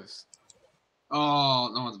whiffs? Oh,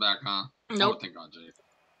 no one's back, huh? Nope. Oh, thank God, Jake.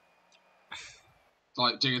 It's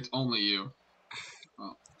like, Jake, it's only you.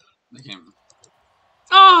 Oh, they came.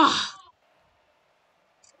 Oh!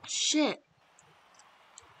 Shit.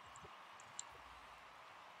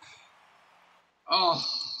 Oh,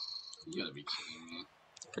 you gotta be kidding me.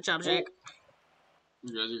 Good job, Jake.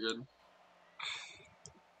 You good? You good?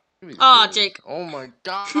 Oh, Jake. Oh my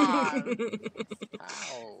god.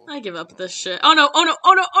 Ow. I give up this shit. Oh no, oh no,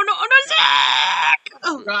 oh no, oh no, oh no, Zach!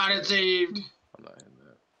 Oh. Got it saved. I'm not hitting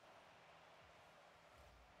that.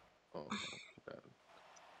 Oh, no,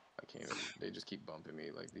 I can't even. They just keep bumping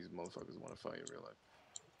me. Like, these motherfuckers want to fight in real life.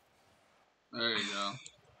 There you go.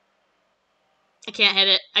 I can't hit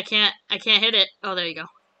it. I can't hit it. Oh, there you go.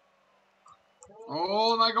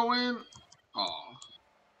 Oh, am I going? Oh.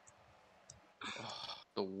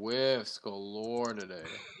 The whiffs galore today.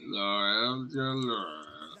 Lord, dear Lord.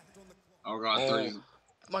 Oh god, 3.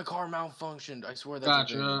 My car malfunctioned. I swear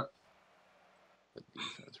that's Gotcha. The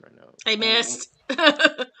defense right now. I missed.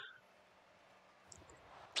 Oh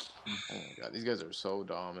my god, these guys are so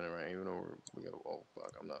dominant right now. Even though we got. Oh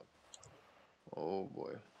fuck, I'm not. Oh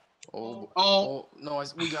boy. Oh no,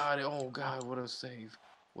 we got it. Oh god, what a save!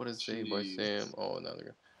 What a save by Sam. Oh, now they're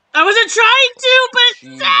gonna. I wasn't trying to, but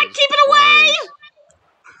Zach, keep it away.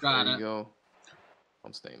 Got there it. you go.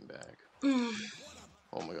 I'm staying back.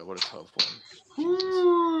 Oh my god, what a tough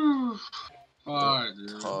one. Alright,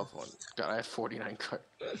 dude. Tough one. God, I had 49 cards.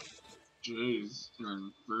 Jeez, you're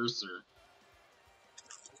an verser.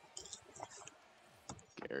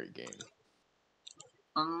 Scary game.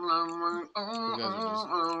 You guys are just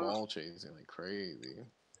ball chasing like crazy.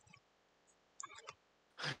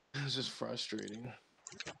 It's just frustrating.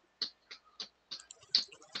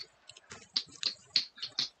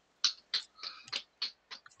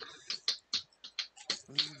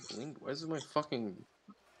 Blink? Why is it my fucking...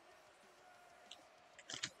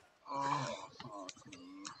 Oh, fuck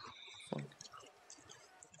me. Fuck.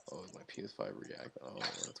 Oh, my PS5 react. Oh,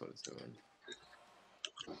 that's what it's doing.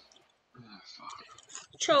 Ah, fuck.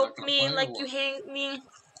 Choke gonna me play or like what? you hate me.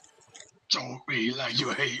 Choke me like you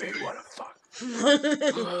hate me. What the fuck?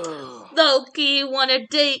 Loki wanna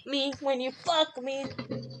date me when you fuck me.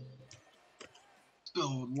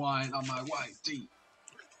 Spilled wine on my white tee.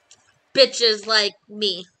 Bitches like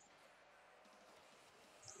me.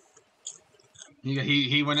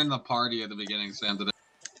 He went in the party at the beginning, Sam, today.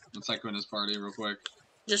 Let's like go in his party real quick.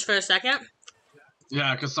 Just for a second.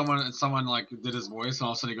 Yeah, because someone like did his voice, and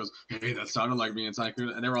all of a sudden he goes, "Hey, that sounded like me," and Tycoon,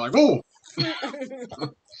 and they were like, "Whoa!"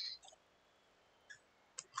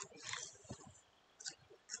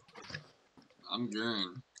 I'm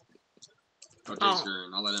Gurren. Oh, Jake's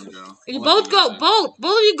Gurren. I'll let him go. You I'll let both go. Jake. Both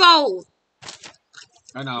of you go.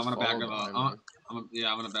 I know. I'm Just gonna back follow him up. behind me.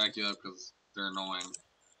 I'm gonna back you up because they're annoying.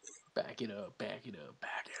 Back it up, back it up,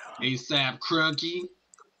 back it up. ASAP Crunky.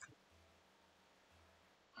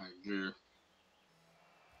 Alright, Gur.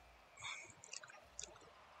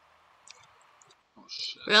 Oh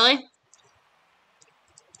shit. Really?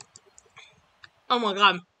 Oh my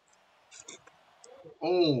god.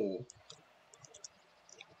 Oh.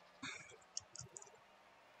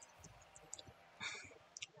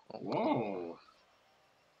 Oh, Whoa.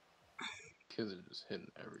 Kids are just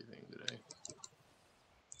hitting everything today.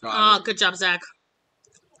 Oh, Got it. good job, Zach.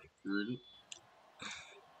 You ready?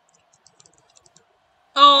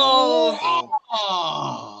 Oh.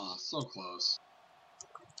 Oh, so close.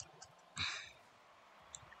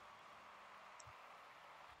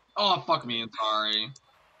 Oh, fuck me, and sorry.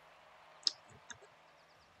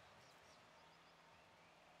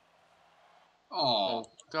 Oh. Oh,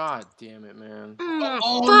 god damn it, man.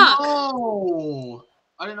 Oh, Fuck. no!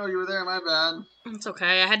 I didn't know you were there, my bad. It's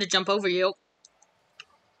okay. I had to jump over you.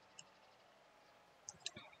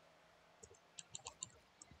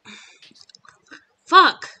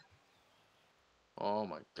 Fuck. Oh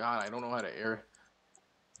my god, I don't know how to air.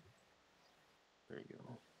 There you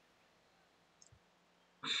go.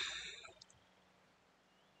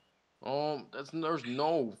 There's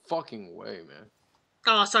no fucking way, man.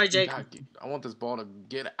 Oh, sorry, Jake. God, I want this ball to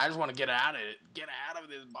get. I just want to get out of it. Get out of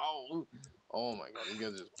this ball. Oh my god, you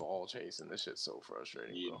guys are just ball chasing. This shit's so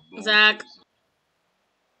frustrating, bro. Zach.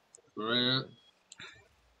 Right.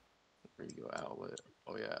 There you go, outlet.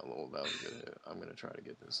 Oh yeah, well that was a good hit. I'm gonna try to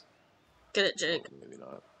get this. Get it, Jake. Oh, maybe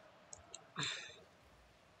not.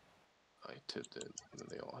 I tipped it, and then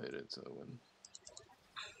they all hit it, so when.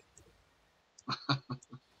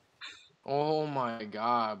 Oh my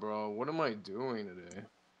god, bro. What am I doing today?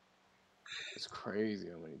 It's crazy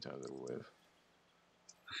how many times I whiff.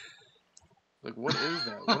 Like, what is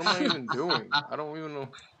that? What am I even doing? I don't even know.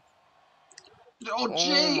 Oh,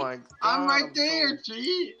 Jake! My god. I'm right there,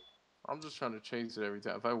 G! I'm just trying to chase it every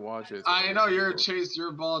time. If I watch it... I know, you're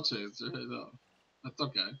a ball chaser. No, that's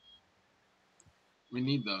okay. We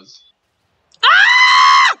need those.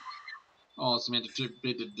 Ah! Oh, Samantha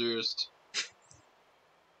bit the Durst.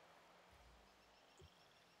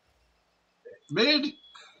 Mid?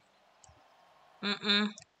 Mm-mm.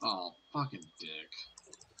 Oh, fucking dick.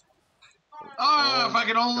 Oh, if I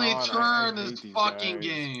could only turn this fucking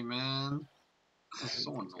game, man. This is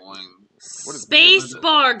so annoying. Space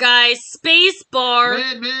bar, guys. Space bar.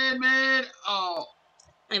 Mid. Oh.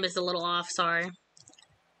 I missed a little off. Sorry.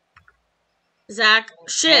 Zach,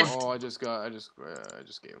 shift. Oh, I just gave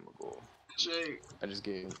him a goal. Jake. I just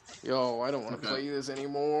gave him. Yo, I don't want to play this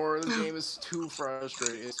anymore. This game is too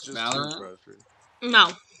frustrating. It's just too frustrating.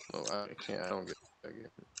 No. No, I can't. I don't get that game.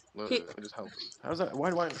 Look, I just help him. How's that? Why?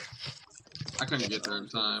 I couldn't get there in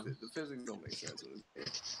time. The physics don't make sense in this game.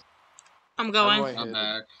 I'm going. I'm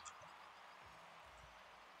back.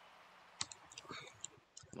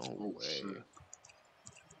 No way. Shit.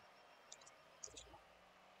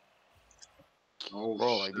 Oh,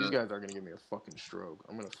 bro, like these guys are gonna give me a fucking stroke.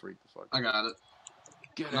 I'm gonna freak the fuck out. I got it.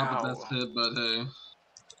 Get Not out. the best hit, but hey.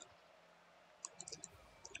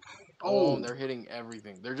 Oh, they're hitting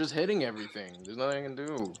everything. They're just hitting everything. There's nothing I can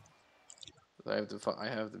do. I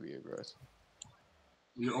have to be aggressive.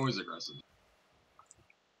 You're always aggressive.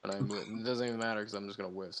 And it doesn't even matter because I'm just gonna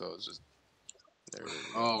whiff. So it's just. There it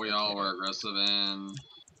is. Oh, we all were aggressive and.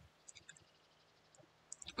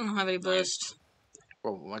 I don't have any boost.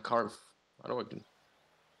 Bro, my car. I know I can.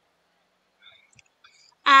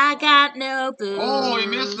 I got no booze. Oh, he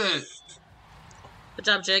missed it. Good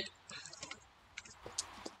job, Jake.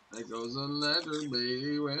 There goes a letter,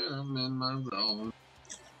 baby, when I'm in my zone.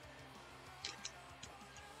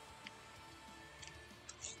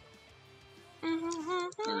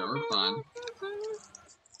 Okay, we're fine.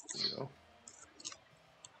 You know.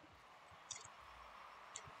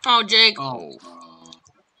 Oh, Jake. Oh,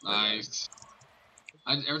 nice.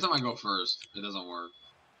 Every time I go first, it doesn't work.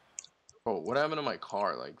 Oh, what happened to my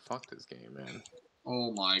car? Like, fuck this game, man.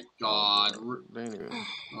 Oh my Oh, god. bro. They ain't even,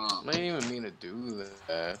 Oh, I didn't even mean to do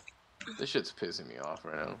that. This shit's pissing me off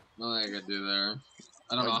right now. nothing I could do there.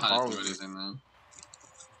 I don't My know how car to do was just- anything, man.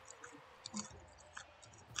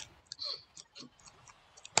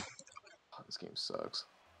 Oh, this game sucks.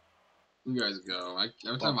 You guys go.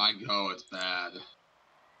 Every time I go, it's bad.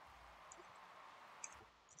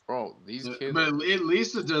 Bro, these kids. But at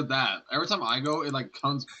least it did that. Every time I go, it like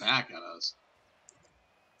comes back at us.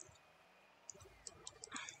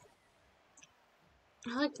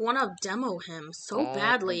 I like want to demo him so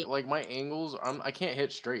badly. Like my angles, I can't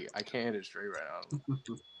hit straight. I can't hit it straight right now.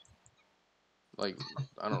 Like,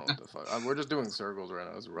 I don't know what the fuck. We're just doing circles right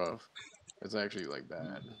now. It's rough. It's actually like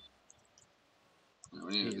bad. Yeah,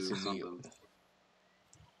 we need to do something.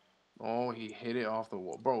 Oh, he hit it off the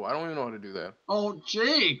wall. Bro, I don't even know how to do that. Oh,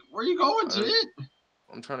 Jake, where you going, Jake?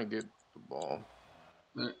 I'm trying to get the ball.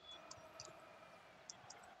 There.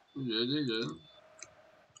 You're good.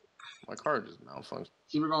 My car just malfunctioned.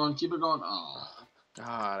 Keep it going, keep it going. Oh.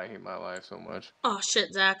 God, I hate my life so much. Oh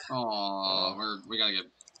shit, Zach. Oh, we gotta get.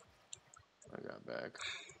 I got back.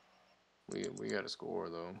 We gotta score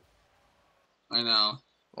though. I know.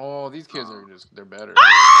 Oh, these kids are they're better.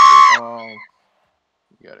 Oh,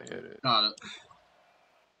 you gotta hit it. Got it.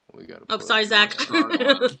 We gotta. Oh, sorry, Zach.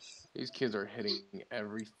 These kids are hitting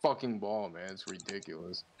every fucking ball, man. It's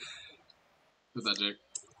ridiculous. Hit that, Jake.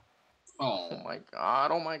 Oh my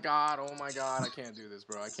god! Oh my god! Oh my god! I can't do this,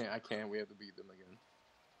 bro. I can't. We have to beat them again.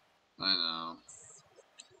 I know.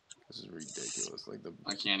 This is ridiculous. Like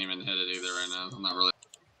I can't even hit it either right now. I'm not really.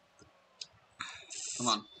 Come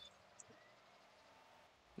on.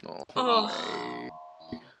 No Oh. way.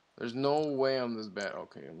 There's no way I'm this bad.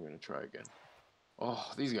 Okay, I'm gonna try again.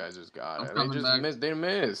 Oh, these guys just got it. They just missed. They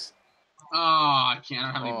missed. Oh, I can't.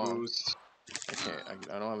 I don't have any boost. I can't.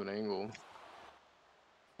 I don't have an angle.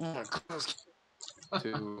 Oh my god.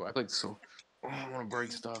 I played so. Oh, I want to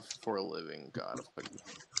break stuff for a living. God,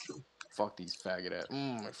 fuck these faggot ass.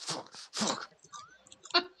 Fuck.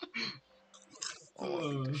 I want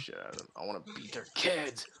to beat the shit out of them. I want to beat their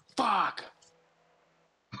kids. Fuck.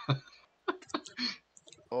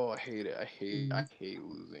 Oh, I hate it. I hate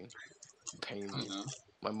losing. It pains me.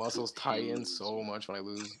 My muscles tighten so much when I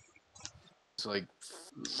lose. It's like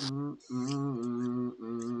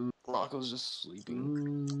Rocco's just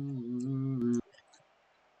sleeping.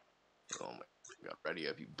 Oh my god, ready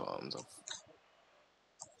up, you bums.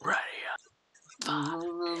 Ready up.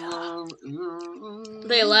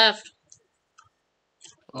 They left.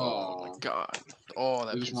 Oh my god. Oh,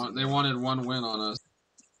 that they wanted one win on us.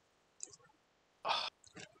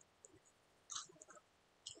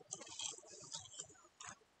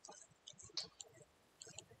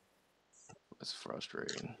 That's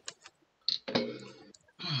frustrating.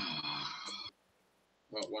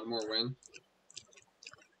 What, one more win?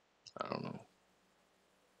 I don't know.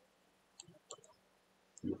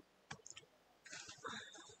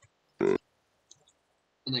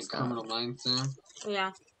 And then Criminal Minds, Sam?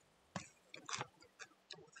 Yeah. I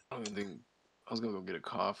don't even think. I was gonna go get a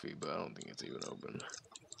coffee, but I don't think it's even open.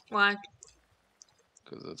 Why?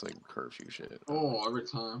 Because that's like curfew shit. Oh, every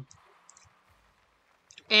time.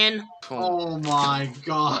 In. Oh my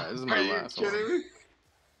god. Right, this is my last one. Me?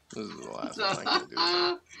 This is the last one. I can't do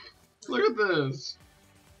this. Look at this.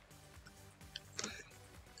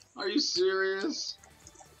 Are you serious?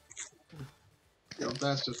 Yo,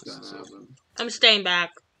 that's just gonna happen. I'm staying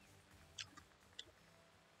back.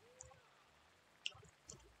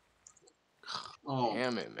 Oh,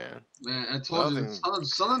 damn it, man. Man, I told you,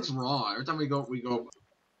 something's wrong. Every time we go.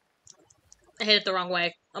 I hit it the wrong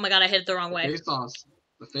way. Oh my god, I hit it the wrong way.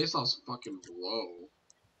 The face-off's fucking low.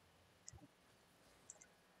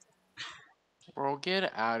 Bro,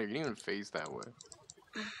 get out of here. You didn't even face that way.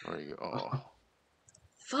 There you go. Oh.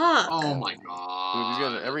 Fuck. Oh my god. Dude, these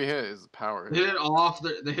guys, every hit is power hit. They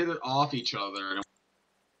hit it off each other.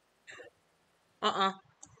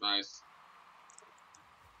 Nice.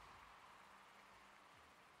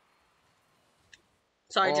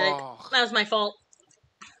 Sorry, Jake. That was my fault.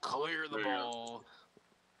 Clear the ball.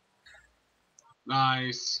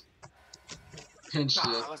 Nice. Pinched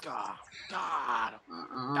it. Let's go. God.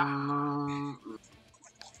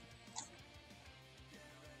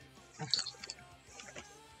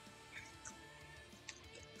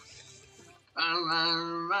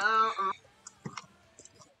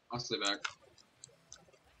 I'll stay back.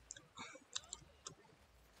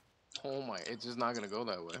 Oh my, it's just not gonna go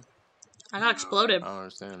that way. I got exploded. I don't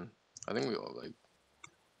understand. I think we all like.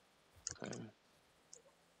 Okay.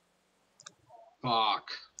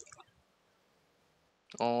 Fuck.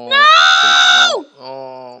 Oh. No!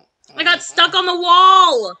 Oh. I got stuck on the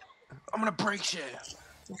wall! I'm gonna break shit.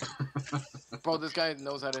 Bro, this guy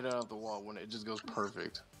knows how to hit out the wall when it just goes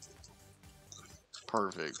perfect.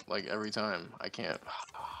 Perfect. Like every time. I can't.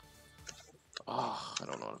 Oh, I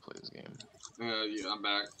don't know how to play this game. Yeah, I'm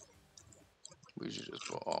back. We should just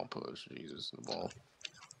all push. Jesus, the ball.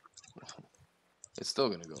 It's still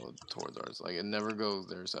gonna go towards ours. Like it never goes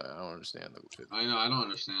their side. I don't understand the. I know. I don't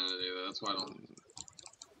understand it either. That's why I don't.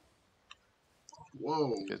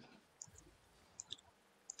 Whoa.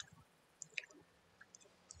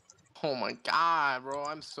 Oh my god, bro!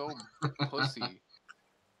 I'm so pussy.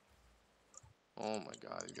 Oh my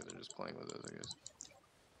god, you guys are just playing with us, I guess.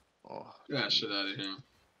 Oh. Get that shit out of here.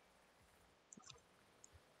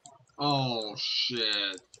 Oh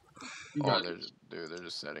shit. You Oh, got they're just, dude, they're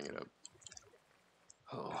just setting it up.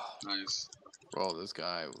 Oh, nice. bro, this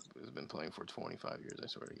guy has been playing for 25 years. I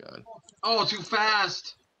swear to God. Oh, too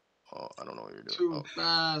fast. Oh, I don't know what you're doing. Too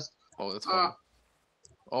fast. Oh, that's fine.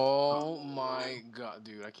 Oh my god,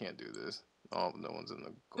 dude, I can't do this. Oh, no one's in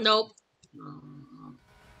the goal. Nope.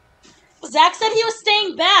 Zach said he was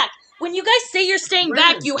staying back. When you guys say you're staying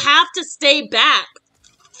back, you have to stay back.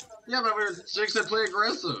 Yeah, but Jake said play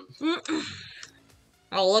aggressive.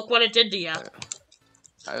 Oh, look what it did to you. Yeah.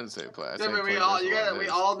 I didn't say play. I Yeah, said but play we all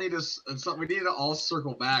need to. We need to all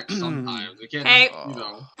circle back sometimes. We can't. Hey. Just, you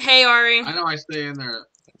know. Hey, Ari. I know I stay in there.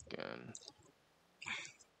 Again.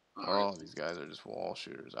 Right. Oh, these guys are just wall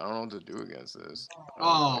shooters. I don't know what to do against this.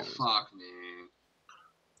 Oh, fuck me.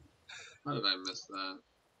 How did I miss that?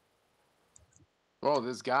 Bro,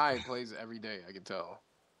 this guy plays every day. I can tell.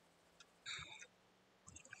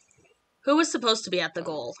 Who was supposed to be at the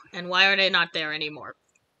goal, and why are they not there anymore?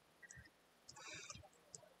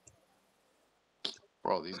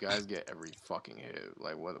 Bro, these guys get every fucking hit.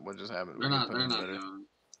 Like, what just happened? They're not better? doing.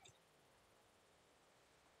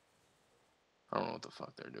 I don't know what the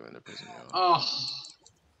fuck they're doing. They're pissing me off.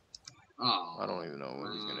 Oh. I don't even know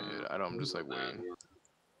when he's gonna hit. I'm just like waiting.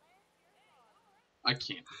 I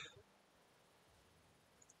can't.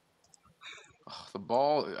 Oh, the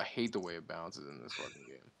ball, I hate the way it bounces in this fucking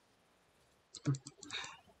game.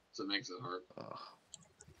 So it makes it hard.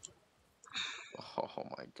 Oh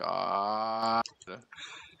my god.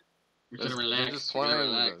 We gotta They're relax. just We gotta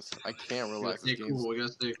playing relax. with us. I can't We relax. gotta stay cool. We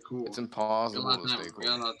gotta stay cool. It's impossible to stay We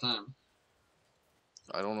got a cool. lot of time.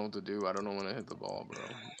 I don't know what to do. I don't know when to hit the ball, bro.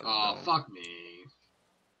 Oh, fuck me.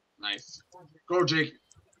 Nice. Go, Jake.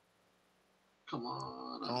 Come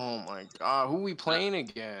on. Oh my god, who are we playing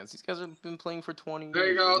against? These guys have been playing for 20 years. There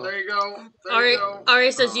you go, there you go. There you go.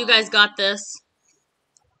 Ari says you guys got this.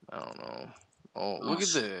 I don't know. Oh, look at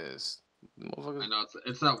this. I know,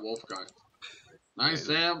 it's that wolf guy. Nice,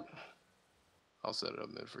 Sam. I'll set it up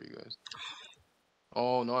mid for you guys.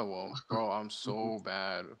 Oh, no I won't. Bro, I'm so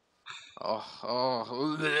bad.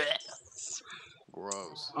 Oh,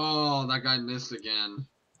 gross. Oh, that guy missed again.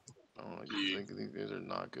 Oh, I think these guys are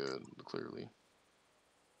not good, clearly.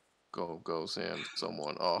 Go, Sam.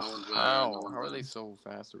 Someone. Oh, how? How are they so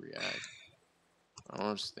fast to react? I don't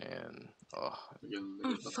understand. Oh,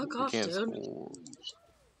 fuck off, dude. Score.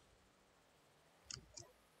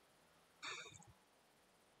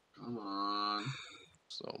 Come on.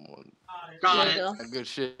 Someone. Got it. Good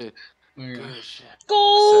shit. Good shit.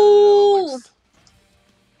 Goal!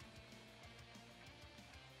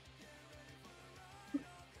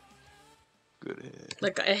 Good hit.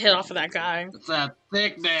 Like a hit off of that guy. It's that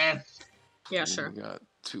thickness. Yeah, sure. We got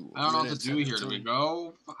 2 I don't know what to do here. Do we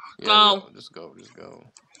go? Yeah, go. Just go. You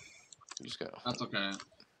just go. That's okay.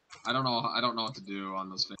 I don't know what to do on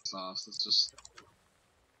those face-offs. It's just.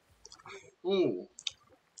 Ooh.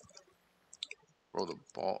 Bro, the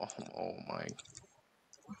ball. Oh my.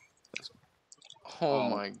 Oh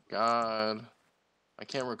my god. I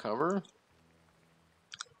can't recover?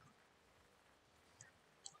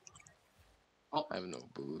 Oh. I have no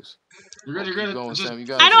boost. You're good, you're good. Going, Just... Sam. You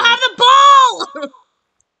got I don't have the ball!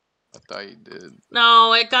 I thought you did.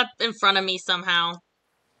 No, it got in front of me somehow.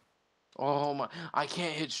 Oh my. I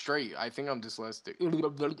can't hit straight. I think I'm dyslexic. I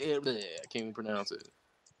can't even pronounce it.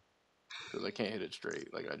 Because I can't hit it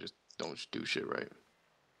straight. Like, I just don't do shit right.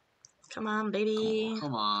 Come on, baby.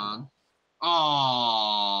 Come on.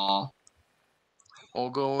 Aww. Oh,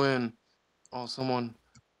 go in. Oh, someone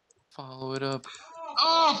follow it up.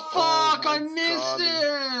 Oh fuck! my I missed God.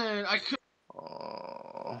 it. I could.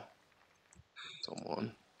 Oh,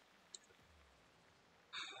 someone.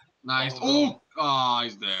 Nice. Oh, Oh,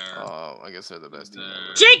 he's there. I guess they're the best team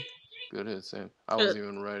ever. Jake! Good hit, Sam. I wasn't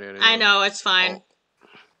even ready. I know, it's fine.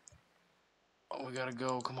 Oh, we gotta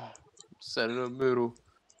go. Come on. Set it up middle.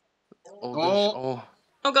 Oh, Oh. oh.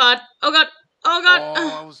 Oh god. Oh god. Oh god.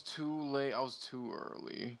 Oh, I was too late. I was too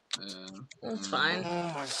early. Yeah. It's fine.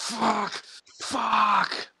 Oh my fuck.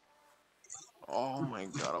 Fuck. Oh my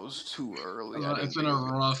god, I was too early. It's been a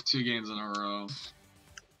rough 2 games in a row.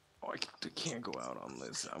 Oh, I can't go out on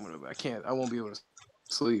this. I can't. I won't be able to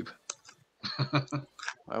sleep.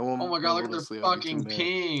 I won't. Oh my be god, look able at to their sleep. I'll be too fucking mad.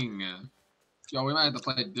 ping. Yo, we might have to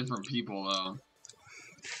play different people though.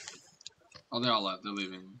 Oh, they all left. They're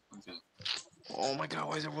leaving. Okay. Oh my god,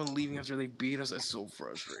 why is everyone leaving after they beat us? That's so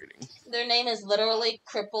frustrating. Their name is literally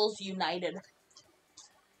Cripples United.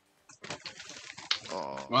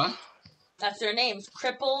 Oh. What? That's their names.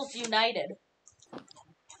 Cripples United.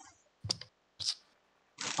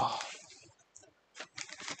 Oh.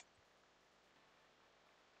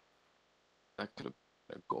 That could have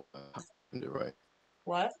been a goal. You're right.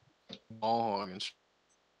 What? Ball hogging.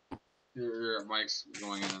 Your mic's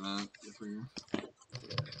going in and out. Good for you.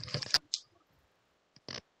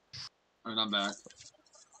 Alright, I'm back.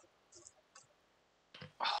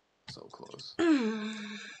 So close.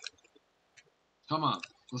 Come on,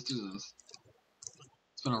 let's do this.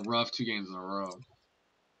 It's been a rough 2 games in a row.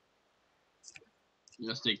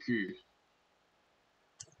 Yes, stay cool.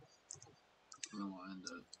 I don't want to end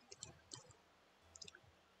it.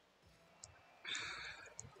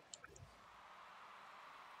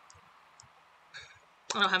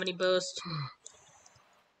 I don't have any boost.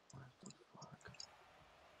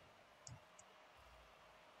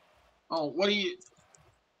 Oh, what are you?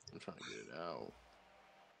 I'm trying to get it out.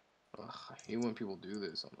 Ugh, I hate when people do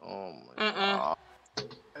this. Oh my god.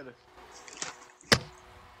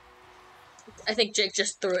 I think Jake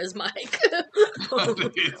just threw his mic.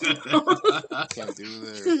 Can't do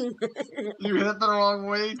this. You hit the wrong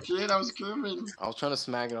way, kid. I was curving. I was trying to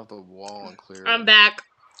smack it off the wall and clear I'm it. back.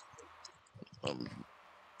 I'm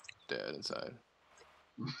dead inside.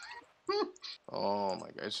 Oh my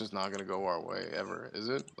god, it's just not gonna go our way ever, is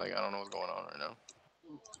it? Like, I don't know what's going on right now.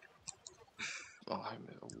 Oh, I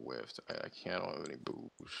whiffed. I can't have any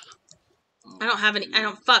boost. I don't have any.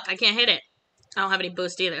 I can't hit it. I don't have any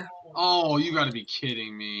boost either. Oh, you gotta be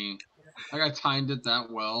kidding me. Like, I timed it that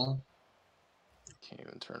well. Can't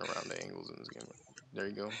even turn around the angles in this game. There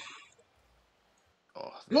you go.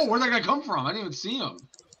 Oh, Whoa, where'd that guy come from? I didn't even see him.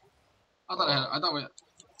 I thought we.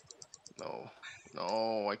 No.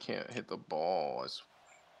 No, I can't hit the ball.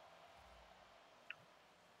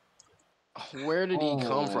 Where did he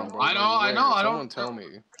come from, bro? I know. Someone tell me.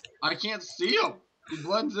 I can't see him. He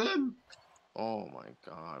blends in. Oh my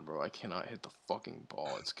god, bro! I cannot hit the fucking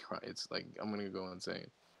ball. It's like I'm gonna go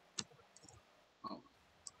insane. Oh,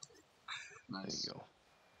 nice. There you go.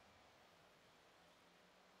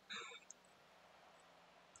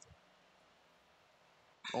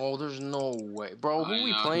 Oh, there's no way, bro. Who are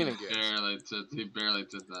we playing against? He barely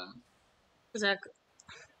did that. Zach.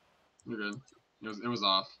 You're good. It was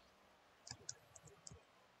off.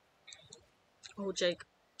 Oh, Jake.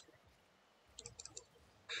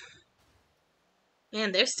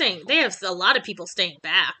 Man, they're staying. They have a lot of people staying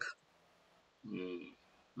back. Yeah.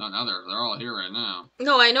 No, now they're all here right now.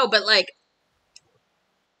 No, I know, but like,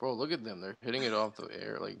 Bro, look at them. They're hitting it off the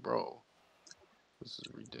air. Like, bro, this is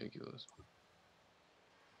ridiculous.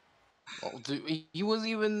 Oh, dude, he wasn't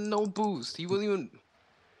even no boost. He wasn't even.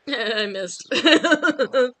 I missed. This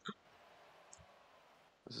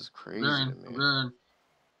is crazy to me.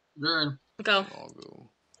 Gurren. Go. I'll go.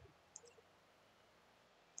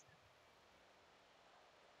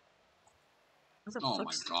 Oh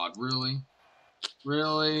my god, really?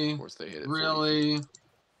 Really? Of course they hit it. Really?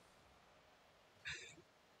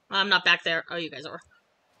 I'm not back there. Oh, you guys are.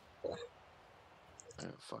 I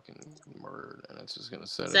got fucking murdered, and it's just gonna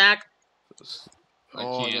set it. Zach.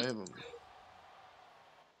 Oh, I I can't. hit him.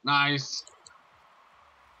 Nice.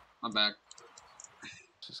 I'm back.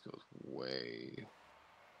 Just goes way.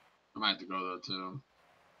 I might have to go though too.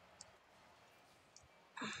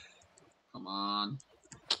 Come on.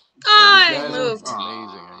 Oh, I These guys moved. are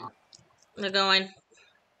amazing. They're going.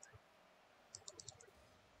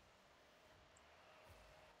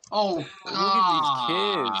 Oh, Look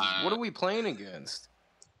at these kids. What are we playing against?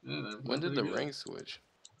 Yeah, When did the rank switch?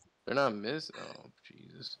 They're not missing. Oh,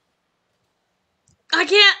 Jesus. I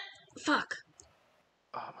can't. Fuck.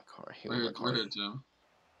 Oh, my car. I hate when my car. We're here too.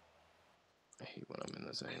 I hate when I'm in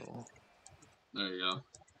this angle. There you go.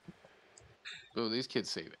 Oh, these kids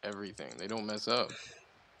save everything. They don't mess up.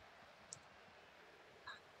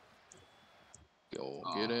 Go,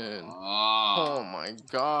 get in. Oh my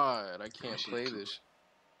god, I can't play this.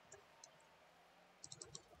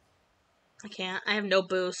 I can't. I have no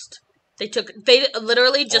boost. They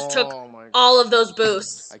literally just took Oh my. all of those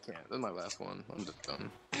boosts. I can't. This is my last one. I'm just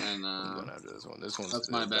done. And I'm done after this one. This one's. that's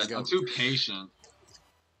my bad. I I'm too patient.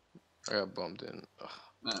 got bumped in.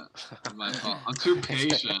 That's my fault. I'm too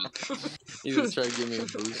patient. He just tried to give me a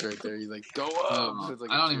boost right there. He's like, go up. It's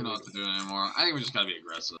like I don't even know what to do anymore. I think we just gotta be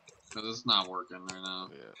aggressive because it's not working right now.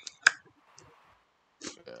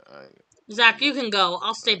 Yeah. Zach, you can go.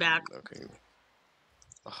 I'll stay back. Okay.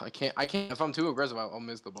 I can't. If I'm too aggressive, I'll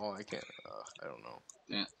miss the ball. I can't. I don't know.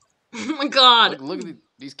 Yeah. Oh my god. Look at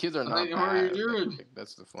these kids are not What are bad. you doing? Like,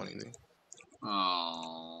 that's the funny thing.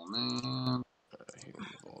 Oh man. I hate when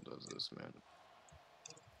the ball does this, man.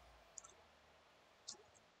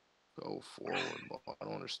 Go forward, ball. I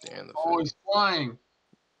don't understand the. Oh, he's flying.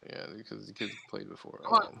 Yeah, because the kids played before.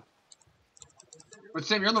 Come on. But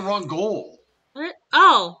Sam, you're on the wrong goal. What?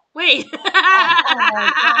 Oh, wait. Oh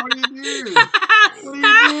my god, what are you doing? What are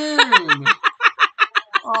you doing?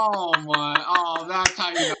 Oh my, oh, that's how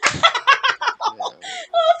you know. Oh,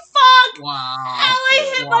 fuck! Wow. Ow,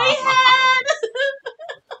 I hit my head!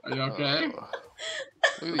 Are you okay? Look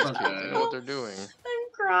at these kids. They know what they're doing. I'm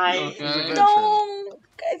crying. Okay. No!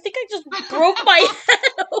 I think I just broke my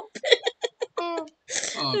head open. Oh,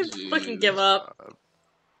 I fucking give up.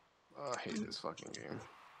 I hate this fucking game.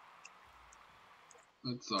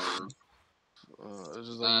 It's over. It's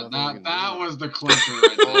just like That was the clincher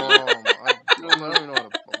right there. I don't even know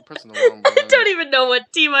what I'm pressing the wrong button. I don't even know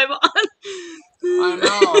what team I'm on. I know.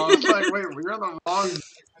 I was like, wait, you're on the wrong.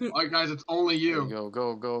 Alright, guys, it's only you.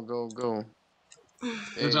 Go.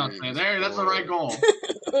 Good job, Sam. There, that's the right goal.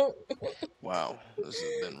 Wow, this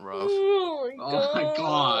has been rough. Oh my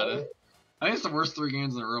god. I think it's the worst 3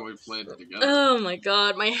 games in a row we've played together. Oh my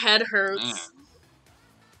god, my head hurts.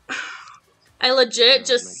 Man. I legit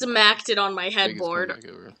just smacked it on my Biggest headboard. comeback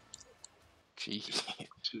ever. Jeez.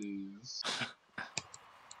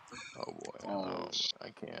 Oh boy. Oh, I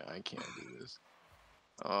can't do this.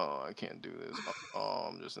 Oh, I can't do this. Oh,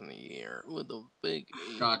 I'm just in the air with a big.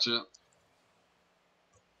 Gotcha.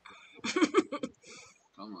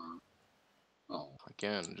 Come on. Oh.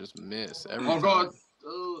 Again, just miss every Oh god. time.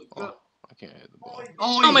 Oh, I can't hit the ball.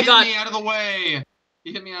 oh, he my hit god. me out of the way.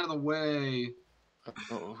 He hit me out of the way.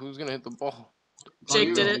 Oh, who's gonna hit the ball?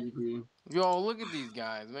 Jake did it. Yo, look at these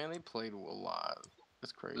guys, man. They played a lot.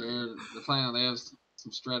 That's crazy. They're playing. They have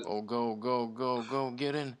some strategy. Oh, go.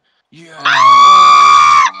 Get in. Yeah.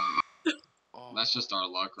 Oh. That's just our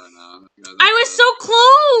luck right now. I was so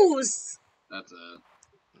close! That's it.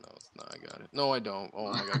 No, it's not. I got it. No, I don't. Oh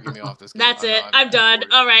my god, get me off this game. That's it. I'm bad done. for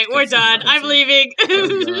it. Alright, we're done. I'm leaving.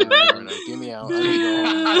 Get me out.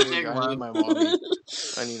 I need my mommy.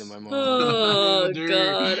 I needed my mom. Oh,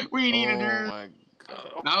 God. We need a Oh dude. my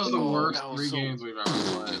god. That was the worst that was 3 so- games we've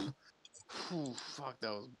ever played. Ooh, fuck,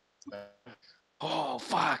 that was bad. Oh,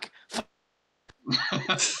 fuck.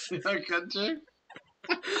 Good chick?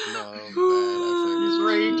 No, that was He's bad.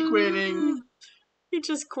 rage quitting. He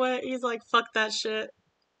just quit. He's like, fuck that shit.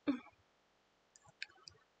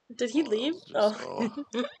 Did he leave? Oh.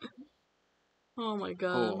 Oh my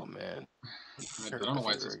god. Oh, man. I don't know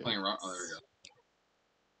why it's just playing around. Oh, there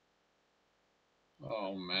we go.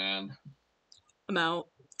 Oh, man. I'm out.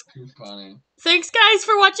 Too funny. Thanks, guys,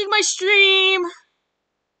 for watching my stream.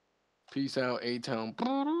 Peace out, A-Town.